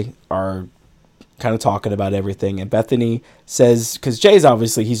Jay are kind of talking about everything. And Bethany says, because Jay's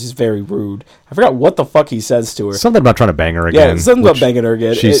obviously, he's just very rude. I forgot what the fuck he says to her. Something about trying to bang her again. Yeah, something about banging her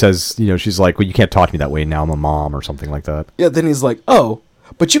again. She says, she's like, well, you can't talk to me that way. Now I'm a mom or something like that. Yeah, then he's like, oh,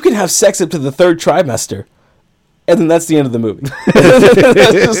 but you can have sex up to the 3rd trimester. And then that's the end of the movie.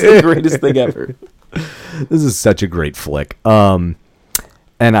 That's just the greatest thing ever. This is such a great flick. And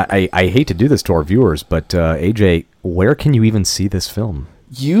I hate to do this to our viewers, but AJ, where can you even see this film?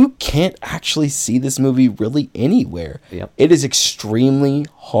 You can't actually see this movie really anywhere. Yep. It is extremely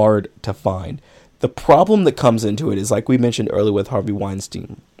hard to find. The problem that comes into it is, like we mentioned earlier with Harvey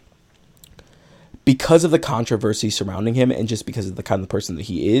Weinstein, because of the controversy surrounding him and just because of the kind of person that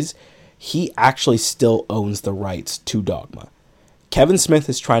he is, he actually still owns the rights to Dogma. Kevin Smith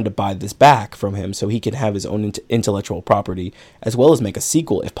is trying to buy this back from him so he can have his own intellectual property, as well as make a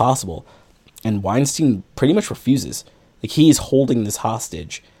sequel if possible. And Weinstein pretty much refuses. Like, he's holding this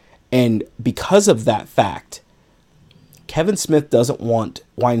hostage. And because of that fact, Kevin Smith doesn't want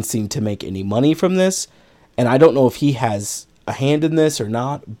Weinstein to make any money from this. And I don't know if he has a hand in this or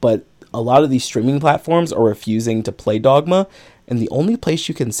not, but a lot of these streaming platforms are refusing to play Dogma. And the only place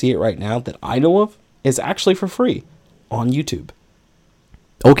you can see it right now that I know of is actually for free on YouTube.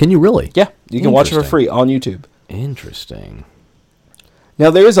 Oh, can you really? Yeah, you can watch it for free on YouTube. Interesting. Now,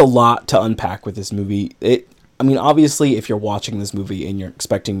 there is a lot to unpack with this movie. Obviously, if you're watching this movie and you're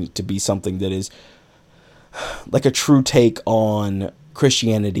expecting it to be something that is like a true take on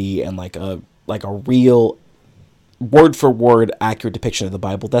Christianity and like a real word for word accurate depiction of the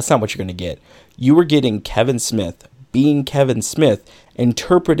Bible, that's not what you're going to get. You are getting Kevin Smith being Kevin Smith,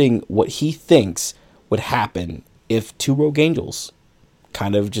 interpreting what he thinks would happen if 2 rogue angels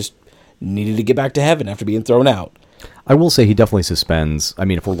kind of just needed to get back to heaven after being thrown out. I will say he definitely suspends. I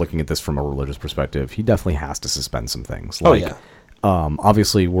mean, if we're looking at this from a religious perspective, he definitely has to suspend some things.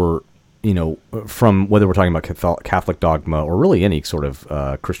 Obviously, we're, from whether we're talking about Catholic dogma or really any sort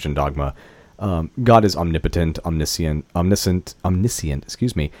of Christian dogma, God is omnipotent, omniscient, and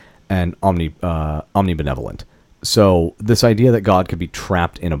omnibenevolent. So this idea that God could be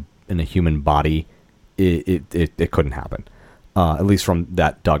trapped in a human body, it couldn't happen. At least from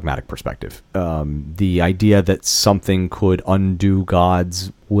that dogmatic perspective. The idea that something could undo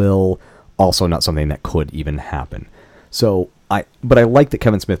God's will, also not something that could even happen. But I like that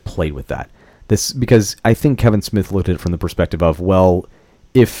Kevin Smith played with that. Because I think Kevin Smith looked at it from the perspective of, well,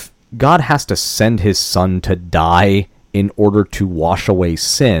 if God has to send his son to die in order to wash away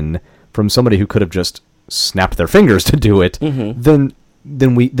sin from somebody who could have just snapped their fingers to do it,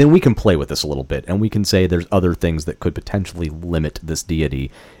 then we can play with this a little bit, and we can say there's other things that could potentially limit this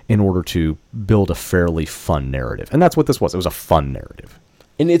deity in order to build a fairly fun narrative. And that's what this was. It was a fun narrative.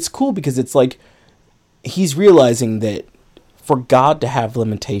 And it's cool because it's like he's realizing that for God to have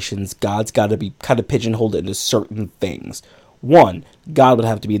limitations, God's got to be kind of pigeonholed into certain things. One, God would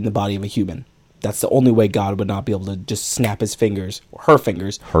have to be in the body of a human. That's the only way God would not be able to just snap his fingers, her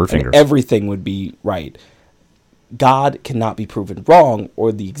fingers, and everything would be right. God cannot be proven wrong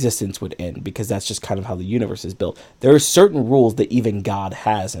or the existence would end, because that's just kind of how the universe is built. There are certain rules that even God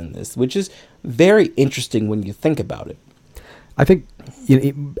has in this, which is very interesting when you think about it. I think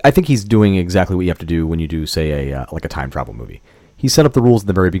he's doing exactly what you have to do when you do, say, a time travel movie. He set up the rules at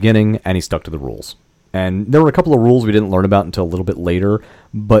the very beginning, and he stuck to the rules. And there were a couple of rules we didn't learn about until a little bit later,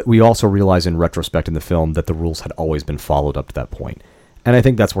 but we also realize in retrospect in the film that the rules had always been followed up to that point. And I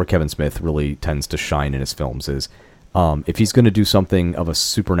think that's where Kevin Smith really tends to shine in his films is, if he's going to do something of a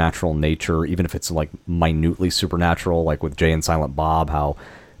supernatural nature, even if it's like minutely supernatural, like with Jay and Silent Bob, how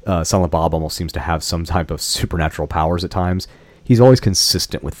Silent Bob almost seems to have some type of supernatural powers at times, he's always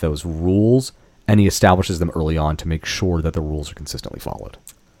consistent with those rules, and he establishes them early on to make sure that the rules are consistently followed.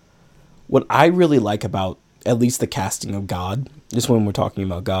 What I really like about at least the casting of God, just when we're talking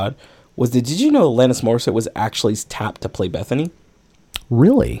about God, was that, did you know Alanis Morissette was actually tapped to play Bethany?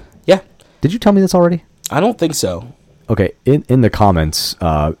 Really? Yeah. Did you tell me this already? I don't think so. Okay, in the comments,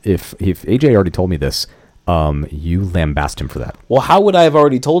 if AJ already told me this, you lambast him for that. Well, how would I have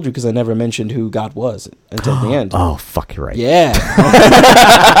already told you? Because I never mentioned who God was until the end. Oh, fuck, you're right. Yeah.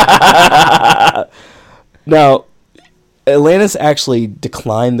 Now, Alanis actually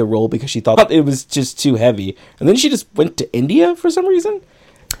declined the role because she thought it was just too heavy. And then she just went to India for some reason.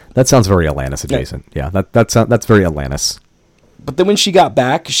 That sounds very Alanis adjacent. Yeah, that's very Alanis. But then when she got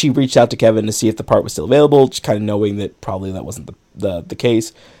back, she reached out to Kevin to see if the part was still available, just kind of knowing that probably that wasn't the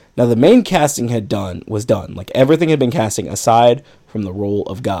case. Now, the main casting was done. Like, everything had been casting aside from the role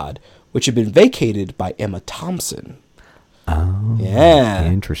of God, which had been vacated by Emma Thompson. Oh, yeah.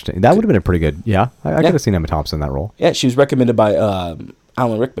 Interesting. That would have been a pretty good, I could have seen Emma Thompson in that role. Yeah, she was recommended by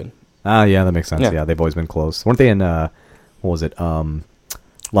Alan Rickman. Yeah, that makes sense. Yeah, they've always been close. Weren't they in, what was it,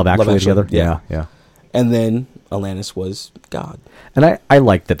 Love Actually together? Yeah. And then Alanis was God. And I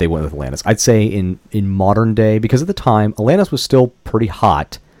like that they went with Alanis. I'd say in modern day, because at the time, Alanis was still pretty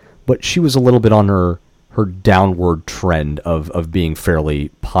hot, but she was a little bit on her downward trend of being fairly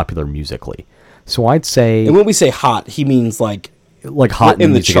popular musically. So I'd say... And when we say hot, he means like hot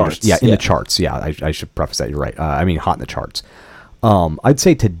in the charts. Yeah, in the charts. Yeah, I should preface that. You're right. I mean hot in the charts. I'd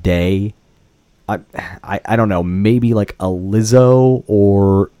say today, I don't know, maybe like a Lizzo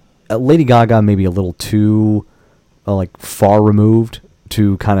or Lady Gaga, maybe a little too like far removed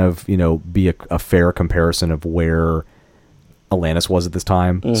to kind of, be a fair comparison of where Alanis was at this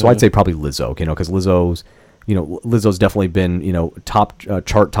time. Mm-hmm. So I'd say probably Lizzo, because Lizzo's definitely been, top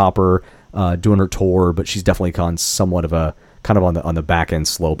chart topper, doing her tour, but she's definitely gone somewhat of a kind of on the back end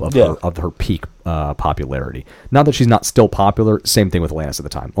slope of her peak popularity. Not that she's not still popular. Same thing with Alanis at the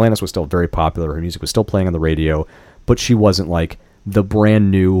time. Alanis was still very popular. Her music was still playing on the radio, but she wasn't like the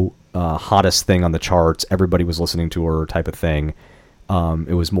brand new hottest thing on the charts. Everybody was listening to her type of thing.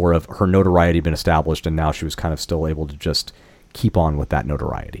 It was more of her notoriety been established, and now she was kind of still able to just keep on with that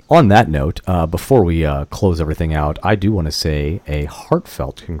notoriety. On that note, before we close everything out, I do want to say a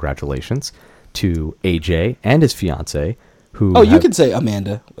heartfelt congratulations to AJ and his fiance. You can say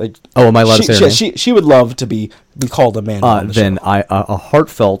Amanda. Am I allowed to say her name? She would love to be called Amanda. Then a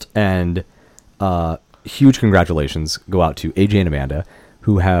heartfelt and huge congratulations go out to AJ and Amanda,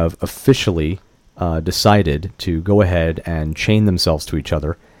 who have officially decided to go ahead and chain themselves to each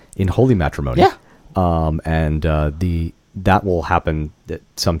other in holy matrimony. Yeah. That will happen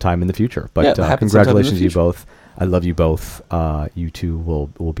sometime in the future. But congratulations to you both. I love you both. You two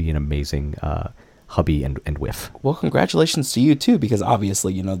will be an amazing hubby and whiff. Well, congratulations to you too, because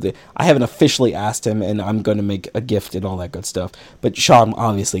obviously, I haven't officially asked him, and I'm going to make a gift and all that good stuff. But Sean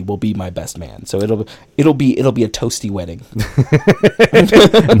obviously will be my best man, so it'll be a toasty wedding.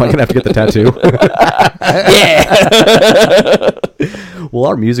 Am I going to have to get the tattoo? Yeah. Well,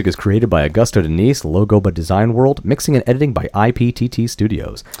 our music is created by Augusto Denise, logo by Design World, mixing and editing by IPTT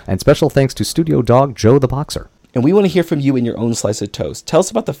Studios, and special thanks to Studio Dog Joe the Boxer. And we want to hear from you in your own slice of toast. Tell us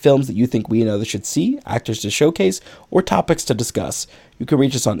about the films that you think we and others should see, actors to showcase, or topics to discuss. You can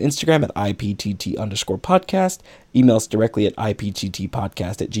reach us on Instagram at IPTT_podcast, email us directly at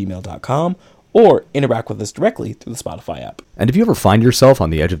IPTTpodcast@gmail.com, or interact with us directly through the Spotify app. And if you ever find yourself on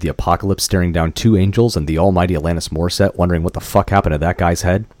the edge of the apocalypse staring down two angels and the almighty Alanis Morissette wondering what the fuck happened to that guy's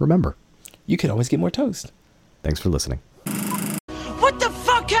head, remember, you can always get more toast. Thanks for listening.